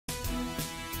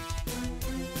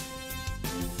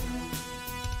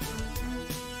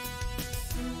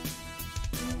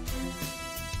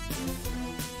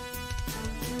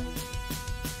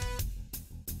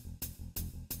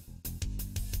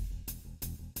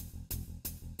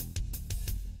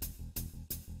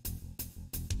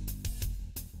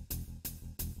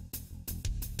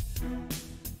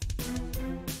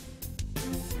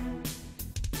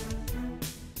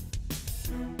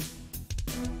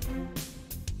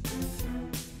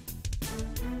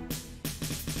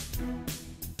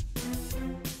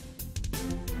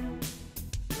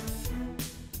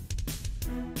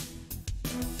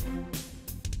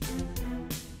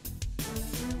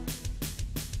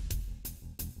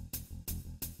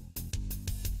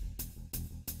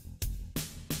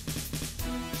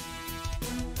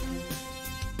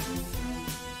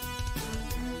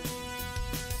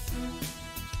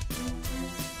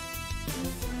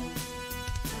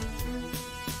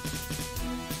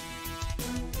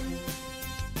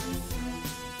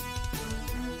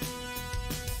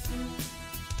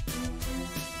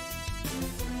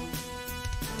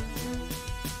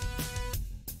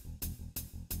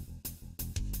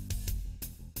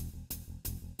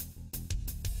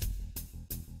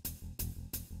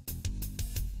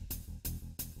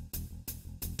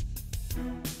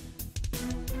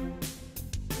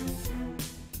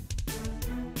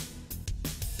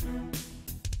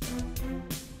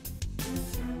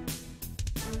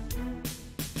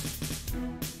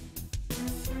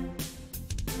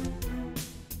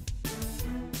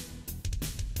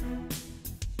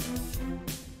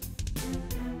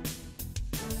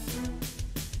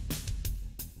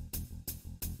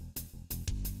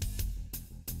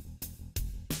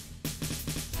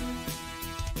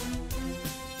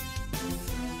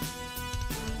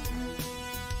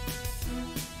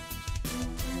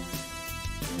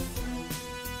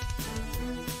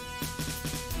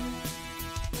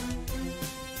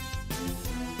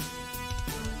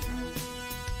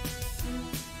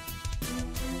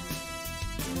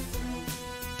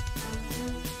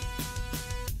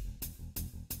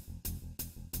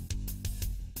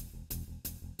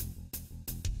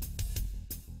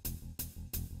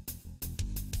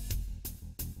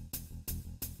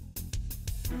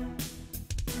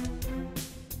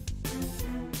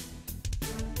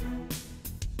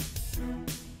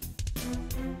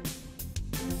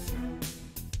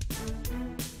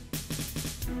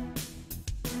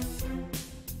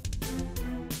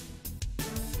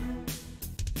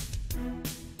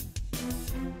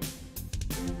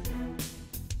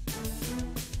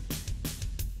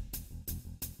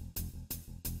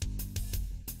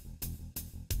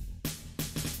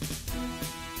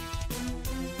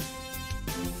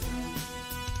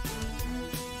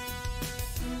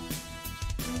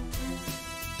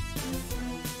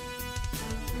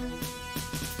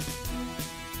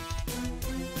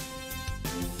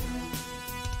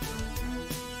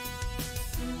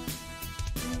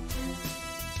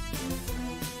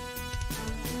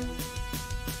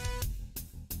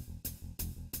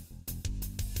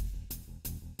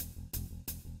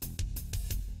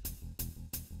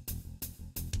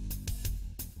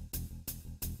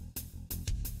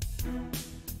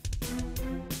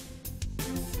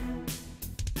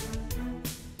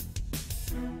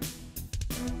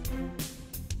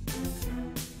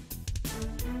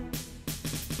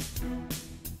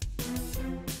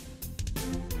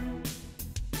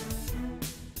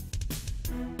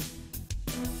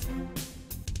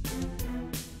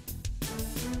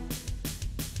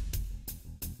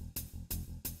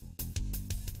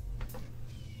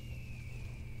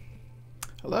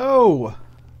Hello!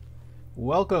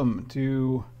 Welcome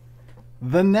to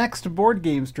the next board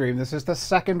game stream. This is the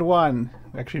second one.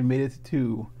 We actually made it to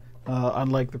two,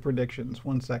 unlike the predictions.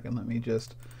 1 second, let me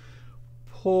just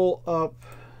pull up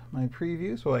my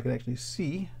preview so I can actually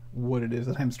see what it is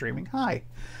that I'm streaming. Hi!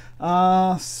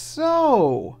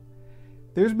 So,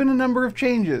 there's been a number of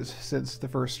changes since the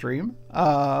first stream.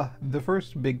 The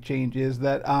first big change is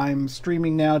that I'm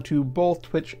streaming now to both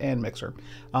Twitch and Mixer.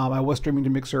 I was streaming to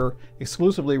Mixer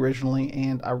exclusively originally,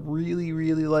 and I really,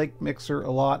 really like Mixer a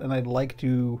lot, and I'd like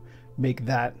to make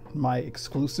that my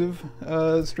exclusive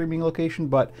streaming location,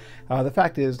 but the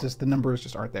fact is just the numbers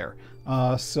just aren't there.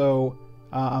 So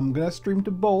I'm gonna stream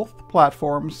to both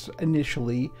platforms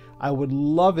initially. I would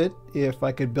love it if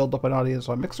I could build up an audience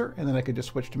on Mixer and then I could just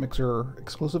switch to Mixer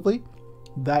exclusively.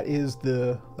 That is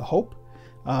the hope.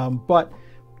 But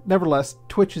nevertheless,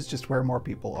 Twitch is just where more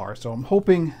people are. So I'm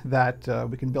hoping that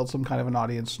we can build some kind of an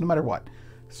audience no matter what.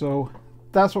 So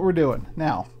that's what we're doing.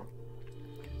 Now,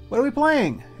 what are we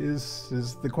playing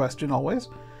is the question always.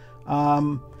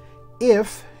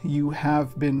 If you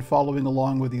have been following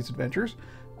along with these adventures,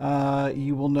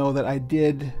 you will know that I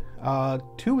did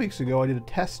 2 weeks ago, I did a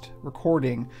test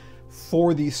recording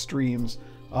for these streams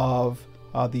of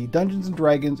the Dungeons &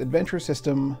 Dragons Adventure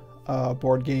System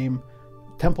board game,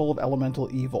 Temple of Elemental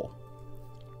Evil.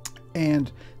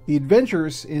 And the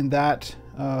adventures in that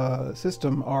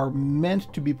system are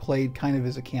meant to be played kind of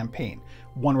as a campaign,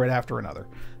 one right after another.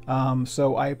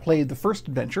 So I played the first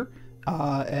adventure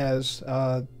as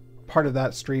part of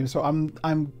that stream. So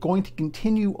I'm going to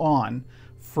continue on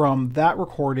from that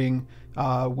recording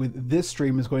with this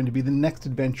stream is going to be the next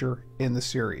adventure in the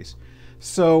series.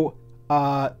 So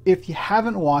if you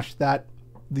haven't watched that,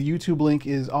 the YouTube link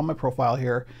is on my profile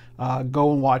here.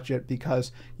 Go and watch it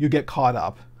because you get caught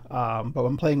up. But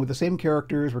I'm playing with the same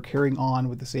characters, we're carrying on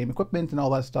with the same equipment and all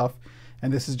that stuff,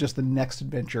 and this is just the next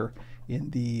adventure in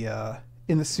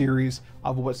the series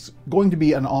of what's going to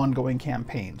be an ongoing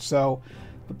campaign. So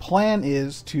the plan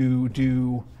is to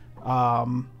do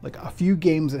like a few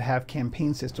games that have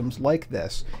campaign systems like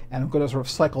this, and I'm going to sort of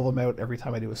cycle them out every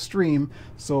time I do a stream.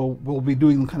 So we'll be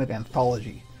doing them kind of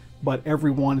anthology, but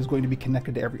every one is going to be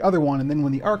connected to every other one, and then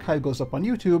when the archive goes up on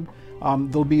YouTube,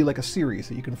 there'll be like a series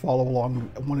that you can follow along,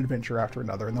 one adventure after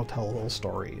another, and they'll tell a little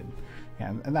story,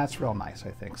 and that's real nice,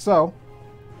 I think. So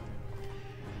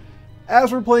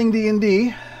as we're playing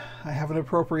D&D, I have an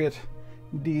appropriate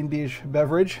D&D-ish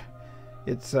beverage.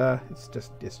 It's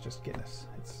just Guinness.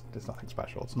 It's nothing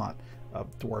special. It's not a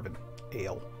dwarven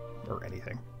ale or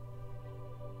anything.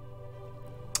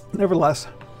 Nevertheless,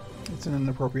 it's in an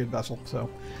appropriate vessel. So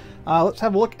let's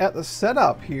have a look at the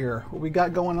setup here. What we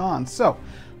got going on. So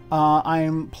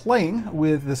I'm playing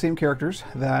with the same characters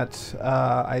that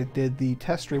I did the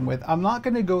test stream with. I'm not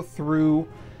going to go through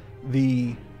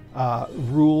the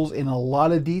rules in a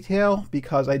lot of detail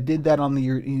because I did that on the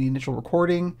initial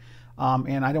recording,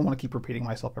 and I don't want to keep repeating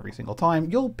myself every single time.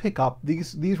 You'll pick up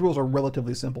these rules are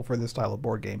relatively simple for this style of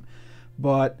board game,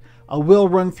 but I will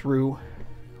run through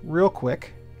real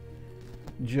quick.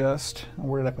 Just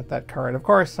where did I put that card? Of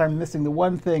course, I'm missing the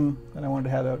one thing that I wanted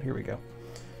to have out. Here we go.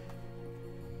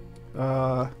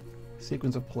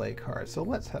 Sequence of play cards. So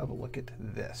let's have a look at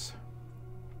this.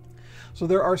 So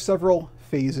there are several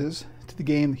phases to the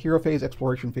game: hero phase,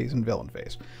 exploration phase, and villain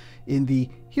phase. In the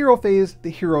hero phase,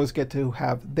 the heroes get to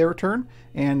have their turn,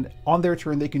 and on their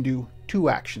turn they can do two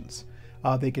actions.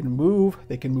 They can move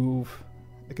and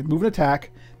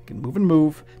attack, they can move and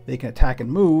move, they can attack and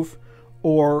move,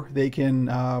 or they can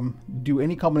do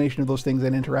any combination of those things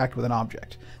and interact with an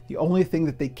object. The only thing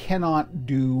that they cannot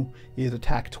do is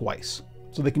attack twice.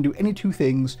 So they can do any two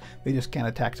things, they just can't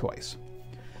attack twice.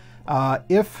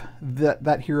 If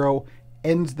that hero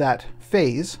ends that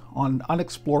phase on an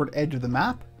unexplored edge of the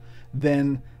map,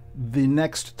 then the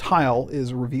next tile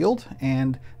is revealed,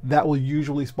 and that will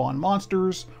usually spawn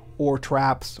monsters or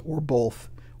traps or both,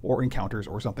 or encounters,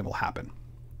 or something will happen.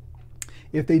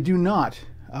 If they do not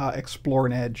explore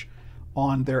an edge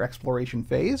on their exploration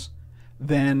phase,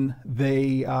 then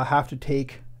they have to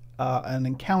take an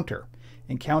encounter.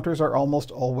 Encounters are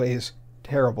almost always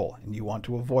terrible, and you want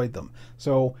to avoid them.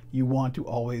 So you want to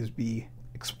always be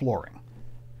exploring.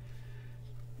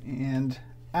 And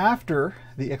after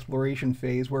the exploration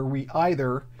phase, where we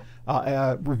either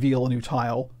reveal a new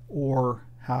tile or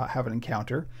have an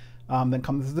encounter, then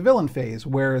comes the villain phase,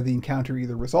 where the encounter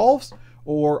either resolves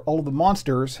or all of the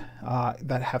monsters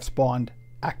that have spawned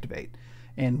activate.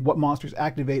 And what monsters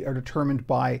activate are determined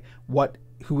by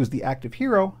who is the active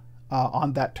hero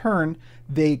on that turn.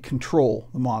 They control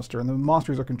the monster, and the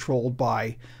monsters are controlled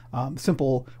by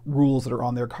simple rules that are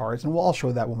on their cards, and we'll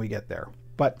show that when we get there.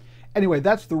 But anyway,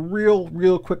 that's the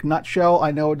real quick nutshell.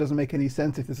 I know it doesn't make any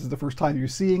sense if this is the first time you're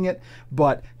seeing it,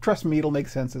 but trust me, it'll make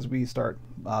sense as we start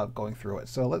going through it.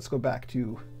 So let's go back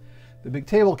to the big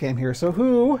table cam here. So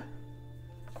who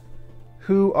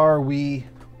are we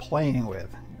playing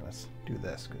with? Let's do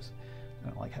this because I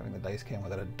don't like having the dice cam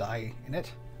without a die in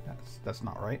it. That's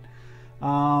not right.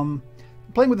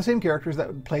 Playing with the same characters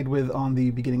that we played with on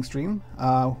the beginning stream,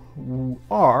 who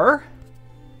are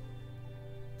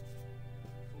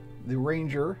the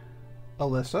Ranger,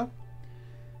 Allisa,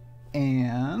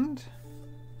 and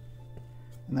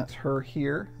that's her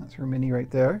here. That's her mini right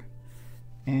there.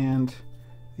 And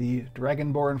the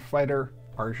Dragonborn fighter,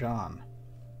 Arjahn.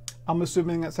 I'm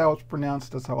assuming that's how it's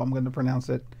pronounced. That's how I'm going to pronounce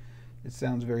it. It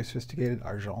sounds very sophisticated,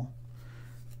 Arjahn.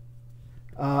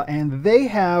 And they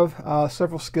have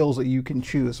several skills that you can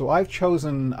choose. So I've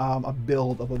chosen a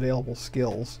build of available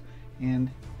skills. And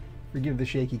forgive the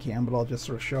shaky cam, but I'll just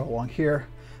sort of show along here.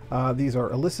 These are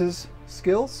Alyssa's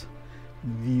skills.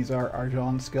 These are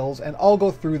Arjahn's skills. And I'll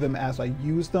go through them as I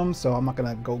use them, so I'm not going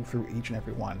to go through each and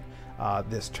every one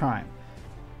this time.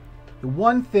 The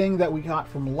one thing that we got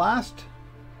from last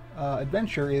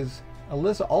adventure is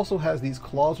Allisa also has these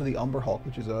Claws of the Umber Hulk,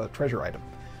 which is a treasure item.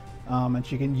 And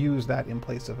she can use that in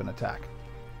place of an attack.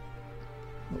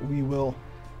 We will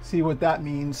see what that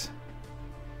means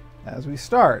as we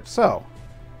start. So,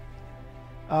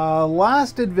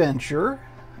 Last adventure,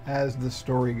 as the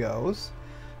story goes,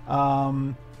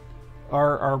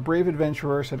 our brave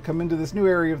adventurers had come into this new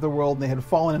area of the world and they had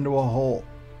fallen into a hole.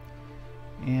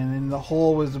 And in the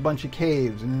hole was a bunch of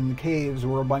caves, and in the caves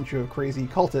were a bunch of crazy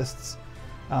cultists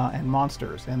and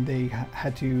monsters, and they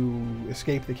had to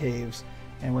escape the caves.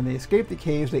 And when they escaped the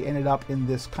caves, they ended up in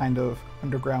this kind of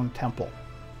underground temple.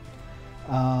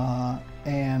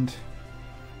 And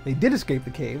they did escape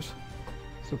the caves,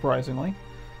 surprisingly.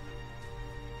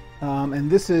 And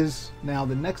this is now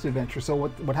the next adventure. So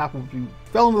what happened was we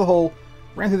fell into the hole,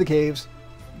 ran through the caves,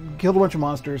 killed a bunch of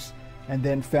monsters, and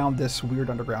then found this weird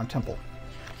underground temple.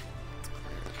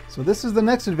 So this is the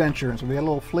next adventure, and so we got a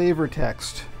little flavor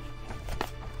text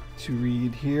to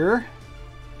read here.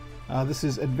 This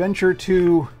is Adventure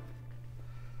to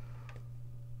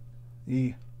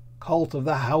the Cult of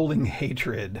the Howling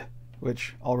Hatred,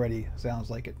 which already sounds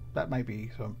like it. That might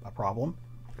be a problem.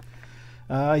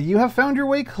 You have found your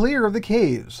way clear of the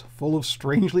caves, full of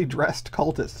strangely dressed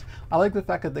cultists. I like the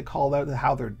fact that they call out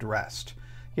how they're dressed.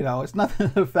 You know, it's not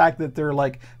the fact that they're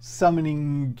like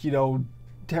summoning, you know,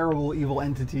 terrible evil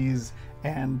entities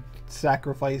and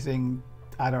sacrificing,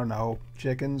 I don't know,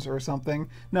 chickens or something.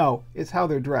 No, it's how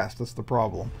they're dressed. That's the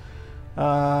problem.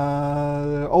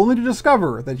 Only to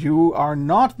discover that you are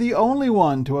not the only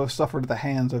one to have suffered at the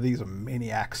hands of these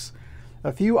maniacs.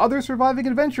 A few other surviving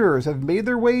adventurers have made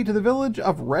their way to the village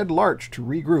of Red Larch to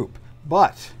regroup.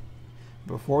 But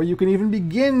before you can even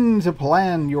begin to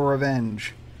plan your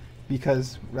revenge,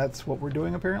 because that's what we're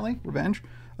doing apparently, revenge,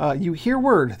 you hear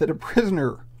word that a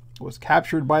prisoner was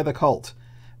captured by the cult.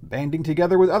 Banding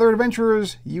together with other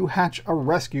adventurers, you hatch a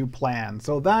rescue plan.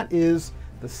 So that is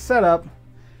the setup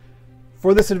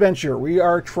for this adventure. We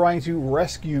are trying to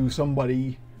rescue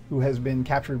somebody who has been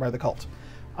captured by the cult.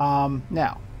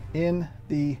 Now, in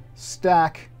the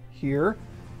stack here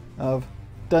of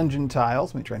dungeon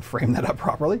tiles, let me try and frame that up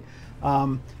properly.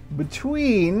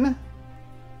 Between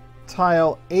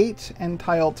tile 8 and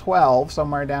tile 12,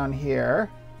 somewhere down here,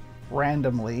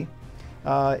 randomly,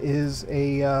 is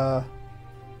a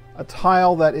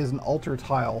tile that is an altar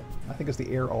tile. I think it's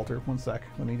the air altar. One sec.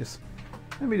 Let me just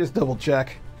double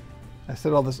check. I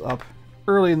set all this up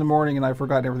early in the morning and I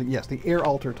forgot everything. Yes, the air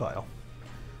altar tile.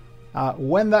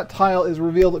 When that tile is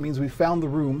revealed, it means we found the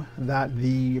room that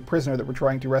the prisoner that we're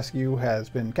trying to rescue has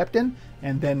been kept in,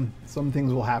 and then some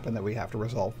things will happen that we have to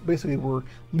resolve. Basically, we're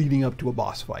leading up to a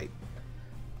boss fight.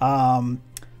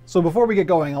 So before we get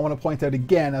going, I want to point out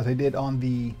again, as I did on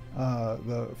the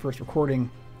first recording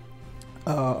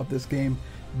of this game,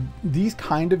 these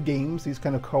kind of games, these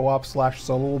kind of co-op /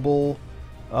 soloable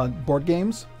board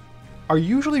games, are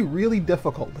usually really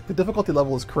difficult. Like, the difficulty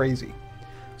level is crazy.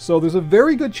 So there's a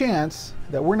very good chance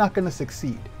that we're not going to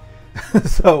succeed.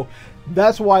 So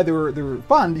that's why they're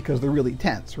fun, because they're really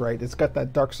tense, right? It's got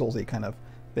that Dark Souls-y kind of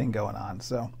thing going on.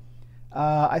 So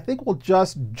I think we'll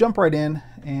just jump right in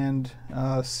and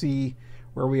see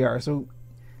where we are. So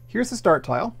here's the start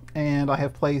tile, and I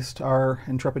have placed our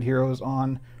intrepid heroes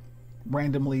on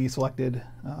randomly selected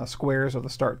squares of the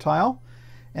start tile.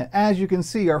 And as you can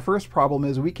see, our first problem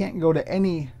is we can't go to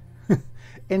any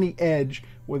edge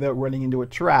without running into a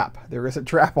trap. There is a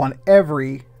trap on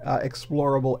every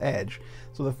explorable edge.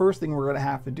 So the first thing we're going to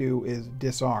have to do is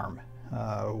disarm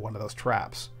one of those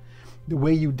traps. The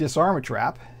way you disarm a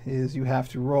trap is you have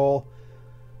to roll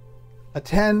a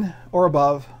 10 or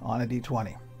above on a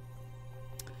d20.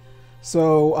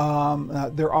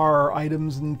 So there are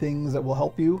items and things that will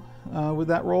help you with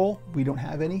that roll. We don't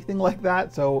have anything like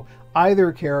that, so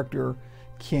either character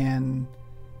can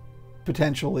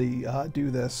potentially do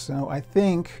this. So I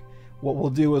think what we'll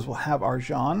do is we'll have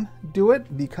Arjahn do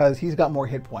it, because he's got more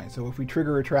hit points. So if we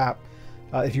trigger a trap,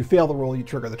 if you fail the roll, you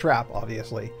trigger the trap,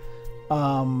 obviously.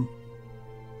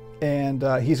 And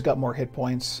he's got more hit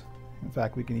points. In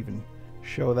fact, we can even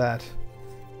show that.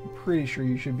 I'm pretty sure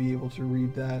you should be able to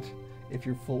read that if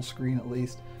you're full screen at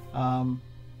least.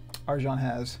 Arjahn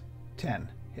has 10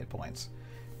 hit points,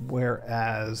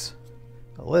 whereas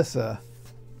Allisa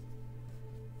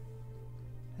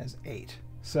has 8.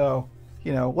 So,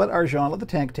 you know, let Arjahn, let the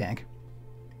tank,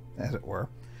 as it were.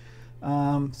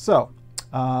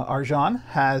 Arjahn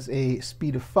has a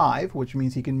speed of 5, which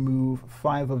means he can move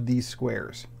 5 of these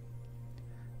squares.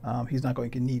 He's not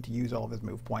going to need to use all of his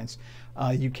move points.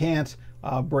 You can't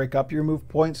break up your move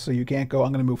points, so you can't go,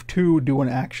 I'm going to move 2, do an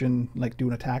action, like do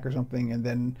an attack or something, and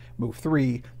then move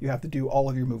 3. You have to do all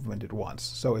of your movement at once.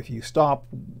 So if you stop,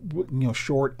 you know,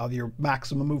 short of your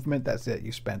maximum movement, that's it.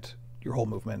 You spent your whole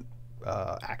movement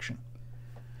action.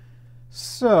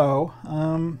 So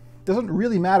doesn't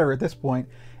really matter at this point.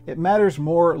 It matters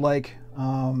more like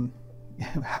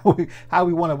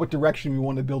what direction we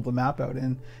want to build the map out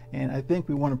in. And I think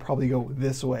we want to probably go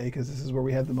this way because this is where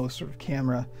we have the most sort of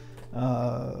camera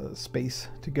space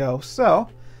to go. So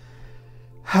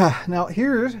now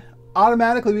here's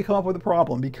automatically we come up with a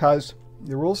problem, because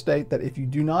the rules state that if you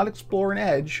do not explore an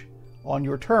edge on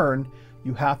your turn,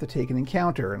 you have to take an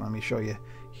encounter. And let me show you.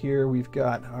 Here we've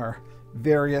got our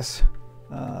various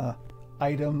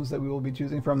items that we will be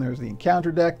choosing from. There's the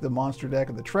encounter deck, the monster deck,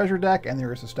 and the treasure deck, and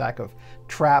there is a stack of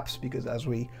traps, because as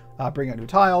we bring out new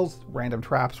tiles, random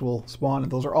traps will spawn,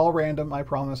 and those are all random, I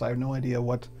promise. I have no idea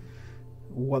what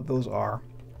those are.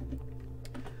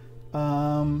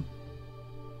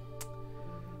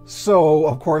 So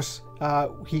of course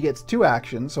he gets 2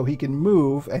 actions, so he can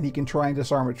move and he can try and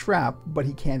disarm a trap, but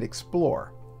he can't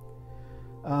explore.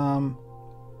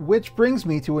 Which brings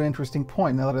me to an interesting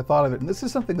point now that I thought of it. And this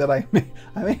is something that I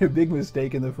made a big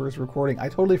mistake in the first recording. I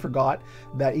totally forgot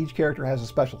that each character has a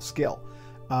special skill.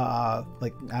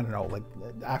 Like, I don't know, like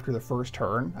after the first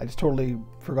turn. I just totally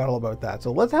forgot all about that.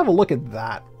 So let's have a look at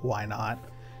that. Why not?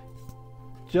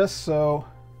 Just so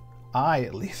I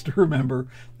at least remember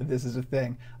that this is a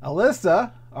thing.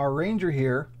 Allisa, our ranger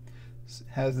here,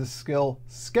 has the skill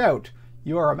Scout.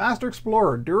 You are a master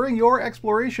explorer. During your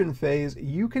exploration phase,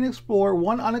 you can explore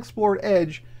one unexplored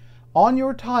edge on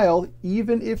your tile,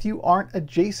 even if you aren't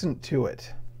adjacent to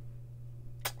it.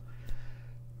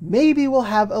 Maybe we'll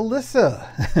have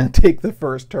Allisa take the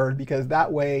first turn, because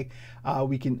that way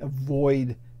we can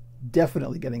avoid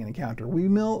definitely getting an encounter. We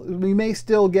may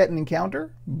still get an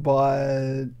encounter,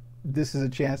 but this is a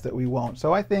chance that we won't.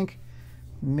 So I think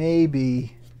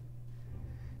maybe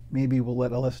we'll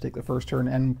let Allisa take the first turn.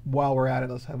 And while we're at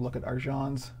it, let's have a look at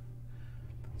Arjahn's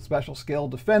special skill,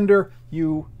 Defender.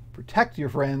 You protect your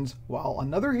friends while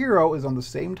another hero is on the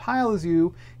same tile as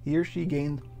you. He or she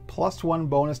gains +1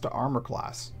 bonus to armor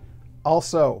class.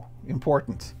 Also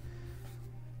important,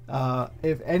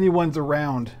 if anyone's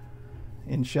around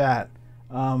in chat,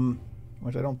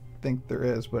 which I don't think there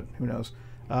is, but who knows,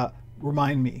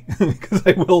 remind me, because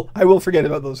I will forget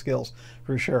about those skills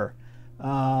for sure.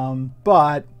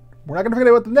 But we're not going to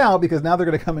forget about them now, because now they're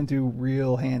going to come into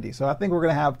real handy. So I think we're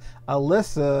going to have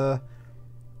Allisa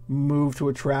move to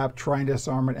a trap, try and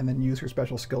disarm it, and then use her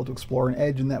special skill to explore an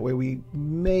edge, and that way we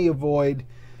may avoid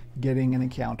getting an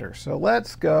encounter. So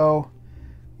let's go.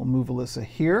 We'll move Allisa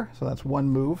here. So that's 1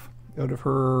 move out of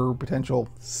her potential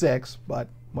 6, but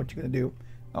what you going to do?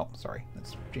 Oh, sorry.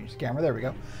 Let's change the camera. There we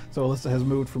go. So Allisa has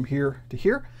moved from here to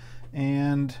here,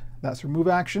 and that's her move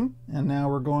action. And now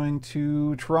we're going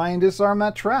to try and disarm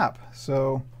that trap.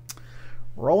 So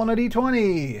rolling a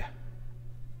d20.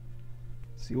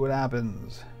 See what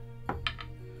happens.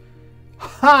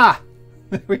 Ha!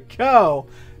 There we go.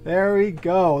 There we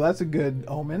go. That's a good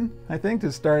omen, I think,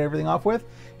 to start everything off with.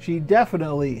 She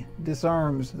definitely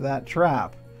disarms that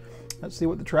trap. Let's see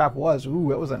what the trap was. Ooh,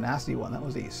 that was a nasty one. That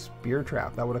was a spear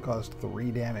trap. That would have caused 3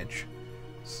 damage.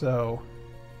 So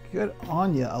good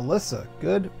on ya, Allisa.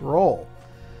 Good roll.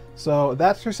 So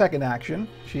that's her second action.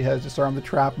 She has disarmed the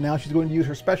trap. Now she's going to use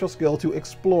her special skill to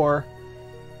explore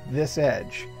this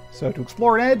edge. So to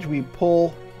explore an edge, we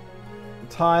pull the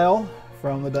tile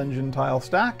from the dungeon tile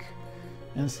stack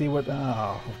and see what...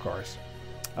 Oh, of course.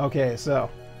 Okay, so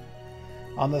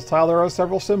on this tile there are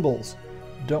several symbols.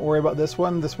 Don't worry about this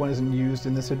one. This one isn't used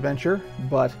in this adventure,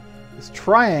 but this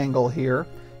triangle here,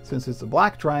 since it's a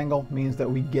black triangle, means that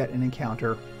we get an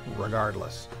encounter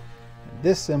regardless. And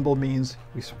this symbol means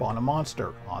we spawn a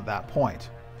monster on that point.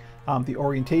 The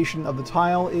orientation of the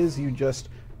tile is you just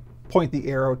point the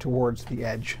arrow towards the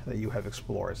edge that you have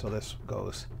explored. So this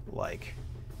goes like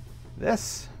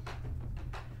this.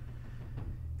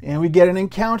 And we get an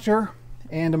encounter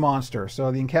and a monster.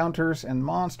 So the encounters and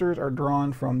monsters are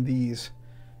drawn from these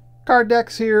card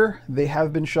decks here. They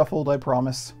have been shuffled, I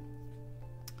promise.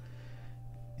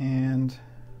 And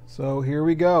so here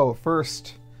we go.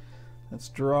 First, let's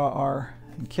draw our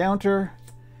encounter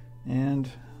and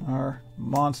our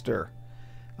monster.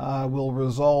 We'll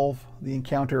resolve the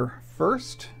encounter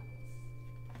first.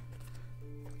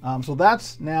 So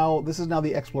that's now, this is now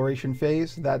the exploration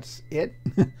phase. That's it.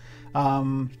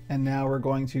 And now we're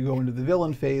going to go into the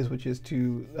villain phase, which is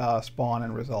to spawn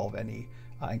and resolve any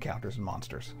encounters and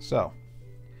monsters. So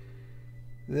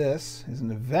this is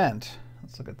an event.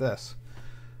 Let's look at this.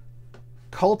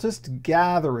 Cultist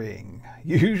Gathering.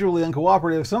 Usually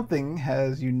uncooperative, something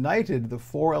has united the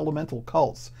 4 elemental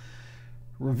cults.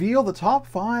 Reveal the top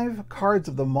 5 cards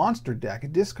of the monster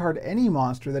deck. Discard any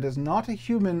monster that is not a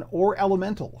human or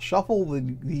elemental. Shuffle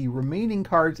the remaining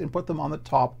cards and put them on the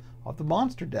top of the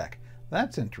monster deck.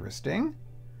 That's interesting.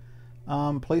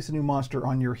 Place a new monster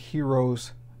on your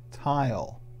hero's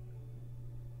tile.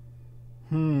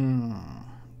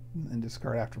 And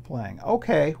discard after playing.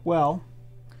 Okay, well.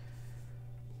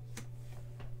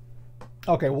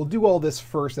 Okay, we'll do all this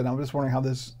first, and I'm just wondering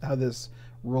how this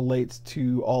relates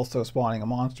to also spawning a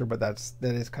monster, but that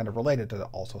is kind of related to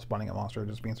also spawning a monster. It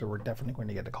just means that we're definitely going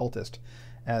to get a cultist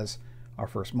as our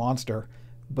first monster.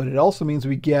 But it also means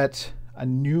we get a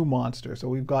new monster. So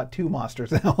we've got 2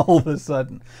 monsters now all of a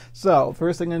sudden. So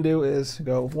first thing I'm going to do is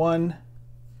go 1,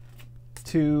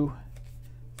 2,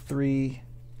 3,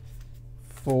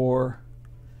 4,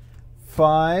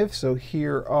 5. So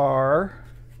here are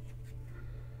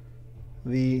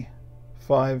the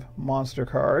 5 monster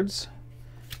cards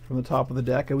from the top of the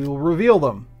deck, and we will reveal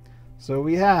them. So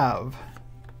we have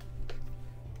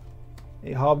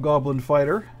a Hobgoblin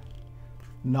Fighter,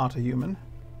 not a human.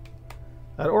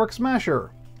 An Orc Smasher,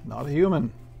 not a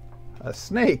human. A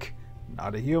Snake,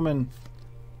 not a human.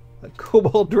 A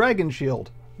Kobold Dragon Shield,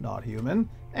 not human.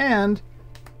 And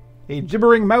a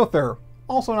Gibbering Mouther,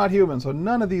 also not human. So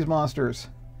none of these monsters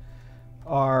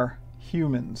are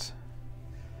humans.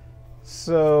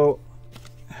 So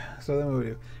then what do we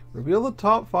do? Reveal the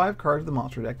top 5 cards of the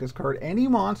monster deck. Discard any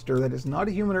monster that is not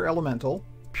a human or elemental.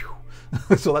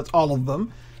 So that's all of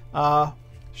them.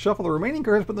 Shuffle the remaining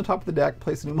cards, put them on the top of the deck,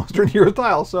 place a new monster in hero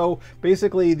tile. So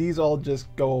basically these all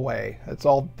just go away. That's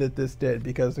all that this did,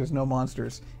 because there's no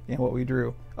monsters in what we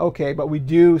drew. Okay, but we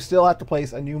do still have to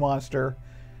place a new monster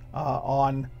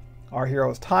on our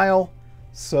hero's tile.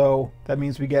 So that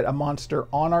means we get a monster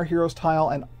on our hero's tile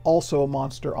and also a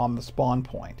monster on the spawn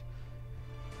point,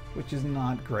 which is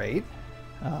not great.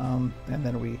 And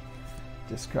then we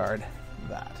discard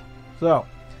that. So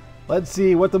let's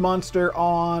see what the monster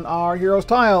on our hero's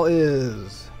tile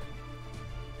is.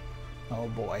 Oh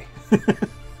boy.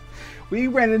 We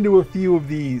ran into a few of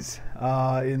these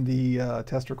in the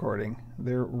test recording.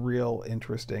 They're real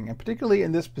interesting, and particularly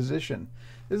in this position.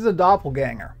 This is a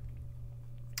doppelganger.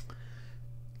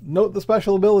 Note the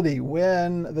special ability.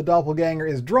 When the doppelganger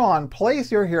is drawn,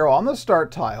 place your hero on the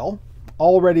start tile,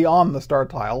 already on the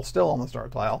start tile, still on the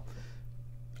start tile,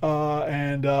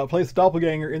 and place the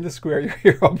doppelganger in the square your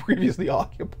hero previously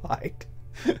occupied.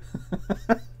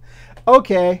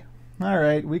 Okay, all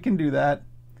right, we can do that.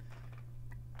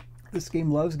 This game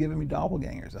loves giving me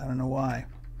doppelgangers. I don't know why.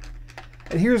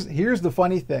 And here's the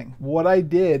funny thing. What I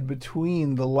did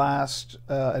between the last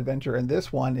adventure and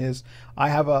this one is I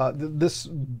have this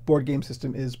board game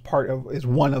system is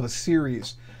one of a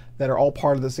series that are all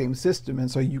part of the same system,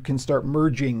 and so you can start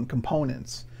merging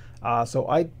components. So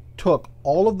I took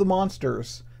all of the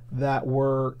monsters that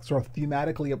were sort of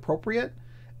thematically appropriate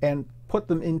and put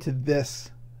them into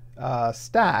this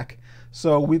stack.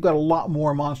 So we've got a lot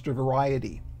more monster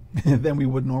variety than we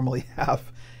would normally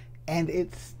have. And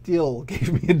it still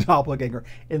gave me a doppelganger.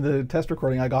 In the test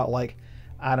recording, I got like,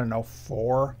 I don't know,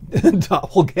 4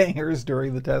 doppelgangers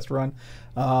during the test run,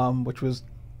 which was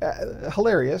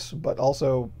hilarious, but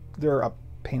also they're a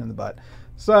pain in the butt.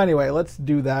 So anyway, let's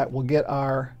do that. We'll get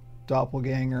our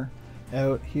doppelganger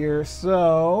out here.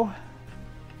 So,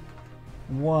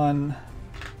 1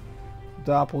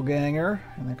 doppelganger,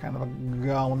 and they're kind of a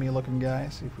golem-y looking guy.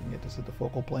 See if we can get this at the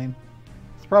focal plane.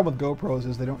 The problem with GoPros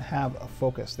is they don't have a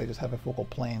focus, they just have a focal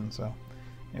plane. So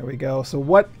there we go. So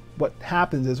what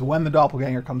happens is when the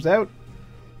doppelganger comes out,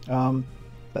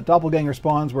 that doppelganger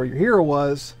spawns where your hero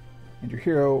was, and your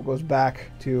hero goes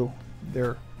back to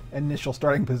their initial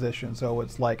starting position. So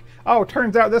it's like, oh, it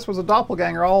turns out this was a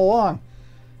doppelganger all along.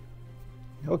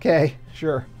 Okay,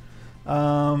 sure.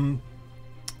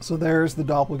 So there's the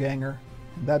doppelganger.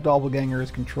 That doppelganger is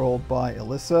controlled by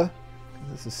Allisa.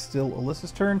 This is still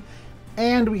Alyssa's turn.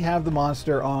 And we have the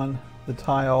monster on the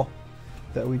tile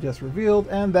that we just revealed,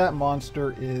 and that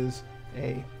monster is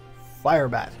a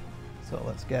firebat. So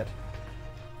let's get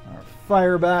our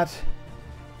firebat.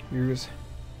 Here's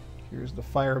the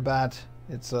firebat.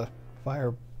 It's a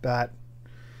firebat,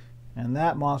 and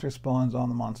that monster spawns on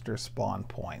the monster spawn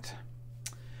point.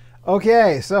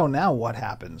 Okay, so now what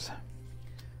happens?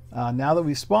 Now that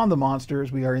we spawned the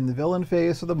monsters, we are in the villain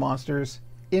phase, so the monsters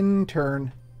in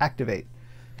turn activate.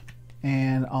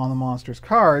 And on the monsters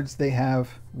cards, they have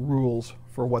rules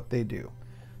for what they do.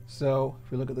 So if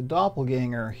we look at the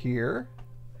doppelganger here,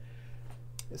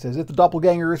 it says if the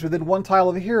doppelganger is within 1 tile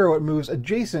of a hero, it moves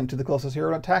adjacent to the closest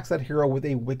hero and attacks that hero with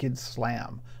a wicked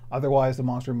slam. Otherwise, the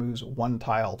monster moves 1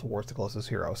 tile towards the closest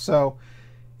hero. So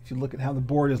if you look at how the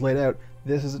board is laid out,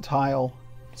 this is a tile,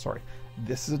 sorry,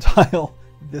 this is a tile,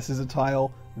 this is a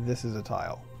tile, this is a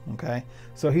tile. Okay,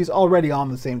 so he's already on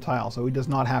the same tile, so he does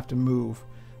not have to move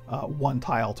 1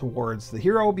 tile towards the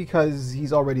hero because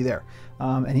he's already there.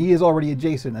 And he is already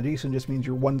adjacent. Adjacent just means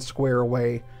you're 1 square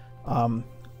away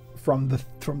from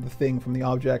the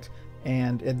object,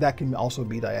 and that can also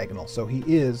be diagonal. So he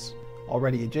is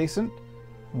already adjacent.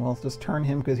 Well, let's just turn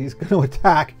him because he's going to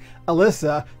attack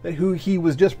Allisa, who he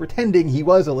was just pretending he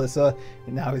was Allisa,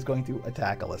 and now he's going to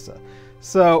attack Allisa.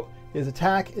 So his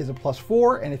attack is a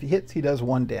 +4, and if he hits, he does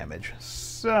 1 damage.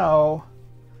 So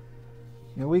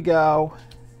here we go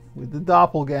with the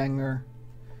doppelganging.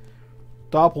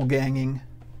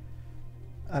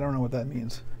 I don't know what that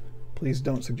means. Please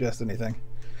don't suggest anything.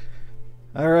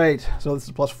 All right, so this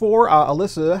is +4.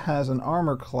 Allisa has an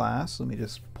armor class. Let me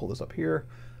just pull this up here.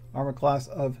 Armor class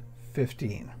of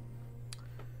 15.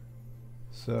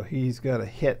 So he's got to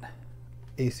hit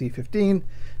AC 15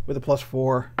 with a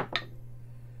 +4.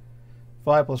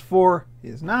 5 + 4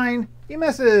 is 9. He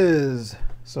misses.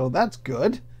 So that's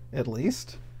good, at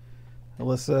least.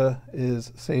 Allisa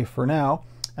is safe for now.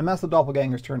 And that's the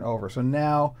doppelganger's turn over. So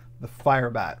now the fire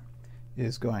bat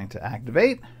is going to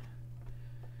activate.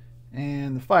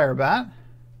 And the fire bat,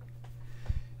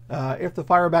 if the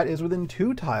fire bat is within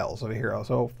 2 tiles of a hero,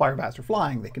 so fire bats are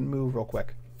flying, they can move real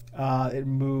quick. It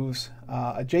moves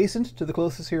adjacent to the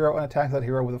closest hero and attacks that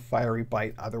hero with a fiery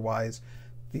bite. Otherwise,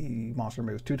 the monster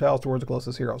moves 2 tiles towards the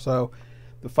closest hero. So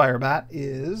the fire bat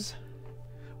is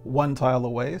 1 tile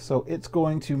away, so it's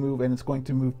going to move, and it's going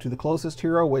to move to the closest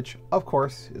hero, which of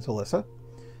course is Allisa.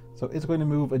 So it's going to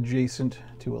move adjacent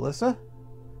to Allisa.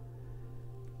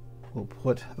 We'll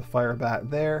put the fire bat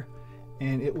there,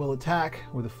 and it will attack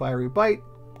with a fiery bite.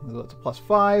 It's a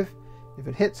 +5. If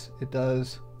it hits, it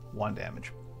does 1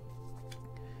 damage.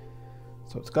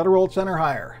 So it's got to roll center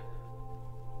higher.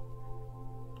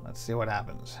 Let's see what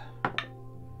happens.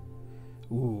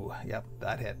 Ooh, yep,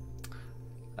 that hit.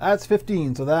 That's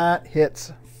 15, so that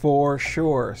hits for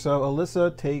sure. So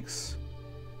Allisa takes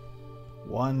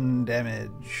 1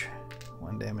 damage.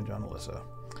 1 damage on Allisa.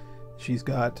 She's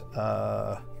got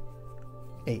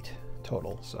 8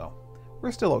 total, so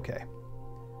we're still okay.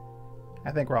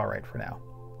 I think we're all right for now.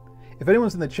 If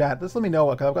anyone's in the chat, just let me know.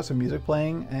 I've got some music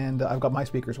playing, and I've got my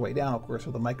speakers way down, of course,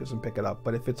 so the mic doesn't pick it up.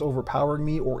 But if it's overpowering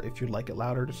me, or if you'd like it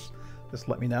louder, just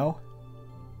let me know.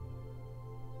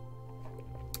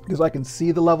 Because I can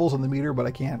see the levels on the meter, but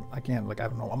I can't, like, I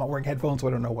don't know. I'm not wearing headphones, so I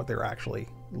don't know what they're actually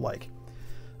like.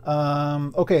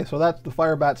 Okay, so that's the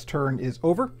fire bat's turn is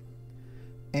over.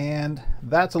 And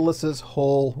that's Alyssa's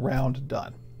whole round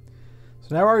done.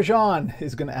 So now Arjahn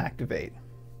is going to activate.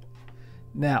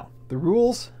 Now, the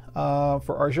rules for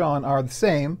Arjahn are the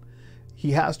same.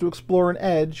 He has to explore an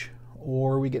edge,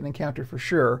 or we get an encounter for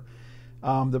sure.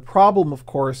 The problem, of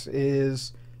course,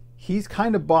 is he's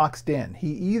kind of boxed in.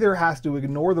 He either has to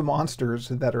ignore the monsters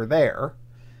that are there,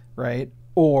 right?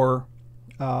 Or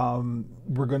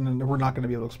we're not going to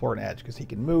be able to explore an edge, because he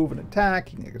can move and attack.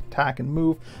 He can attack and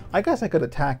move. I guess I could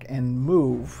attack and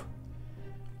move,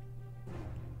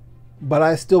 but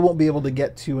I still won't be able to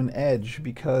get to an edge,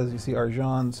 because you see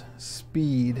Arjahn's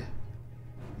speed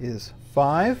is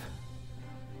 5.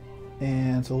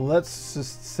 And so let's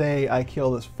just say I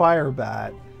kill this fire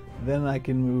bat, then I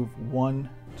can move 1,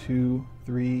 2,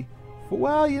 3, 4.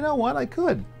 Well, you know what? I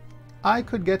could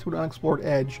get to an unexplored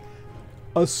edge,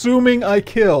 assuming I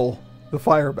kill the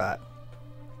fire bat.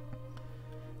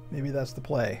 Maybe that's the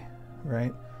play,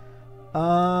 right?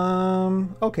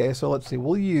 Okay, so let's see.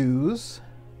 We'll use...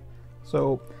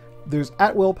 So there's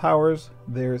at-will powers,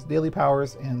 there's daily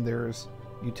powers, and there's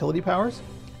utility powers.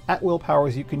 At-will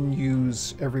powers you can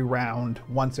use every round,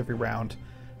 once every round.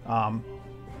 You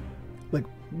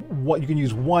can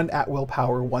use 1 at-will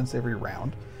power once every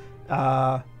round.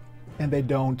 And they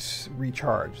don't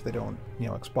recharge. They don't,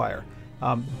 expire.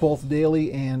 Both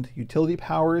daily and utility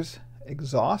powers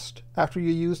exhaust after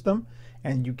you use them,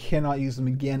 and you cannot use them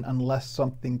again unless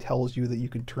something tells you that you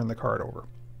can turn the card over.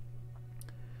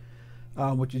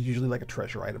 Which is usually like a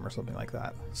treasure item or something like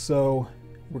that. So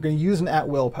we're going to use an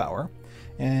at-will power,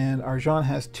 and Arjahn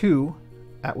has 2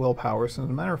 at-will powers. And as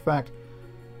a matter of fact,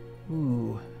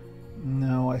 ooh,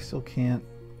 no, I still can't.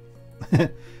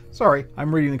 Sorry,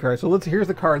 I'm reading the card. So here's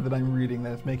the card that I'm reading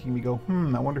that's making me go,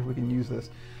 I wonder if we can use this.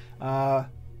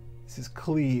 This is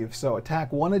Cleave. So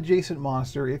attack 1 adjacent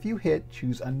monster. If you hit,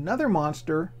 choose another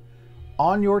monster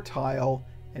on your tile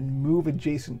and move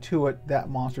adjacent to it. That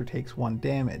monster takes 1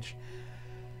 damage.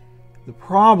 The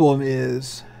problem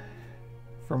is,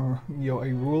 from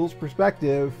a rules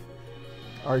perspective,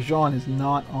 Arjahn is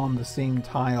not on the same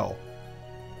tile.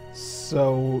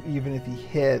 So even if he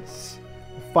hits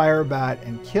the fire bat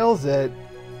and kills it,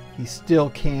 he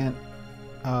still can't.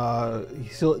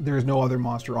 There's no other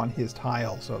monster on his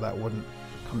tile, so that wouldn't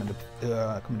come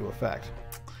into effect.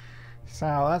 So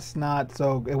that's not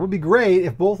so. It would be great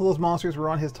if both of those monsters were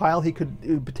on his tile. He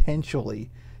could potentially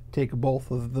take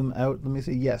both of them out. Let me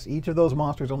see. Yes, each of those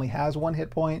monsters only has 1 hit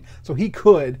point. So he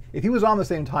could, if he was on the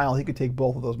same tile, he could take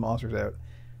both of those monsters out.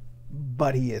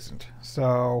 But he isn't.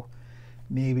 So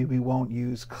maybe we won't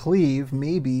use Cleave.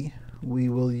 Maybe we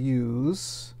will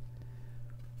use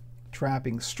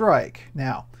Trapping Strike.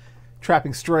 Now,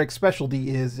 Trapping Strike specialty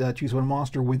is choose 1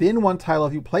 monster within 1 tile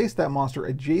of you, place that monster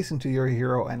adjacent to your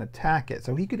hero, and attack it.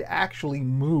 So he could actually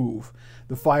move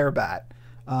the Fire Bat.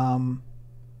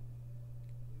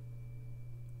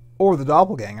 Or the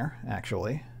Doppelganger,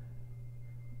 actually.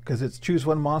 Because it's choose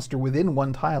 1 monster within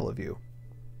 1 tile of you.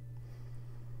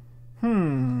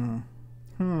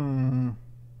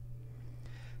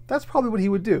 That's probably what he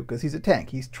would do, because he's a tank.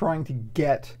 He's trying to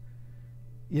get,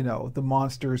 you know, the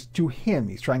monsters to him.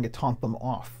 He's trying to taunt them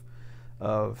off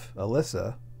of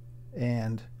Allisa.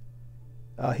 And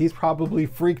he's probably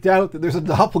freaked out that there's a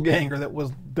doppelganger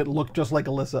that looked just like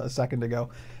Allisa a second ago.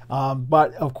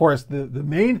 But of course, the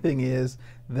main thing is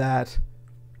that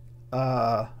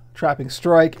Trapping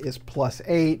Strike is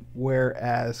 +8,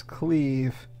 whereas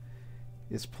Cleave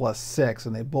is +6,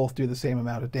 and they both do the same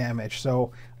amount of damage.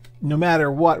 So no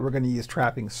matter what, we're going to use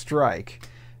Trapping Strike.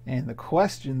 And the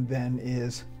question then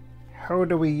is, how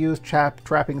do we use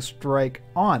Trapping Strike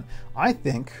on? I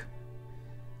think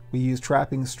we use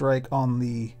Trapping Strike on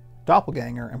the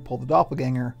Doppelganger and pull the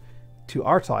Doppelganger to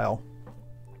our tile.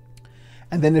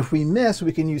 And then if we miss,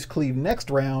 we can use Cleave next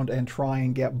round and try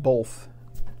and get both.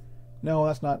 No,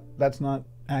 that's not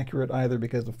accurate either,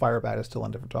 because the Fire Bat is still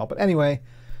on different tile. But anyway,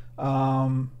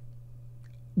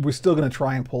 we're still going to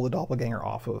try and pull the Doppelganger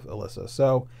off of Allisa.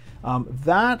 So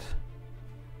that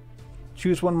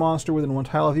choose 1 monster within 1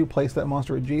 tile of you, place that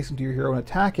monster adjacent to your hero and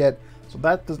attack it. So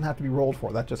that doesn't have to be rolled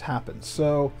for, that just happens.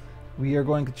 So we are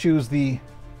going to choose the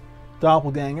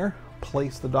Doppelganger,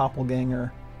 place the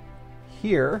Doppelganger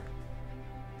here.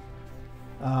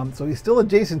 So he's still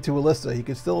adjacent to Allisa. He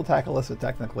could still attack Allisa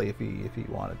technically if he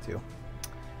wanted to.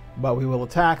 But we will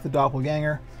attack the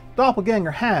Doppelganger.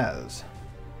 Doppelganger has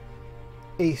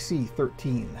AC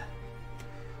 13.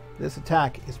 This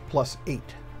attack is +8.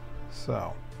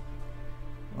 So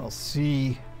we'll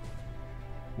see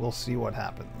what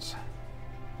happens.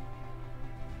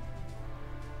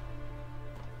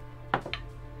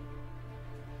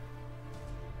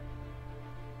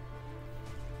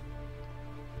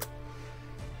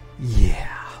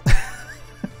 Yeah.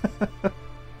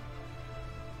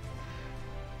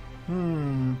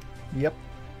 Yep.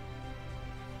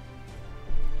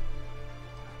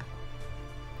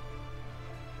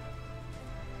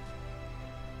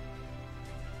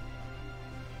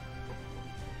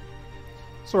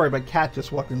 Sorry, my cat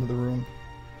just walked into the room.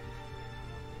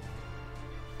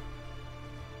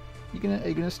 Are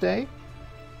you gonna stay?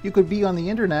 You could be on the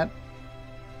internet.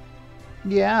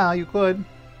 Yeah, you could.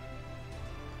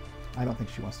 I don't think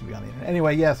she wants to be on the internet.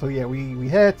 Anyway, yeah, so yeah, we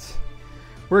hit.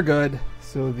 We're good.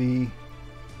 So the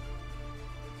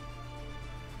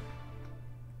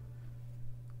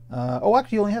oh,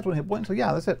 actually, he only has 1 hit point, so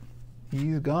yeah, that's it.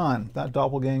 He's gone. That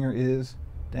Doppelganger is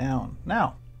down.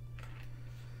 Now,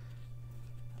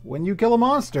 when you kill a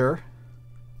monster,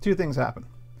 2 things happen.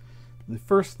 The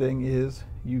first thing is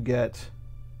you get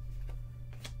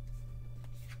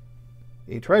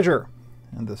a treasure.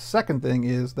 And the second thing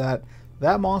is that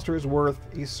that monster is worth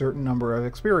a certain number of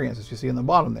experience, as you see in the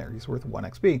bottom there. He's worth 1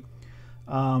 XP.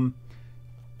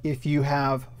 If you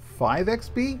have 5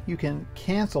 XP, you can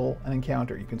cancel an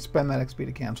encounter. You can spend that XP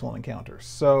to cancel an encounter.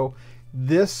 So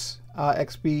this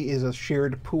XP is a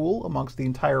shared pool amongst the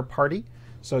entire party.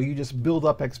 So you just build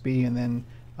up XP and then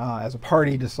as a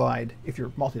party decide, if you're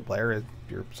multiplayer, if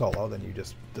you're solo, then you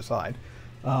just decide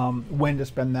when to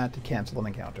spend that to cancel an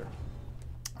encounter.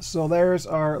 So there's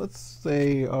our, let's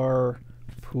say our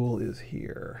pool is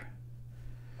here.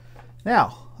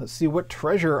 Now, let's see what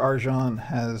treasure Arjahn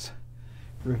has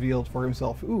revealed for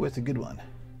himself. Ooh, it's a good one.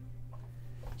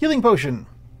 Healing potion.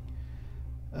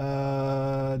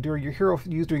 During your hero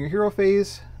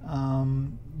phase,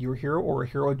 your hero or a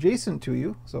hero adjacent to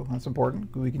you, so that's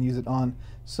important. We can use it on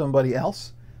somebody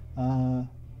else.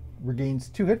 Regains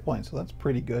 2 hit points, so that's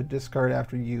pretty good. Discard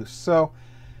after use. So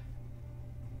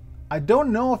I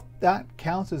don't know if that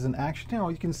counts as an action. No,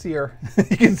 you can see her.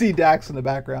 You can see Dax in the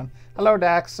background. Hello,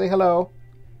 Dax. Say hello.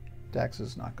 Dax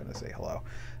is not going to say hello.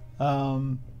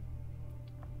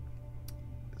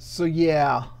 So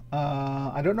yeah,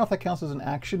 I don't know if that counts as an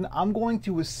action. I'm going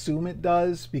to assume it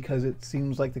does because it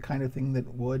seems like the kind of thing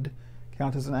that would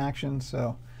count as an action.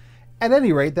 So at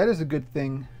any rate, that is a good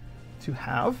thing to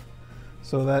have.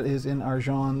 So that is in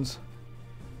Arjahn's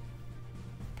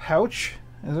pouch,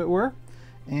 as it were.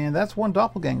 And that's 1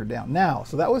 doppelganger down. Now,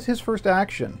 so that was his first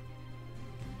action.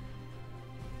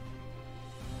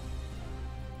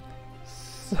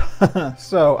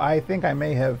 So I think I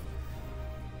may have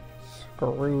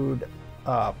screwed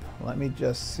up. Let me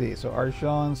just see. So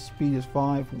Arjah's speed is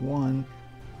 5. 1,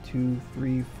 2,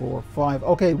 3, 4, 5.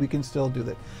 Okay, we can still do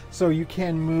that. So you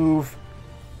can move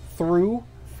through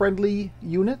friendly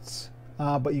units,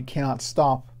 but you cannot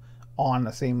stop on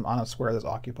a square that's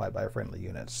occupied by a friendly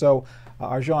unit. So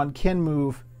Arjahn can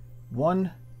move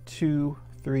 1, 2,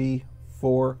 3,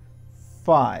 4,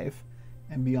 5,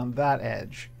 and be on that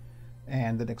edge,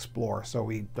 and then explore. So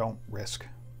we don't risk,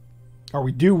 or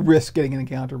we do risk getting an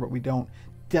encounter, but we don't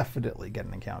definitely get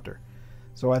an encounter.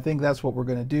 So I think that's what we're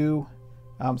going to do.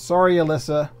 Sorry,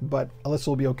 Allisa, but Allisa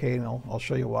will be okay, and I'll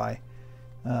show you why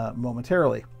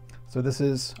momentarily. So this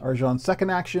is Arjahn's second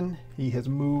action. He has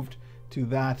moved to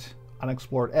that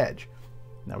unexplored edge.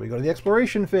 Now we go to the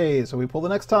exploration phase. So we pull the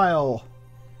next tile.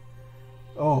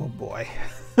 Oh boy.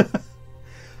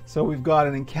 So we've got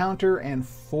an encounter and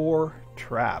 4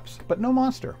 traps, but no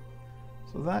monster.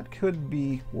 So that could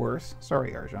be worse.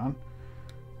 Sorry, Arjahn.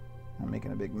 I'm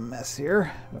making a big mess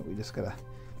here, but we just gotta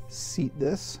seat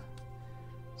this.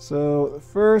 So the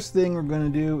first thing we're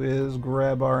going to do is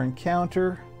grab our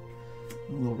encounter.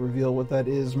 We'll reveal what that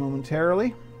is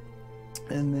momentarily.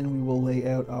 And then we will lay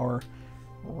out our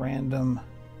random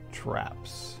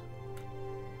traps.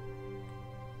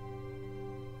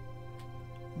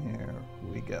 There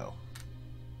we go.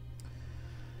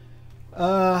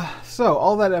 So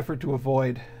all that effort to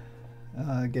avoid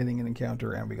getting an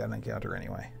encounter, and we got an encounter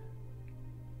anyway.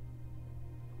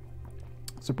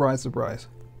 Surprise, surprise.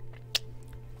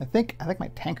 I think my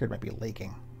tankard might be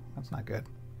leaking. That's not good.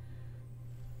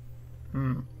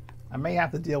 I may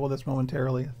have to deal with this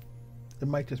momentarily. It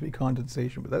might just be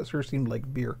condensation, but that sure seemed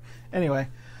like beer. Anyway,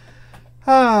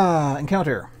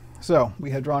 encounter. So we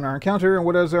have drawn our encounter, and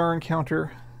what is our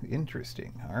encounter?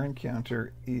 Interesting. Our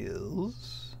encounter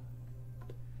is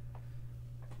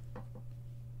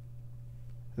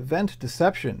Event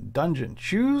Deception Dungeon.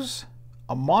 Choose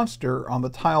a monster on the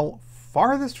tile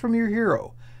farthest from your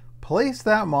hero. Place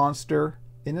that monster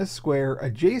in a square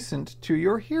adjacent to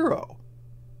your hero.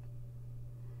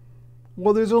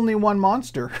 Well, there's only one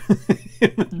monster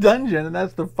in the dungeon, and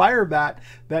that's the fire bat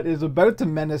that is about to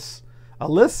menace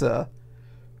Allisa.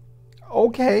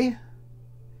 Okay.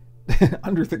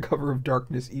 Under the cover of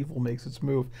darkness, evil makes its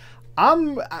move.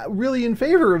 I'm really in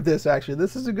favor of this, actually.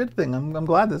 This is a good thing. I'm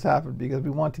glad this happened, because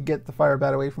we want to get the fire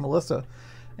bat away from Allisa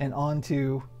and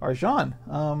onto Arjahn.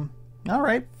 All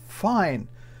right, fine.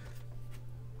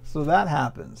 So that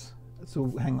happens.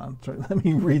 So hang on. Sorry, let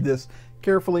me read this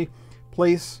carefully.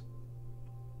 Place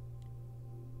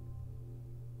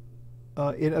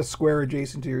in a square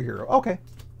adjacent to your hero. Okay,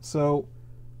 so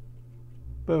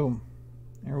boom,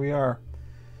 there we are.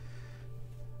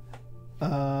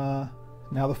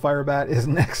 Now the fire bat is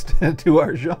next to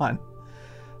Arjahn.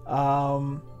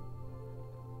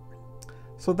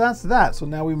 So that's that. So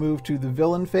now we move to the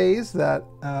villain phase that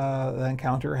the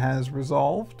encounter has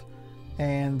resolved,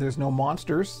 and there's no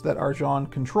monsters that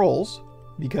Arjahn controls,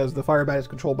 because the fire bat is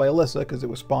controlled by Allisa because it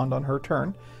was spawned on her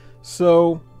turn.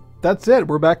 So that's it.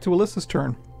 We're back to Alyssa's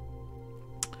turn.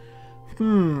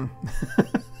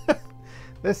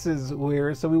 This is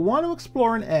weird. So we want to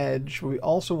explore an edge. We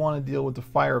also want to deal with the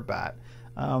fire bat.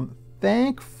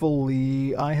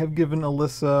 Thankfully, I have given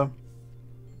Allisa,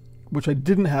 which I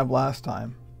didn't have last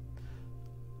time,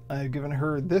 I've given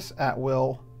her this at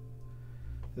will.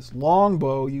 This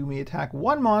longbow. You may attack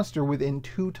one monster within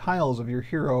 2 tiles of your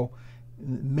hero.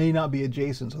 It may not be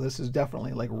adjacent, so this is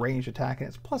definitely like ranged attack, and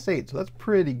it's +8, so that's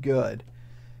pretty good.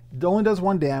 It only does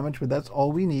 1 damage, but that's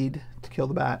all we need to kill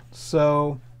the bat.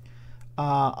 So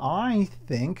I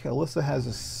think Allisa has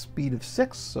a speed of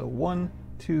 6, so 1,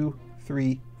 2,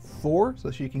 3, 4, so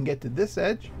she can get to this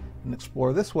edge and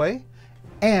explore this way,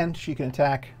 and she can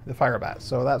attack the fire bat.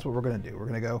 So that's what we're going to do. We're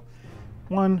going to go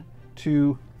 1,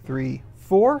 2, 3,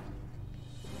 4.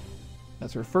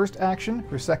 That's her first action.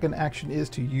 Her second action is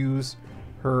to use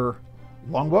her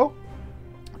longbow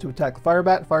to attack the fire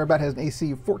bat. Fire bat has an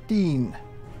AC of 14.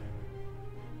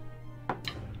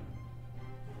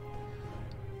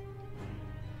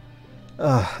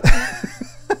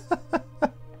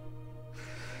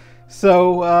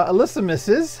 So Allisa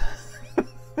misses.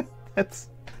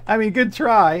 I mean, good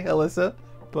try, Allisa,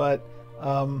 but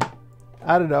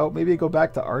I don't know, maybe go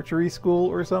back to archery school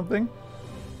or something,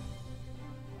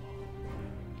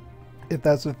 if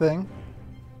that's a thing.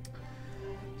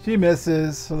 She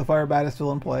misses, so the fire bat is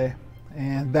still in play,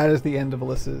 and that is the end of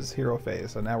Alyssa's hero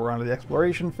phase. So now we're on to the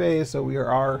exploration phase. So we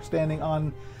are standing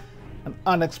on an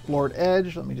unexplored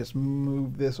edge. Let me just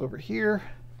move this over here,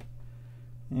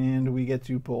 and we get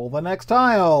to pull the next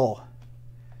tile.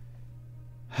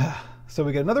 So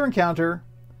we get another encounter,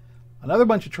 another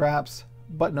bunch of traps,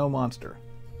 but no monster.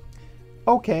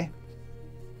 Okay.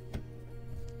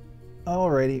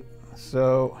 Alrighty.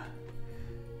 So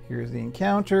here's the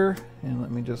encounter, and let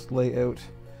me just lay out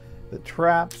the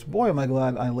traps. Boy, am I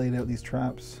glad I laid out these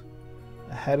traps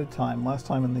ahead of time. Last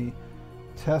time in the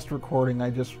test recording, I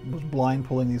just was blind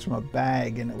pulling these from a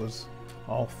bag, and it was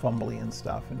all fumbly and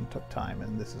stuff, and took time,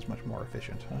 and this is much more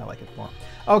efficient. I like it more.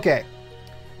 Okay,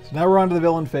 so now we're on to the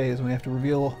villain phase, and we have to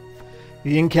reveal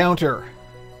the encounter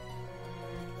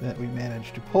that we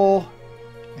managed to pull.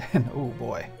 And oh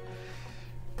boy.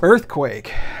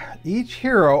 Earthquake. Each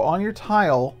hero on your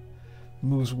tile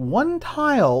moves one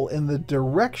tile in the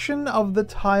direction of the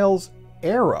tile's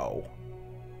arrow,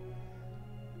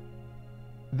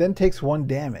 then takes 1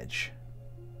 damage.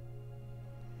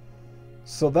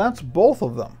 So that's both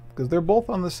of them, because they're both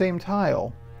on the same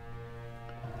tile.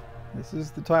 This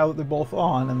is the tile that they're both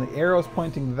on, and the arrow's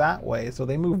pointing that way, so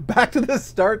they move back to the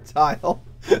start tile.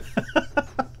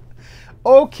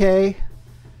 Okay,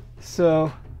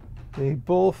 so they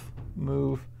both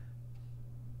move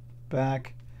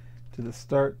back to the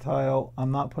start tile.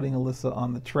 I'm not putting Allisa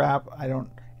on the trap. It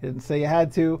didn't say you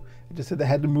had to. It just said they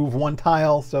had to move 1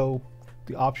 tile, so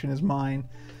the option is mine.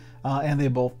 And they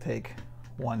both take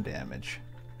 1 damage.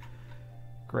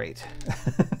 Great.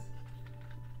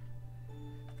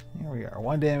 Here we are.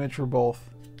 1 damage for both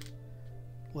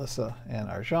Allisa and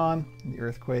Arjahn. The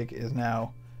earthquake is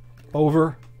now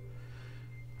over.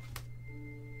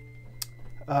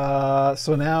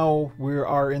 So now we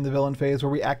are in the villain phase where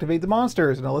we activate the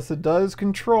monsters, and Allisa does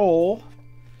control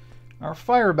our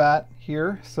fire bat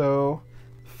here. So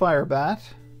fire bat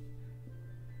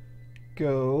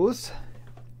goes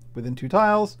within 2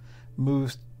 tiles,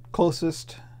 moves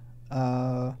closest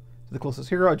to the closest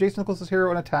hero, adjacent to the closest hero,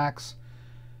 and attacks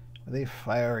with a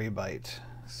fiery bite.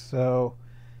 So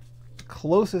the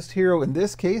closest hero in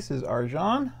this case is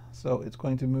Arjahn, so it's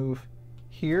going to move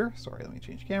here. Sorry, let me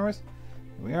change cameras.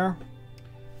 Here we are.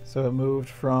 So it moved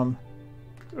from,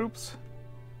 oops,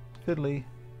 fiddly.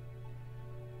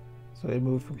 So it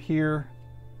moved from here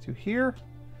to here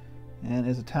and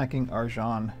is attacking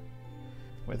Arjahn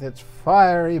with its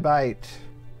fiery bite.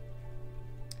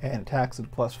 And attacks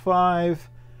at +5.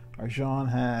 Arjahn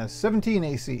has 17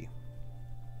 AC.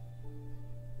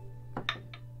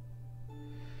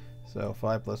 So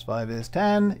 5 + 5 is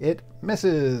 10. It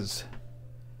misses.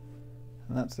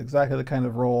 And that's exactly the kind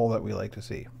of roll that we like to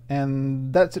see.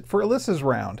 And that's it for Allisa's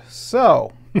round.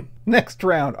 So, next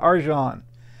round, Arjahn.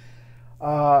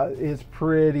 It's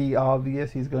pretty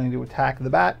obvious he's going to attack the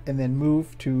bat and then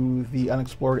move to the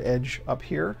unexplored edge up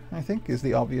here, I think, is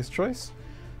the obvious choice.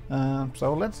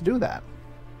 So let's do that.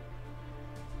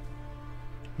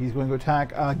 He's going to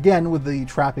attack again with the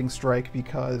trapping strike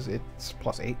because it's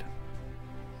 +8.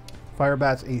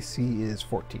 Firebat's AC is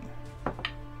 14.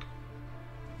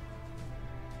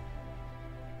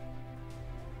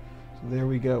 So there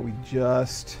we go. We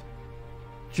just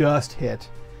hit,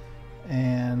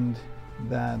 and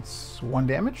that's 1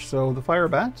 damage. So the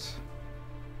Firebat,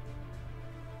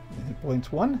 hit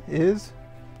points 1, is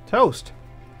toast.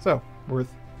 So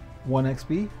worth 1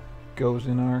 XP, goes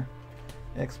in our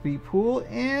XP pool,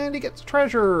 and he gets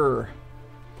treasure.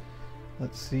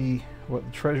 Let's see what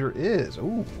the treasure is.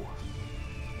 Ooh,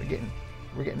 we're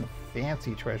getting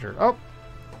fancy treasure. Oh,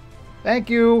 thank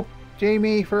you,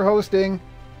 Jamie, for hosting.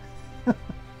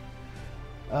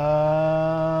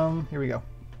 Here we go.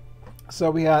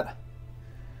 So we got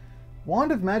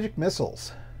Wand of Magic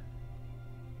Missiles.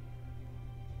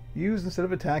 Use instead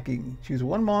of attacking. Choose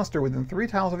 1 monster within 3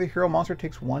 tiles of the hero. Monster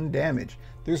takes 1 damage.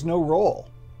 There's no roll.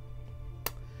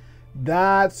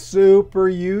 That's super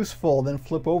useful. Then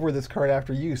flip over this card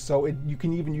after use, so you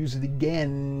can even use it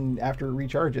again after it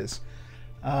recharges.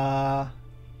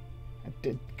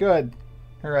 Good.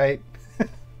 All right.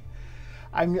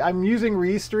 I'm using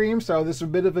Restream, so there's a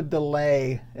bit of a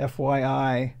delay,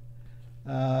 FYI.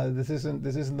 This isn't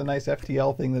the nice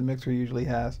FTL thing that Mixer usually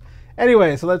has.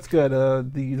 Anyway, so that's good.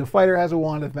 The fighter has a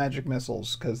Wand of Magic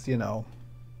Missiles because, you know,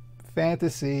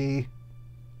 fantasy.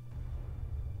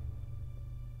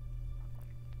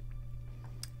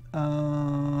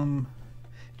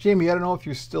 Jamie, I don't know if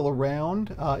you're still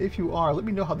around. If you are, let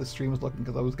me know how the stream is looking,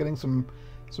 because I was getting some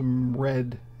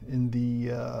red in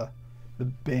the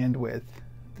bandwidth,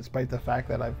 despite the fact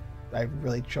that I've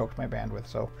really choked my bandwidth.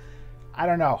 So I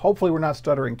don't know. Hopefully we're not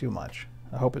stuttering too much.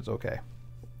 I hope it's okay.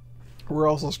 We're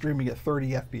also streaming at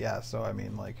 30 FPS, so I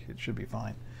mean, like, it should be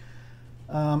fine.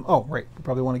 Oh, right. We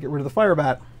probably want to get rid of the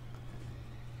Firebat.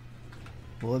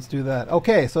 Well, let's do that.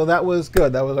 Okay, so that was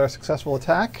good. That was our successful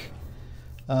attack.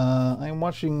 I'm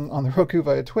watching on the Roku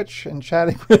via Twitch and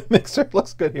chatting with Mixer.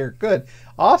 Looks good here. Good.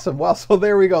 Awesome. Well, so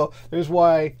there we go. There's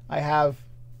why I have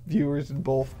viewers in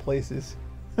both places.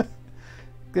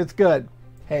 It's good.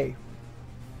 Hey,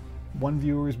 one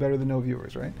viewer is better than no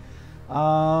viewers, right?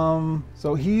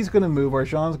 So he's going to move.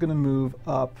 Arjahnn's going to move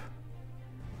up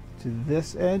to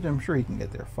this edge. I'm sure he can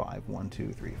get there. 5, 1,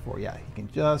 2, 3, 4. Yeah, he can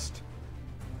just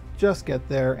get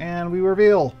there. And we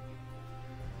reveal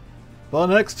the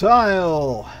next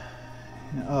tile.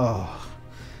 Oh,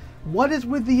 what is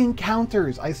with the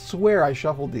encounters? I swear I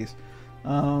shuffled these.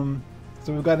 So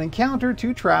we've got an encounter,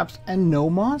 2 traps, and no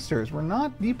monsters. We're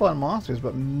not deep on monsters,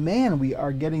 but man, we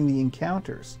are getting the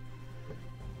encounters.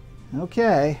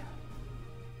 Okay.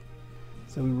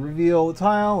 So we reveal the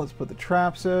tile. Let's put the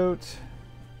traps out.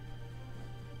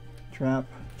 Trap,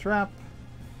 trap.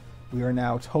 We are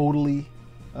now totally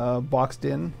boxed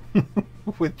in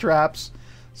with traps.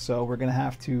 So we're going to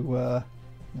have to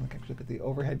look at the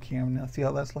overhead camera now. See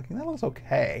how that's looking? That looks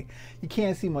okay. You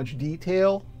can't see much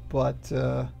detail, but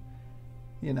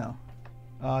you know,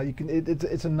 you can.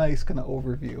 It's a nice kind of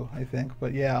overview, I think.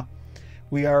 But yeah,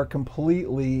 we are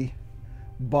completely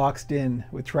boxed in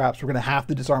with traps. We're going to have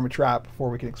to disarm a trap before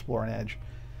we can explore an edge.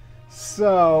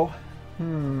 So, let's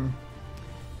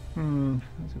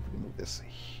see if we can move this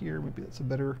here. Maybe that's a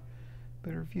better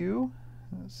view.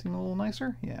 Does that seem a little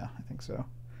nicer? Yeah, I think so.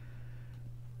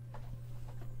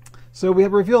 So we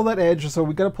have revealed that edge, so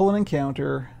we got to pull an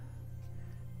encounter.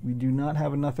 We do not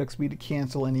have enough XP to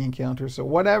cancel any encounters, so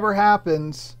whatever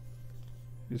happens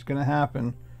is going to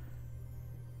happen.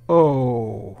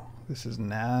 Oh, this is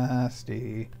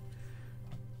nasty.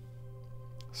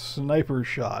 Sniper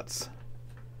shots.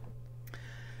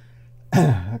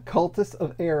 Cultists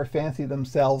of air fancy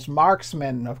themselves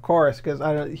marksmen, of course, because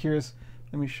let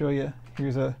me show you.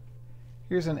 Here's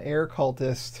an air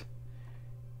cultist.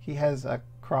 He has a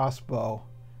crossbow.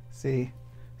 See?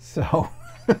 So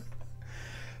the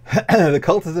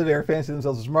cultists of air fancy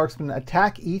themselves as marksmen,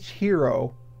 attack each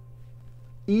hero.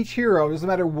 Each hero, doesn't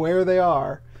matter where they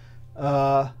are,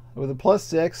 with a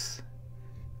 +6.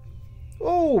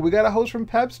 Oh, we got a host from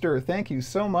Pepster. Thank you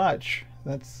so much.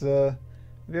 That's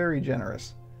very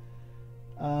generous.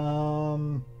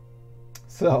 So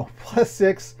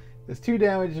 +6 is 2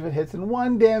 damage if it hits and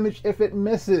 1 damage if it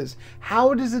misses.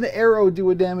 How does an arrow do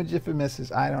a damage if it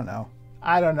misses? I don't know.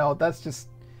 That's just,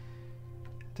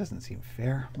 it doesn't seem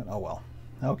fair, but oh well.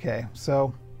 Okay,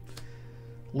 so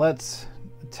let's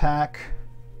attack.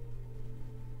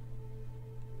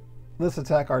 Let's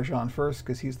attack Arjahn first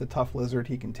because he's the tough lizard.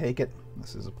 He can take it.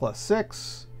 This is a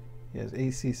 +6. He has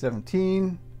AC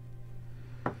 17.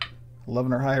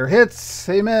 11 or higher hits.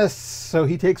 They miss. So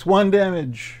he takes 1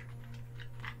 damage.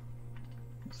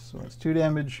 So it's 2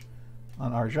 damage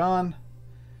on Arjahn.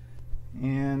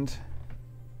 And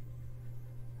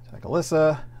attack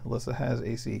Allisa. Allisa has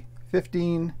AC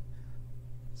 15.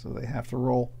 So they have to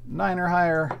roll 9 or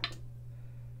higher.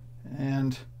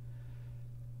 And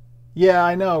yeah,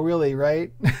 I know, really,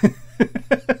 right?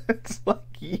 It's like,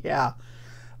 yeah.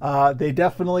 They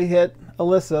definitely hit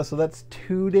Allisa, so that's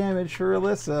 2 damage for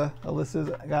Allisa. Alyssa's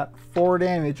got 4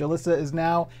 damage. Allisa is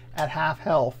now at half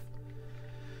health.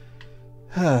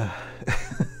 Here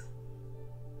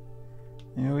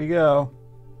we go.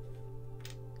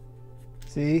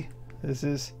 See, this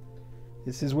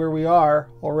is where we are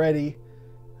already.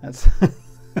 That's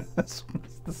that's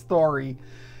the story.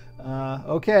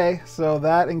 Okay, so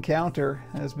that encounter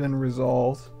has been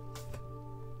resolved.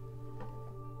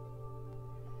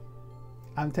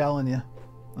 I'm telling you,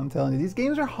 these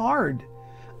games are hard.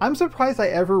 I'm surprised I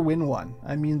ever win one.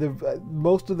 I mean,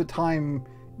 most of the time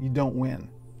you don't win.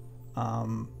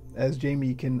 As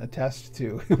Jamie can attest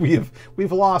to,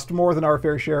 we've lost more than our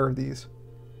fair share of these.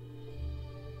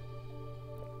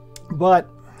 But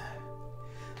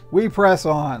we press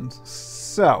on.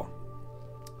 So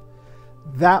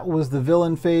that was the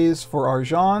villain phase for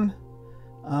Arjahn,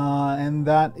 and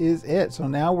that is it. So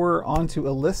now we're on to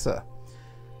Allisa.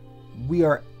 We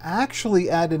are actually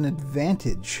at an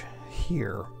advantage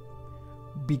here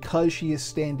because she is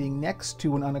standing next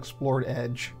to an unexplored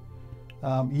edge.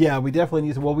 Yeah, we definitely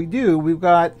need to. Well, we do. We've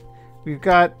got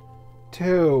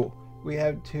 2. We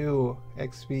have 2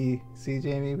 XP. See,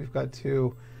 Jamie, we've got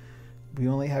 2. We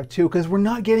only have 2 because we're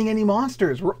not getting any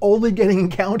monsters. We're only getting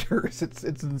encounters. It's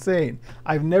insane.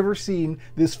 I've never seen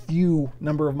this few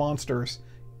number of monsters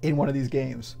in one of these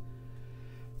games.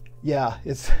 Yeah,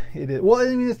 it is. Well,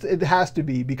 I mean, it has to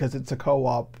be because it's a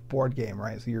co-op board game,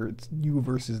 right? So it's you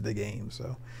versus the game.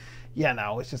 So, yeah,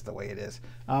 no, it's just the way it is.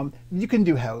 You can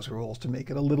do house rules to make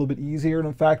it a little bit easier, and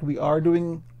in fact, we are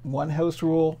doing one house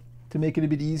rule to make it a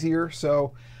bit easier.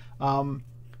 So,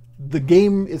 the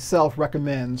game itself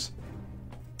recommends.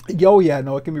 Oh yeah,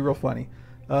 no, it can be real funny.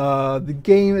 The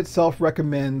game itself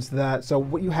recommends that. So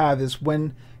what you have is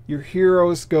when your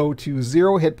heroes go to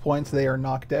 0 hit points, they are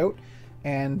knocked out,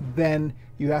 and then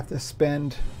you have to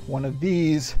spend one of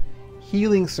these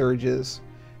healing surges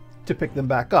to pick them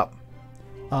back up.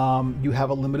 You have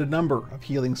a limited number of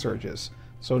healing surges.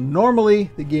 So normally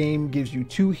the game gives you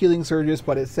 2 healing surges,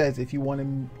 but it says if you want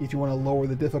to lower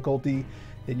the difficulty,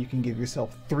 then you can give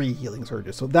yourself 3 healing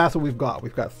surges. So that's what we've got.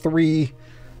 We've got three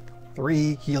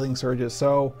healing surges.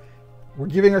 So we're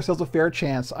giving ourselves a fair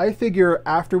chance. I figure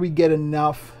after we get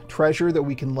enough treasure that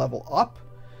we can level up,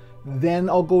 then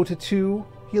I'll go to 2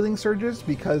 healing surges,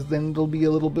 because then it'll be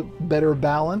a little bit better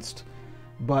balanced.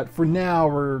 But for now,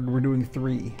 we're doing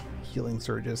 3 healing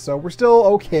surges. So we're still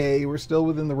okay. We're still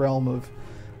within the realm of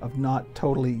not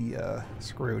totally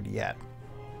screwed yet.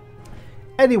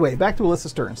 Anyway, back to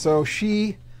Alyssa's turn. So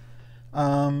she,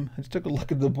 I just took a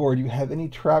look at the board. You have any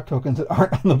trap tokens that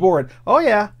aren't on the board? Oh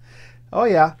yeah, oh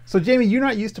yeah. So Jamie, you're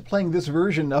not used to playing this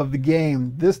version of the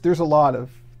game. There's a lot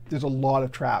of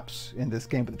traps in this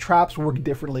game, but the traps work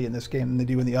differently in this game than they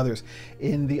do in the others.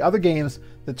 In the other games,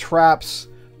 the traps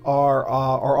are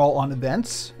all on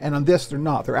events, and on this they're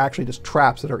not. They're actually just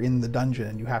traps that are in the dungeon,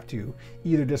 and you have to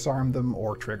either disarm them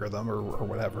or trigger them or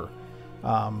whatever.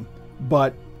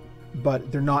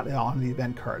 But they're not on the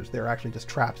event cards. They're actually just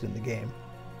traps in the game.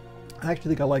 I actually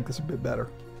think I like this a bit better.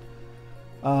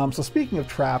 So speaking of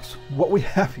traps, what we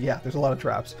have, yeah, there's a lot of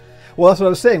traps. Well, that's what I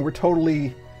was saying. We're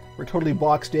totally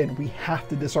boxed in. We have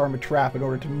to disarm a trap in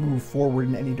order to move forward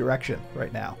in any direction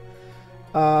right now.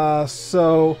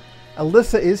 So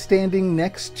Allisa is standing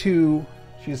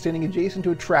she's standing adjacent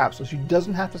to a trap, so she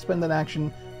doesn't have to spend an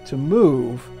action to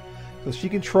move. So she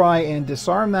can try and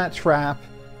disarm that trap,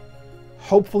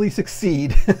 hopefully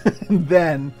succeed, and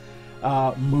then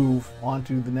move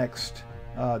onto the next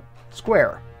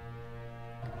square.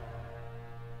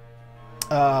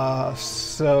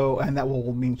 And that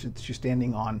will mean she's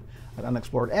standing on an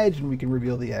unexplored edge, and we can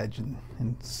reveal the edge and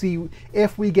see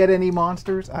if we get any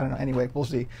monsters. I don't know. Anyway, we'll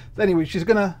see. But anyway, she's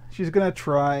gonna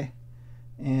try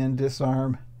and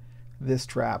disarm this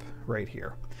trap right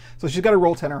here. So she's got to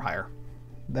roll 10 or higher.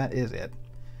 That is it.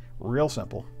 Real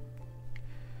simple.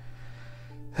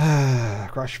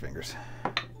 Cross your fingers.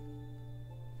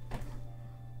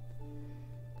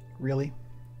 Really?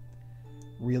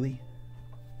 Really?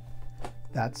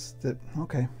 That's the...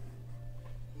 Okay.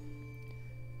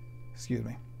 Excuse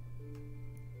me.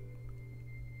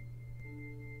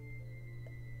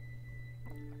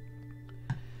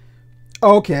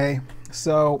 Okay,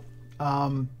 so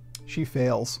she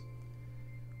fails.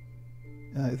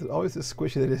 Is it always as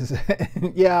squishy that it is?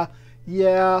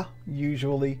 Yeah,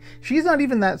 usually. She's not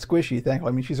even that squishy,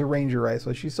 thankfully. I mean, she's a ranger, right?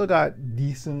 So she's still got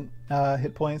decent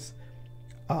hit points.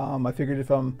 I figured if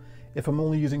I'm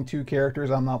only using 2 characters,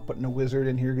 I'm not putting a wizard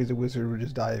in here, because a wizard would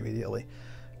just die immediately.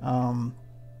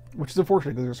 Which is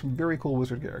unfortunate, because there's some very cool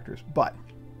wizard characters. But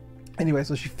anyway,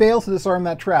 so she fails to disarm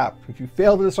that trap. If you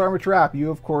fail to disarm a trap, you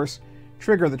of course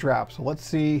trigger the trap. So let's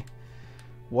see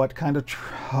what kind of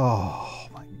oh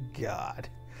my god.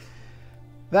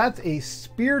 That's a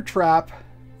spear trap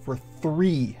for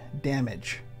 3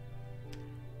 damage.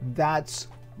 That's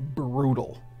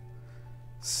brutal.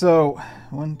 So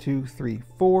 1, 2, 3,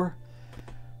 4,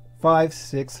 5,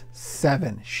 6,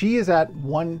 7. She is at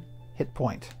 1 hit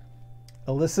point.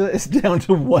 Allisa is down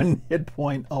to 1 hit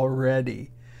point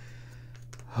already.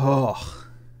 Oh,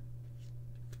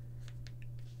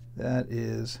 that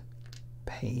is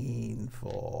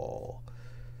painful.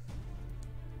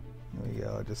 There we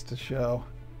go, just to show.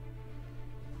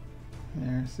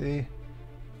 There, see?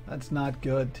 That's not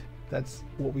good. That's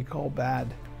what we call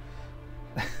bad.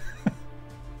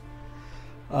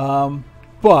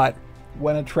 But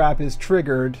when a trap is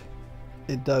triggered,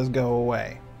 it does go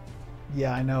away.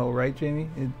 Yeah, I know, right, Jamie?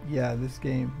 Yeah, this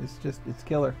game, it's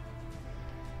killer.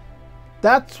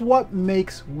 That's what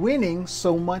makes winning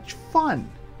so much fun.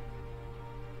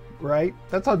 Right?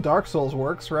 That's how Dark Souls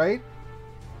works, right?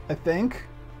 I think.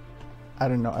 I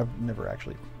don't know. I've never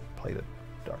actually played a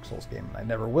Dark Souls game, and I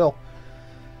never will.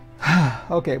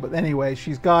 Okay, but anyway,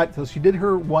 so she did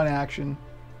her 1 action,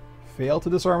 failed to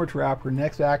disarm a trap. Her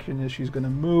next action is she's going to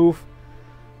move.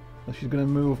 So she's going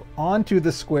to move onto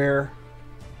the square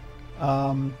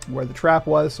where the trap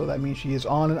was, so that means she is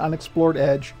on an unexplored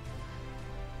edge.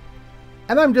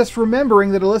 And I'm just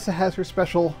remembering that Allisa has her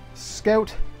special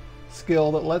scout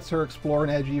skill that lets her explore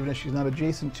an edge even if she's not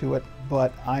adjacent to it,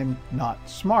 but I'm not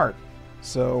smart,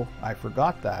 so I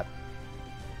forgot that.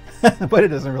 But it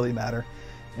doesn't really matter.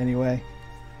 Anyway.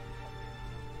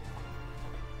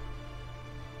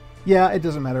 Yeah, it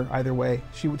doesn't matter either way.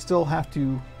 She would still have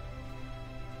to...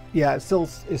 Yeah, it's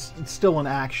still an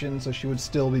action, so she would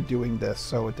still be doing this,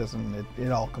 so it doesn't...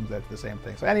 It all comes out to the same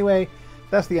thing. So anyway,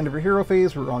 that's the end of her hero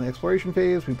phase. We're on the exploration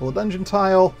phase. We pull a dungeon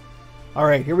tile.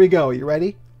 Alright, here we go. You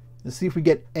ready? Let's see if we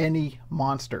get any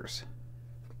monsters.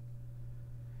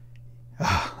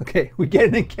 Okay, we get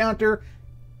an encounter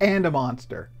and a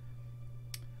monster.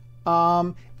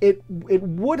 It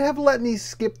would have let me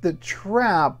skip the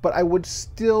trap, but I would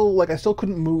still, like, I still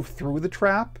couldn't move through the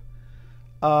trap.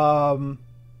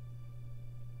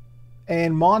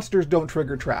 And monsters don't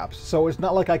trigger traps, so it's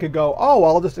not like I could go, oh,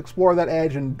 I'll just explore that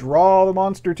edge and draw the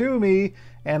monster to me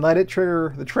and let it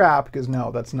trigger the trap, because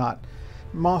no, that's not.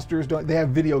 Monsters don't, they have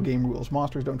video game rules.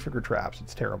 Monsters don't trigger traps.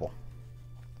 It's terrible.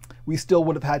 We still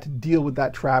would have had to deal with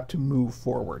that trap to move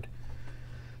forward.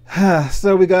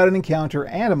 So we got an encounter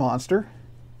and a monster,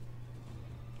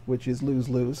 which is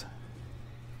lose-lose.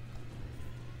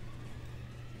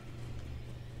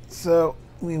 So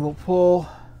we will pull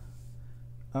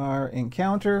our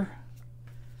encounter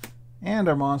and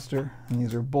our monster, and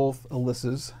these are both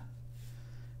Alyssa's.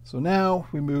 So now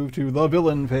we move to the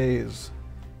villain phase.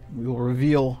 We will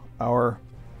reveal our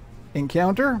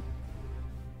encounter,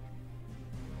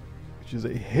 which is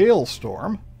a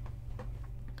hailstorm.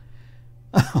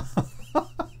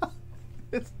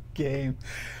 This game.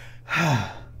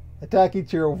 Attack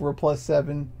each hero for a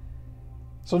 +7.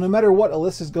 So no matter what,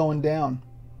 Alyssa's going down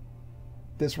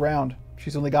this round.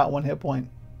 She's only got 1 hit point.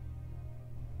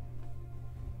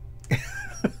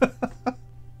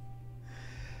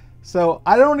 So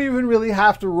I don't even really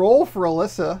have to roll for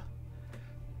Allisa.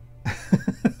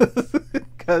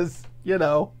 Because, you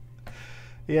know.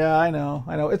 Yeah, I know.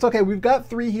 It's okay. We've got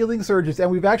 3 healing surges,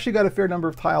 and we've actually got a fair number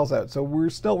of tiles out. So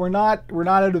we're not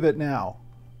out of it now.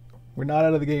 We're not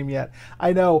out of the game yet.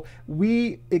 I know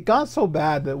it got so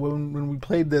bad that when we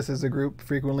played this as a group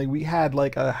frequently, we had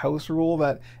like a house rule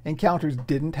that encounters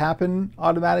didn't happen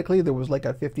automatically. There was like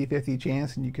a 50-50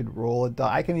 chance, and you could roll a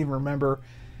die. I can't even remember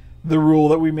the rule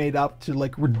that we made up to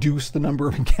like reduce the number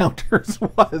of encounters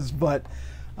was, but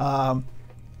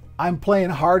I'm playing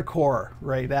hardcore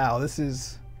right now. This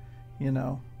is, you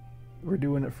know, we're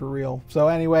doing it for real. So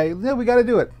anyway, yeah, we got to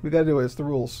do it. We got to do it. It's the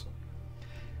rules.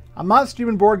 I'm not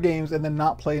streaming board games and then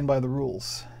not playing by the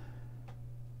rules.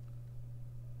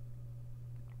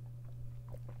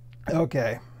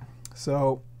 Okay,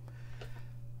 so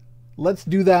let's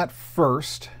do that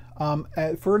first.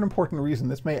 For an important reason,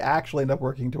 this may actually end up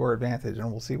working to our advantage,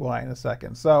 and we'll see why in a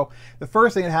second. So the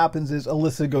first thing that happens is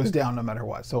Allisa goes down no matter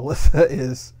what. So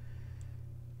Allisa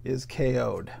is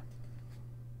KO'd.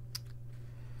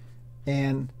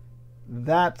 And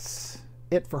that's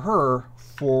it for her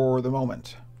for the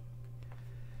moment.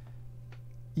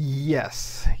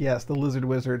 Yes, the Lizard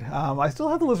Wizard. I still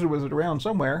have the Lizard Wizard around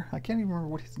somewhere. I can't even remember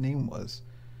what his name was.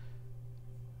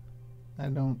 I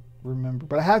don't remember,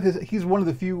 but I have he's one of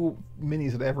the few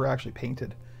minis that I ever actually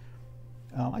painted.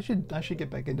 I should get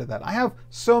back into that. I have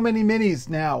so many minis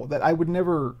now that I would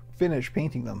never finish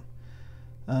painting them.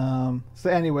 So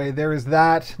anyway, there is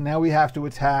that. Now we have to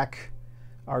attack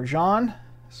Arjahn.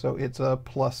 So it's a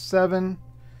 +7.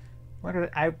 Where did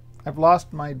I've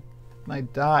lost my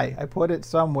die. I put it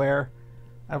somewhere.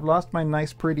 I've lost my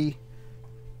nice pretty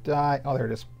die. Oh, there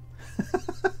it is.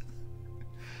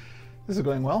 This is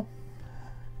going well.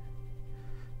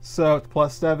 So it's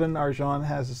 +7. Arjahn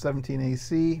has a 17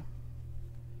 AC.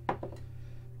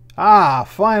 Ah,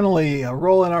 finally, a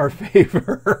roll in our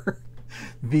favor.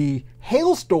 The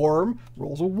hailstorm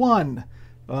rolls a 1.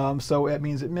 So it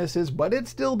means it misses, but it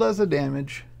still does the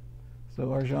damage. So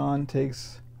Arjahn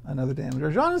takes another damage.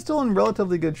 Arjahn is still in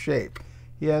relatively good shape.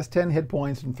 He has 10 hit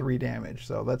points and 3 damage.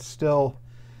 So that's still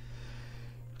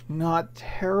not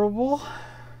terrible.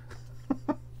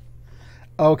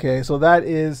 Okay, so that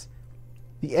is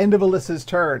the end of Alyssa's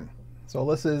turn. So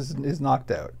Alyssa is knocked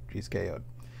out. She's KO'd.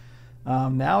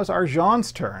 Now it's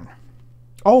Arjahn's turn.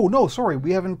 Oh no, sorry,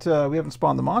 we haven't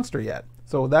spawned the monster yet.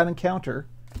 So that encounter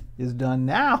is done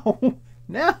now.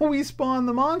 Now we spawn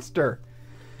the monster,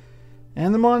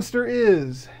 and the monster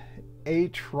is a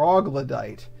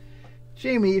troglodyte.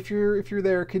 Jamie, if you're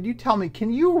there, could you tell me?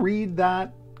 Can you read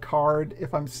that card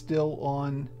if I'm still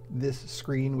on this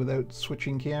screen without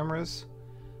switching cameras?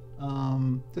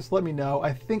 Just let me know.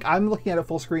 I think I'm looking at it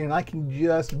full screen and I can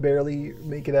just barely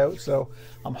make it out. So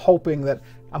I'm hoping to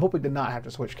not have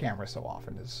to switch cameras so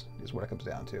often is what it comes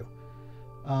down to.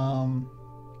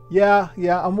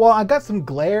 Yeah. Well, I got some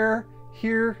glare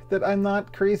here that I'm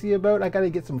not crazy about. I got to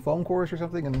get some foam cores or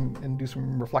something and do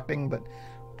some reflecting. But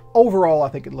overall, I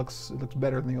think it looks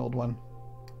better than the old one.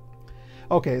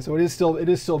 Okay, so it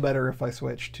is still better if I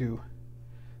switch to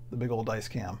the big old dice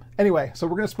cam. Anyway, so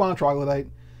we're going to spawn a troglodyte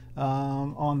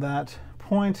on that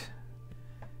point.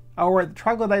 Oh, right, the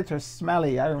troglodytes are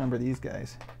smelly. I remember these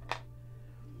guys.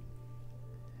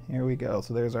 Here we go.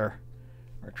 So there's our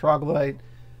troglodyte.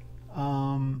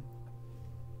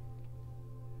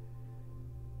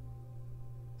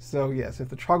 So yes, if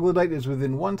the troglodyte is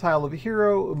within 1 tile of a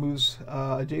hero, it moves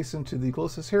adjacent to the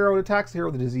closest hero. It attacks the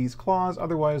hero with the disease claws.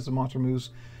 Otherwise, the monster moves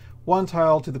 1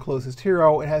 tile to the closest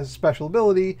hero. It has a special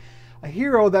ability. A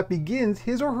hero that begins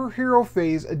his or her hero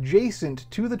phase adjacent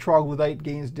to the troglodyte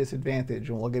gains disadvantage,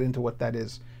 and we'll get into what that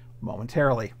is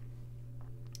momentarily.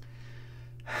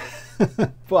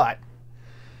 But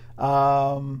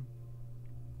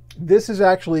this is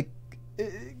actually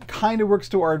kind of works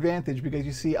to our advantage because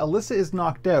you see Allisa is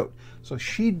knocked out, so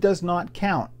she does not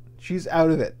count. She's out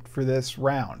of it for this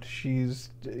round. She's,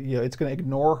 you know, it's going to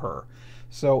ignore her.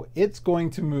 So it's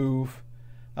going to move,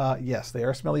 yes, they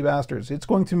are smelly bastards. It's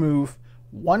going to move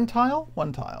 1 tile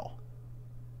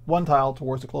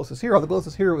towards the closest hero. The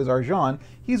closest hero is Arjahn.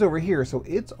 He's over here, so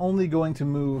it's only going to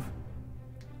move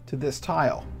to this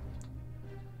tile.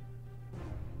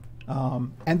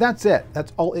 And that's it.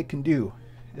 That's all it can do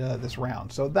this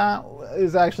round. So that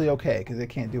is actually okay because it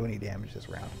can't do any damage this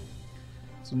round.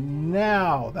 So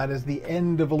now that is the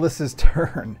end of Alyssa's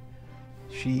turn.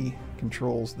 She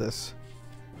controls this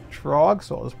trog,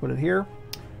 so I'll just put it here.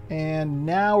 And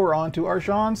now we're on to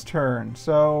Arjahn's turn.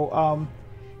 So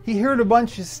he heard a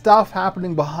bunch of stuff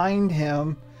happening behind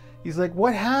him. He's like,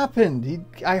 what happened?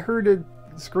 I heard it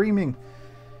screaming.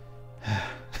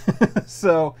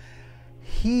 So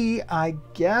he, I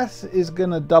guess, is going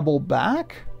to double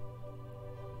back.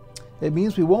 It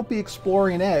means we won't be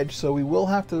exploring an edge, so we will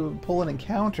have to pull an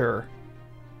encounter.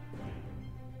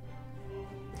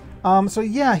 So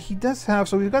yeah, he does have,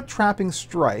 so we've got Trapping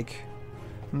Strike.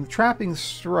 And the Trapping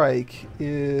Strike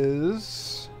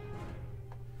is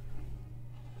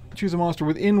choose a monster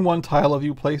within 1 tile of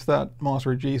you, place that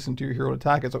monster adjacent to your hero to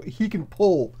attack it. So he can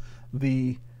pull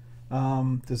the,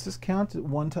 does this count at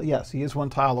 1 tile? Yes, he is 1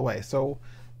 tile away. So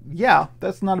yeah,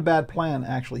 that's not a bad plan,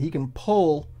 actually. He can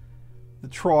pull the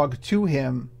trog to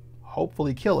him,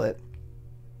 hopefully kill it.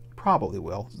 Probably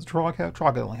will. The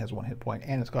trog only has 1 hit point,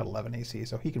 and it's got 11 AC,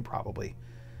 so he can probably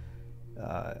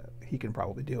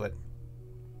do it.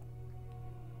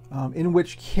 In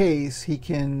which case, he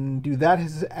can do that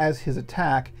as his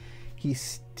attack. He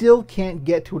still can't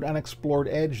get to an unexplored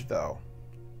edge, though,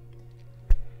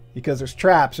 because there's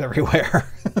traps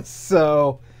everywhere.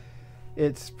 So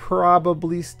it's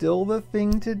probably still the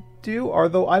thing to do,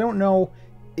 although I don't know,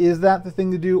 is that the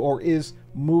thing to do, or is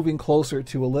moving closer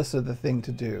to Allisa the thing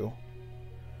to do?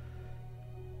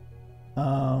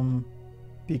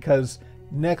 Because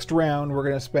next round we're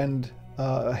going to spend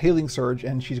a healing surge,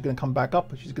 and she's going to come back up,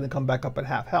 but she's going to come back up at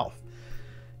half health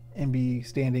and be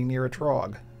standing near a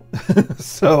trog.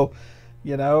 So,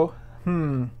 you know,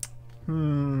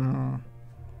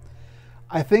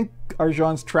 I think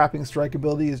Arjahn's Trapping Strike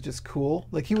ability is just cool.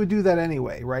 Like, he would do that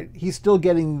anyway, right? He's still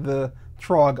getting the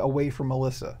trog away from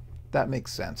Allisa. That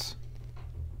makes sense.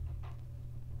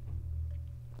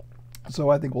 So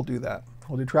I think we'll do that.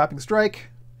 We'll do Trapping Strike.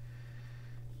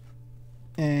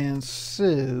 And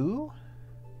so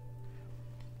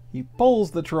he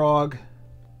pulls the trog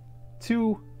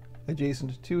to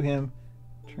adjacent to him.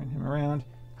 Turn him around.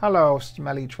 Hello,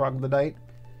 smelly troglodyte.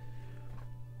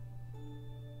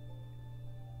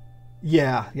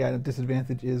 Yeah, the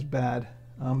disadvantage is bad.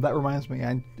 That reminds me,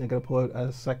 I gotta pull out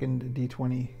a second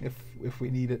D20 if we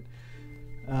need it.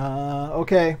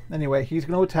 Okay, anyway, he's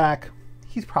gonna attack.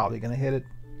 He's probably gonna hit it.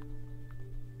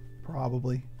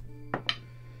 Probably.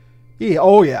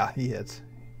 Oh yeah, he hits.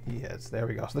 He hits. There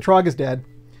we go. So the trog is dead.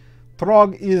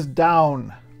 Trog is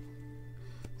down.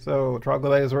 So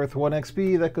troglodyte is worth 1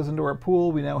 XP. That goes into our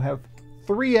pool. We now have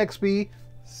 3 XP.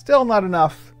 Still not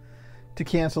enough to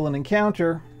cancel an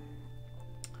encounter.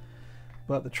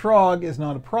 But the trog is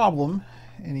not a problem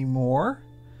anymore.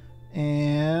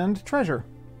 And treasure.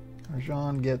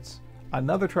 Arjahn gets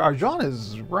another treasure. Arjahn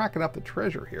is racking up the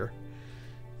treasure here.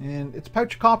 And it's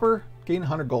pouch copper. Gain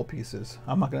 100 gold pieces.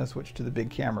 I'm not going to switch to the big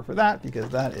camera for that because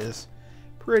that is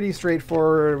pretty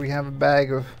straightforward. We have a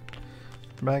bag of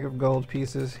gold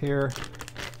pieces here.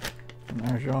 And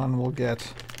Arjahn will get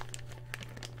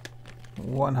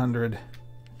 100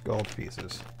 gold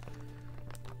pieces.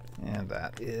 And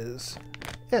that is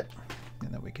it.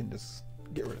 And then we can just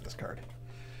get rid of this card.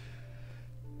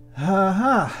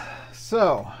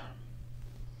 So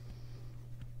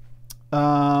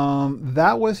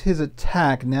that was his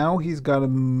attack. Now he's got to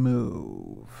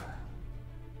move.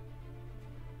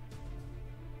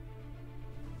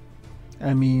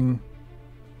 I mean,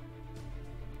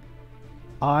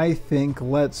 I think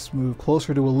let's move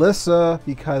closer to Allisa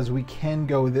because we can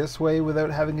go this way without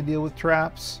having to deal with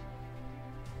traps.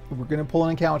 We're going to pull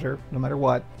an encounter no matter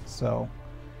what, so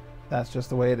that's just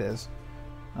the way it is.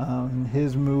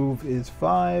 His move is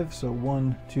 5, so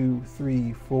 1, 2,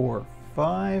 3, 4,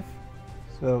 5.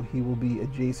 So he will be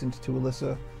adjacent to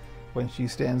Allisa when she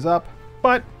stands up.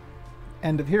 But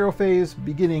end of hero phase,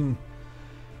 beginning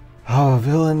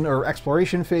villain or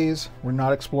exploration phase. We're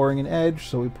not exploring an edge,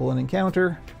 so we pull an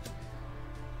encounter.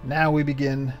 Now we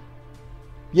begin.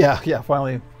 Yeah,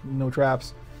 finally, no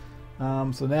traps.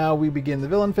 So now we begin the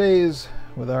villain phase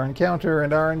with our encounter,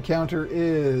 and our encounter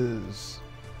is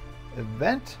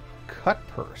Event Cut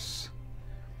Purse.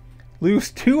 Lose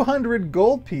 200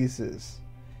 gold pieces.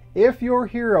 If your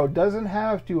hero doesn't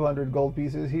have 200 gold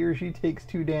pieces, he or she takes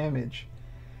 2 damage.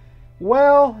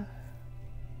 Well,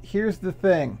 here's the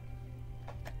thing.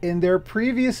 In their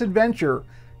previous adventure,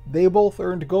 they both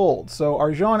earned gold. So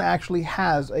Arjahn actually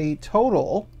has a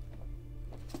total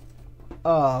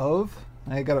of...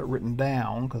 I got it written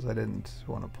down because I didn't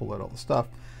want to pull out all the stuff.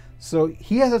 So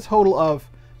he has a total of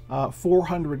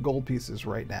 400 gold pieces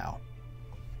right now.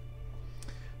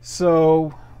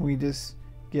 So we just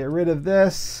get rid of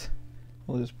this.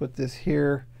 We'll just put this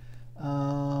here.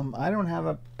 I don't have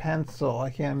a pencil. I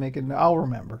can't make it. I'll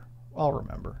remember.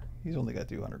 He's only got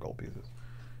 200 gold pieces.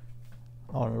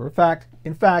 I'll remember.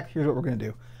 In fact, here's what we're going to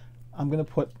do. I'm going to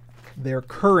put their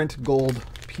current gold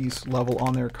piece level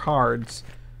on their cards.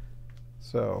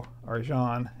 So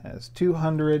Arjahn has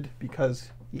 200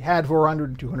 because he had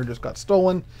 400. 200 just got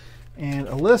stolen. And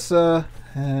Allisa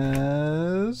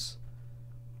has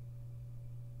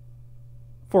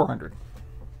 400.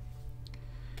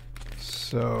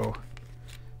 So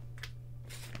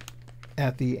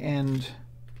at the end,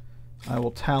 I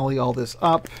will tally all this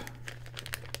up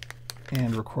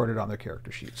and record it on their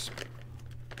character sheets.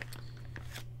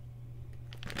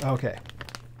 Okay.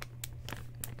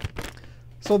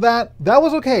 So that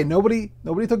was okay. Nobody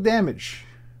took damage.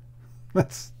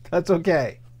 That's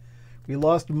okay. We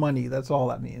lost money. That's all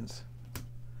that means.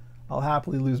 I'll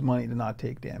happily lose money to not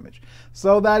take damage.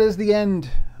 So that is the end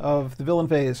of the villain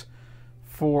phase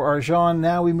for Arjahn.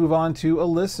 Now we move on to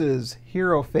Allisa's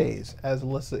hero phase. As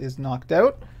Allisa is knocked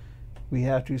out, we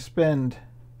have to spend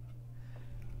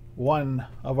one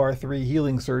of our 3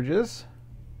 healing surges.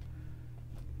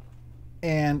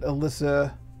 And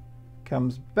Allisa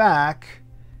comes back.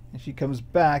 And she comes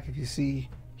back, if you see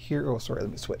here, oh sorry, let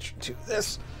me switch to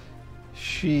this.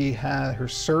 She has, her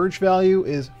surge value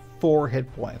is 4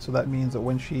 hit points. So that means that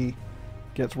when she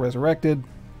gets resurrected,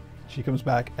 she comes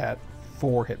back at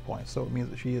 4 hit points. So it means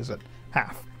that she is at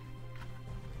half.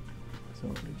 So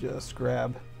let me just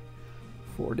grab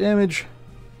 4 damage.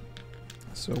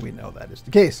 So we know that is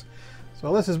the case. So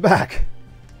Alyssa's back.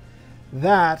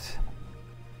 That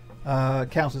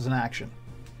counts as an action.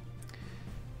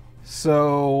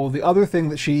 So the other thing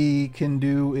that she can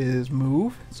do is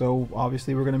move. So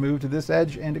obviously we're going to move to this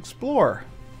edge and explore.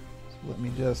 So let me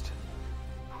just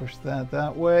push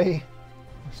that way.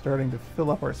 We're starting to fill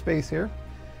up our space here.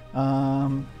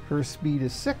 Her speed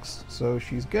is 6, so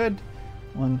she's good.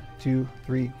 1, 2,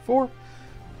 3, 4.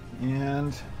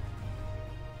 And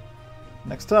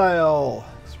next tile,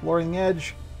 exploring the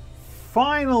edge.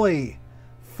 Finally,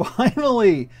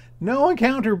 no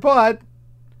encounter, but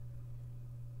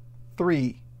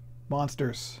 3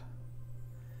 monsters.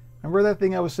 Remember that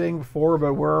thing I was saying before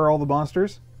about where are all the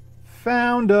monsters?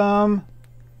 Found them.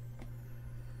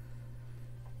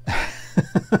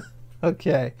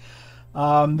 Okay.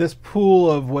 This pool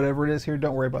of whatever it is here,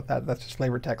 don't worry about that. That's just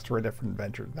flavor text for a different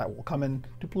adventure. That will come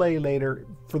into play later.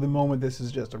 For the moment, this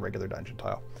is just a regular dungeon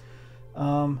tile.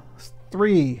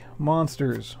 3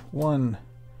 monsters. 1,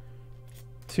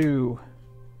 2,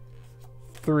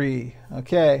 3.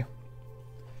 Okay.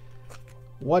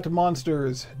 What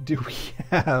monsters do we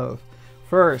have?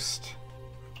 First,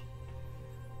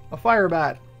 a fire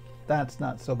bat. That's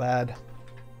not so bad.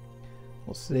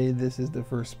 We'll say this is the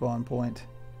first spawn point.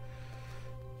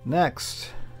 Next,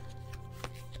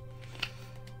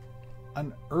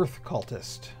 an earth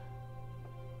cultist.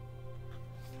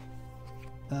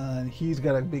 And he's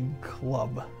got a big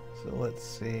club. So let's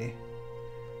see.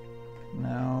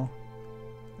 Now,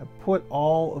 I put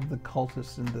all of the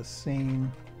cultists in the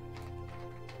same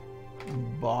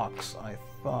box, I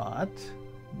thought.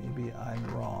 Maybe I'm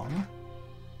wrong.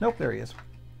 Nope, there he is.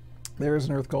 There's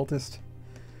an earth cultist.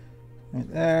 Right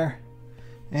there.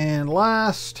 And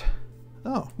last,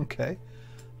 oh, okay,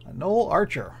 a Knoll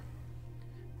archer.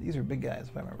 These are big guys,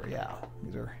 if I remember. Yeah,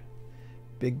 these are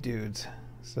big dudes.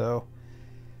 So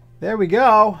there we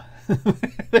go.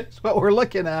 That's what we're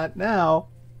looking at now.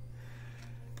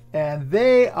 And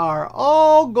they are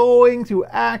all going to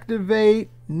activate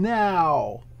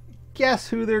now. Guess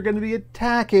who they're going to be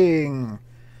attacking?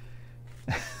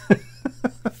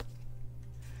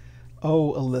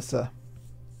 Oh, Allisa.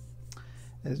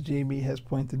 As Jamie has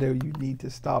pointed out, you need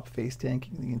to stop face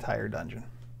tanking the entire dungeon.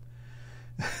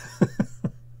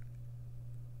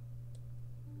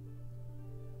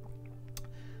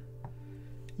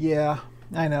 Yeah,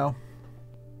 I know.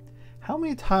 How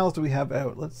many tiles do we have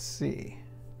out? Let's see.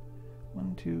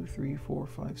 1, 2, 3, 4,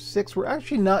 5, 6. We're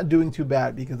actually not doing too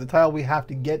bad because the tile we have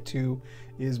to get to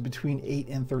is between 8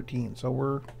 and 13. So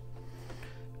we're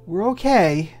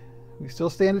okay. We still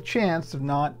stand a chance of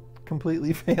not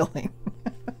completely failing.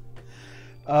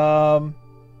 And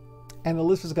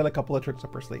Alyssa's got a couple of tricks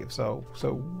up her sleeve, so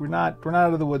we're not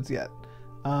out of the woods yet.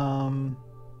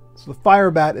 So the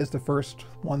fire bat is the first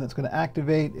one that's going to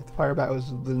activate. If the fire bat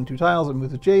was within 2 tiles, it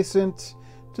moves adjacent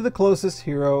to the closest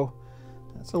hero.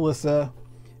 That's Allisa,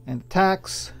 and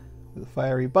attacks with a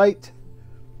fiery bite.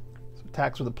 So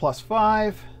attacks with a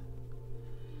 +5.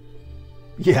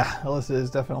 Yeah, Allisa is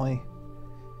definitely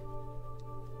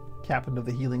captain of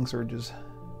the healing surges.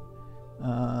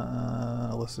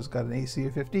 Alyssa's got an AC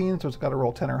of 15, so it's got to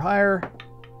roll 10 or higher.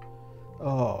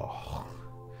 Oh.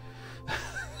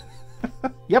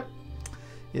 Yep,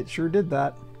 it sure did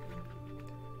that.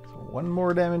 So 1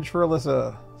 more damage for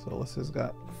Allisa. So Alyssa's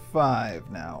got 5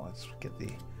 now. Let's get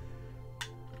the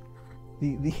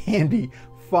handy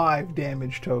 5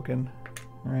 damage token.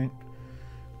 All right.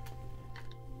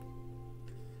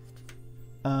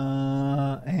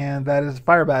 And that is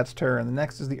Firebat's turn. The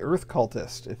next is the Earth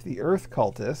Cultist. If the Earth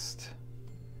Cultist...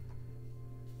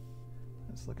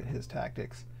 Let's look at his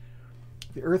tactics.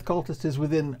 If the Earth Cultist is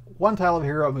within 1 tile of a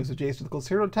hero, moves adjacent to the closest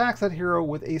hero, attacks that hero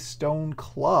with a stone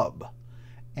club.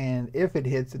 And if it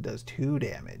hits, it does 2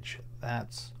 damage.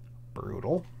 That's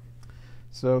brutal.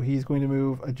 So he's going to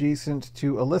move adjacent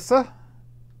to Allisa.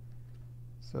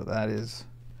 So that is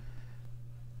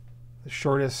the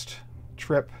shortest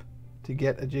trip to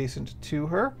get adjacent to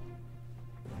her.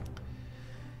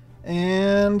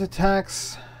 And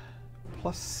attacks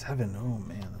 +7. Oh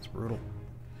man, that's brutal.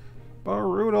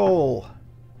 Brutal.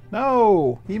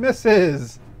 No, he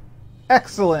misses.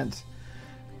 Excellent.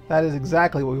 That is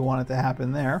exactly what we wanted to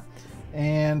happen there.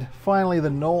 And finally, the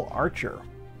Null Archer.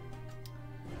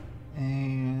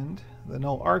 And the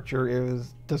Null Archer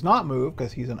does not move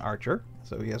because he's an archer,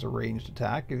 so he has a ranged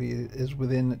attack. If he is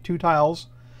within 2 tiles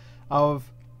of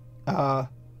a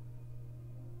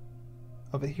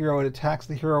hero, it attacks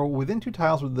the hero within 2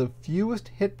 tiles with the fewest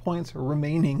hit points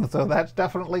remaining. So that's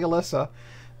definitely Allisa.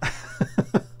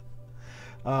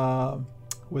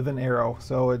 With an arrow.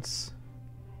 So it's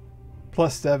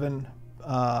 +7,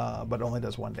 but only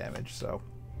does 1 damage. So,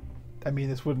 I mean,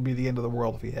 this wouldn't be the end of the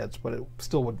world if he hits, but it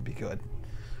still wouldn't be good.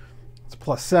 It's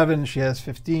 +7. She has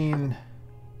 15.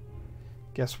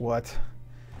 Guess what?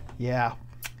 Yeah,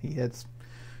 he hits.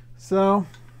 So,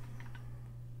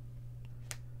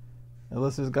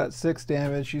 Alyssa's got 6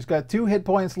 damage. She's got 2 hit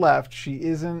points left. She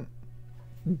isn't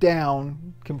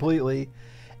down completely.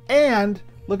 And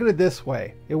look at it this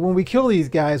way. When we kill these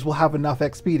guys, we'll have enough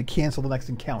XP to cancel the next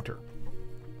encounter.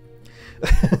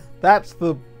 That's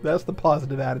the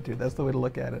positive attitude. That's the way to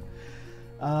look at it.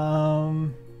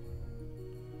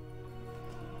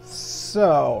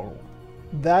 So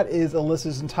that is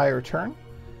Alyssa's entire turn.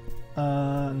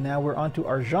 Now we're on to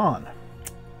Arjahn.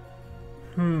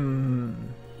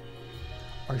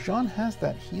 Arjahn has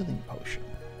that healing potion.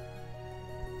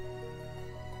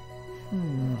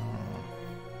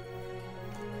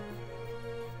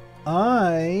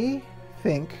 I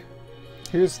think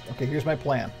here's my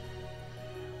plan.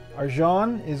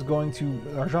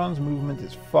 Arjahn's movement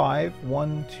is 5.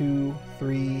 1, 2,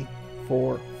 3,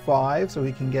 4, 5, so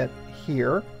he can get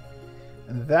here.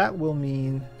 And that will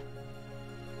mean,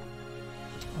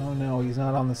 oh no, he's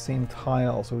not on the same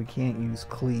tile, so he can't use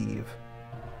cleave.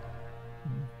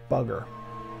 Bugger.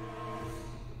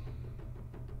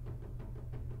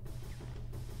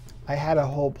 I had a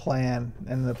whole plan,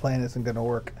 and the plan isn't going to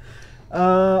work.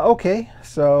 Okay,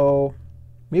 so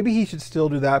maybe he should still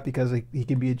do that because he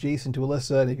can be adjacent to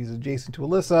Allisa, and if he's adjacent to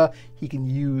Allisa, he can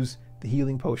use the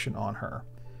healing potion on her.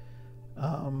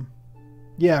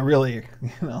 Yeah, really,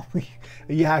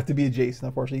 you have to be adjacent,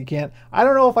 unfortunately. You can't. I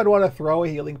don't know if I'd want to throw a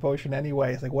healing potion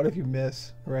anyway. It's like, what if you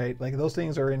miss, right? Like, those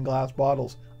things are in glass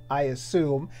bottles, I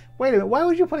assume. Wait a minute, why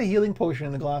would you put a healing potion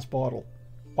in a glass bottle?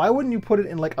 Why wouldn't you put it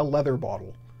in, like, a leather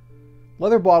bottle?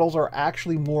 Leather bottles are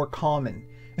actually more common.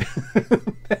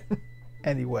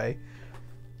 Anyway,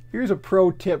 here's a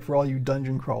pro tip for all you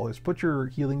dungeon crawlers. Put your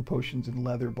healing potions in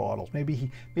leather bottles.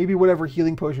 Maybe whatever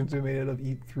healing potions are made out of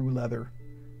eat through leather.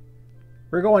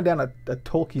 We're going down a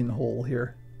Tolkien hole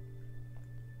here.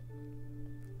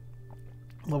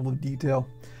 Level of detail.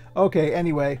 Okay,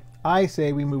 anyway, I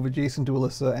say we move adjacent to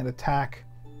Allisa and attack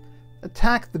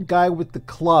the guy with the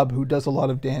club who does a lot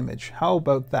of damage. How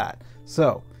about that?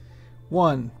 So,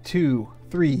 1, 2,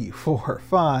 3, 4,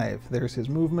 5. There's his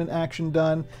movement action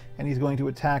done, and he's going to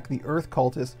attack the Earth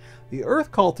Cultist. The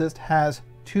Earth Cultist has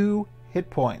 2 hit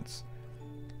points,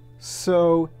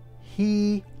 so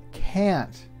he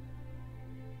can't.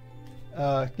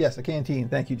 Yes, a canteen.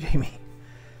 Thank you, Jamie.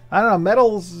 I don't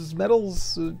know.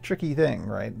 Metal's a tricky thing,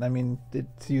 right? I mean,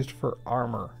 it's used for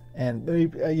armor. And,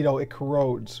 you know, it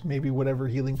corrodes. Maybe whatever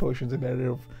healing potions embedded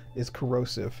of is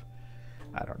corrosive.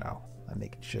 I don't know. I'm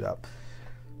making shit up.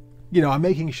 You know, I'm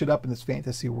making shit up in this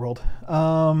fantasy world.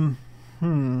 I'm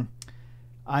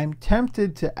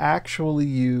tempted to actually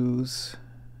use...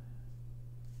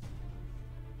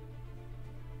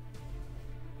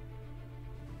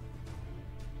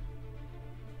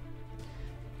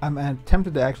 I'm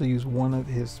tempted to actually use one of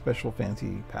his special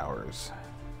fancy powers.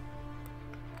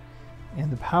 And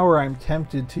the power I'm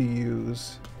tempted to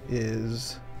use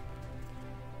is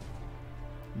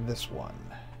this one.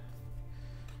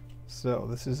 So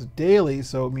this is daily,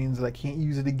 so it means that I can't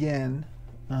use it again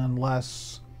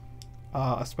unless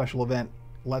a special event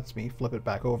lets me flip it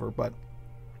back over. But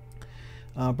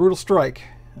Brutal Strike,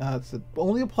 it's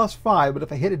only a +5, but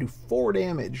if I hit it, do 4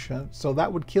 damage, so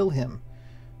that would kill him.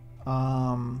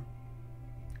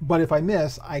 But if I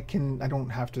miss, I don't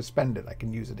have to spend it. I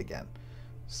can use it again.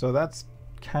 So that's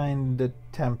kind of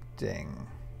tempting.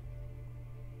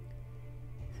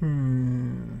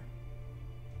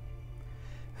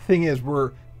 Thing is,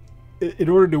 in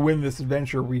order to win this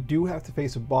adventure, we do have to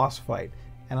face a boss fight.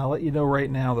 And I'll let you know right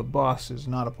now, the boss is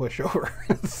not a pushover.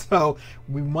 So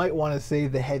we might want to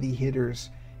save the heavy hitters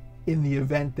in the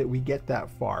event that we get that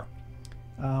far.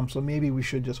 So maybe we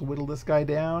should just whittle this guy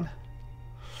down.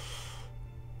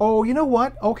 Oh, you know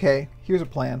what? Okay, here's a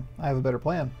plan. I have a better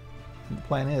plan. And the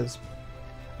plan is,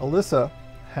 Allisa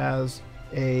has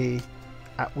a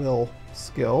at-will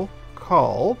skill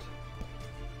called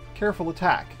Careful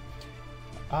Attack.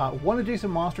 One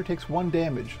adjacent monster takes 1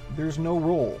 damage. There's no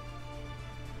roll.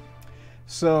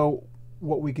 So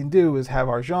what we can do is have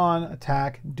Arjahn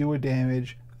attack, do a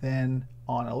damage, then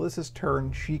on Alyssa's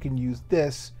turn, she can use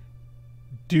this,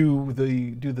 do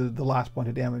the last point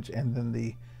of damage, and then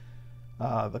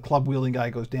the club wielding guy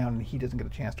goes down and he doesn't get a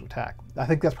chance to attack. I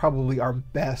think that's probably our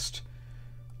best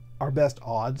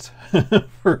odds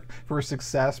for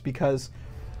success, because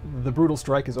the Brutal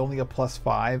Strike is only a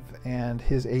 +5 and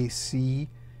his AC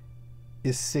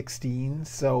is 16,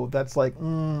 so that's like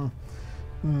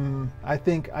I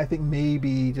think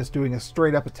maybe just doing a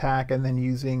straight up attack and then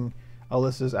using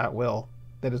Alyssa's at will,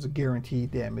 that is a guaranteed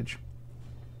damage,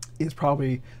 is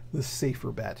probably the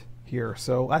safer bet here.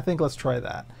 So I think let's try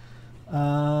that.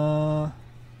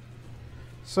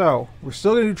 So we're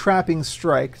still going to do Trapping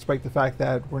Strike, despite the fact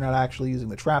that we're not actually using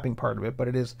the trapping part of it, but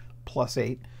it is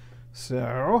 +8.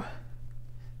 So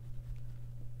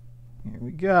here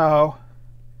we go.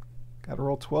 Got to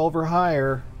roll 12 or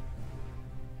higher.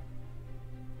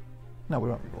 No, we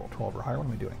don't roll 12 or higher. What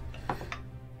am I doing?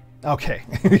 Okay,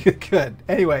 good.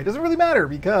 Anyway, it doesn't really matter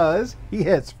because he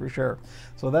hits for sure.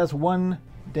 So that's 1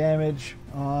 damage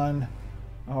on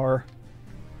our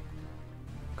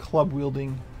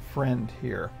club-wielding friend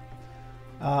here.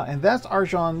 And that's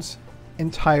Arjahn's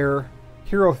entire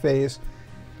hero phase.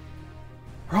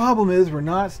 Problem is, we're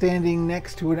not standing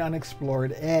next to an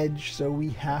unexplored edge, so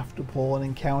we have to pull an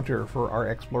encounter for our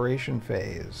exploration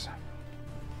phase.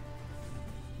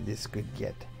 This could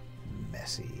get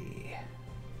messy.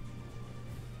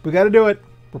 We got to do it.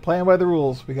 We're playing by the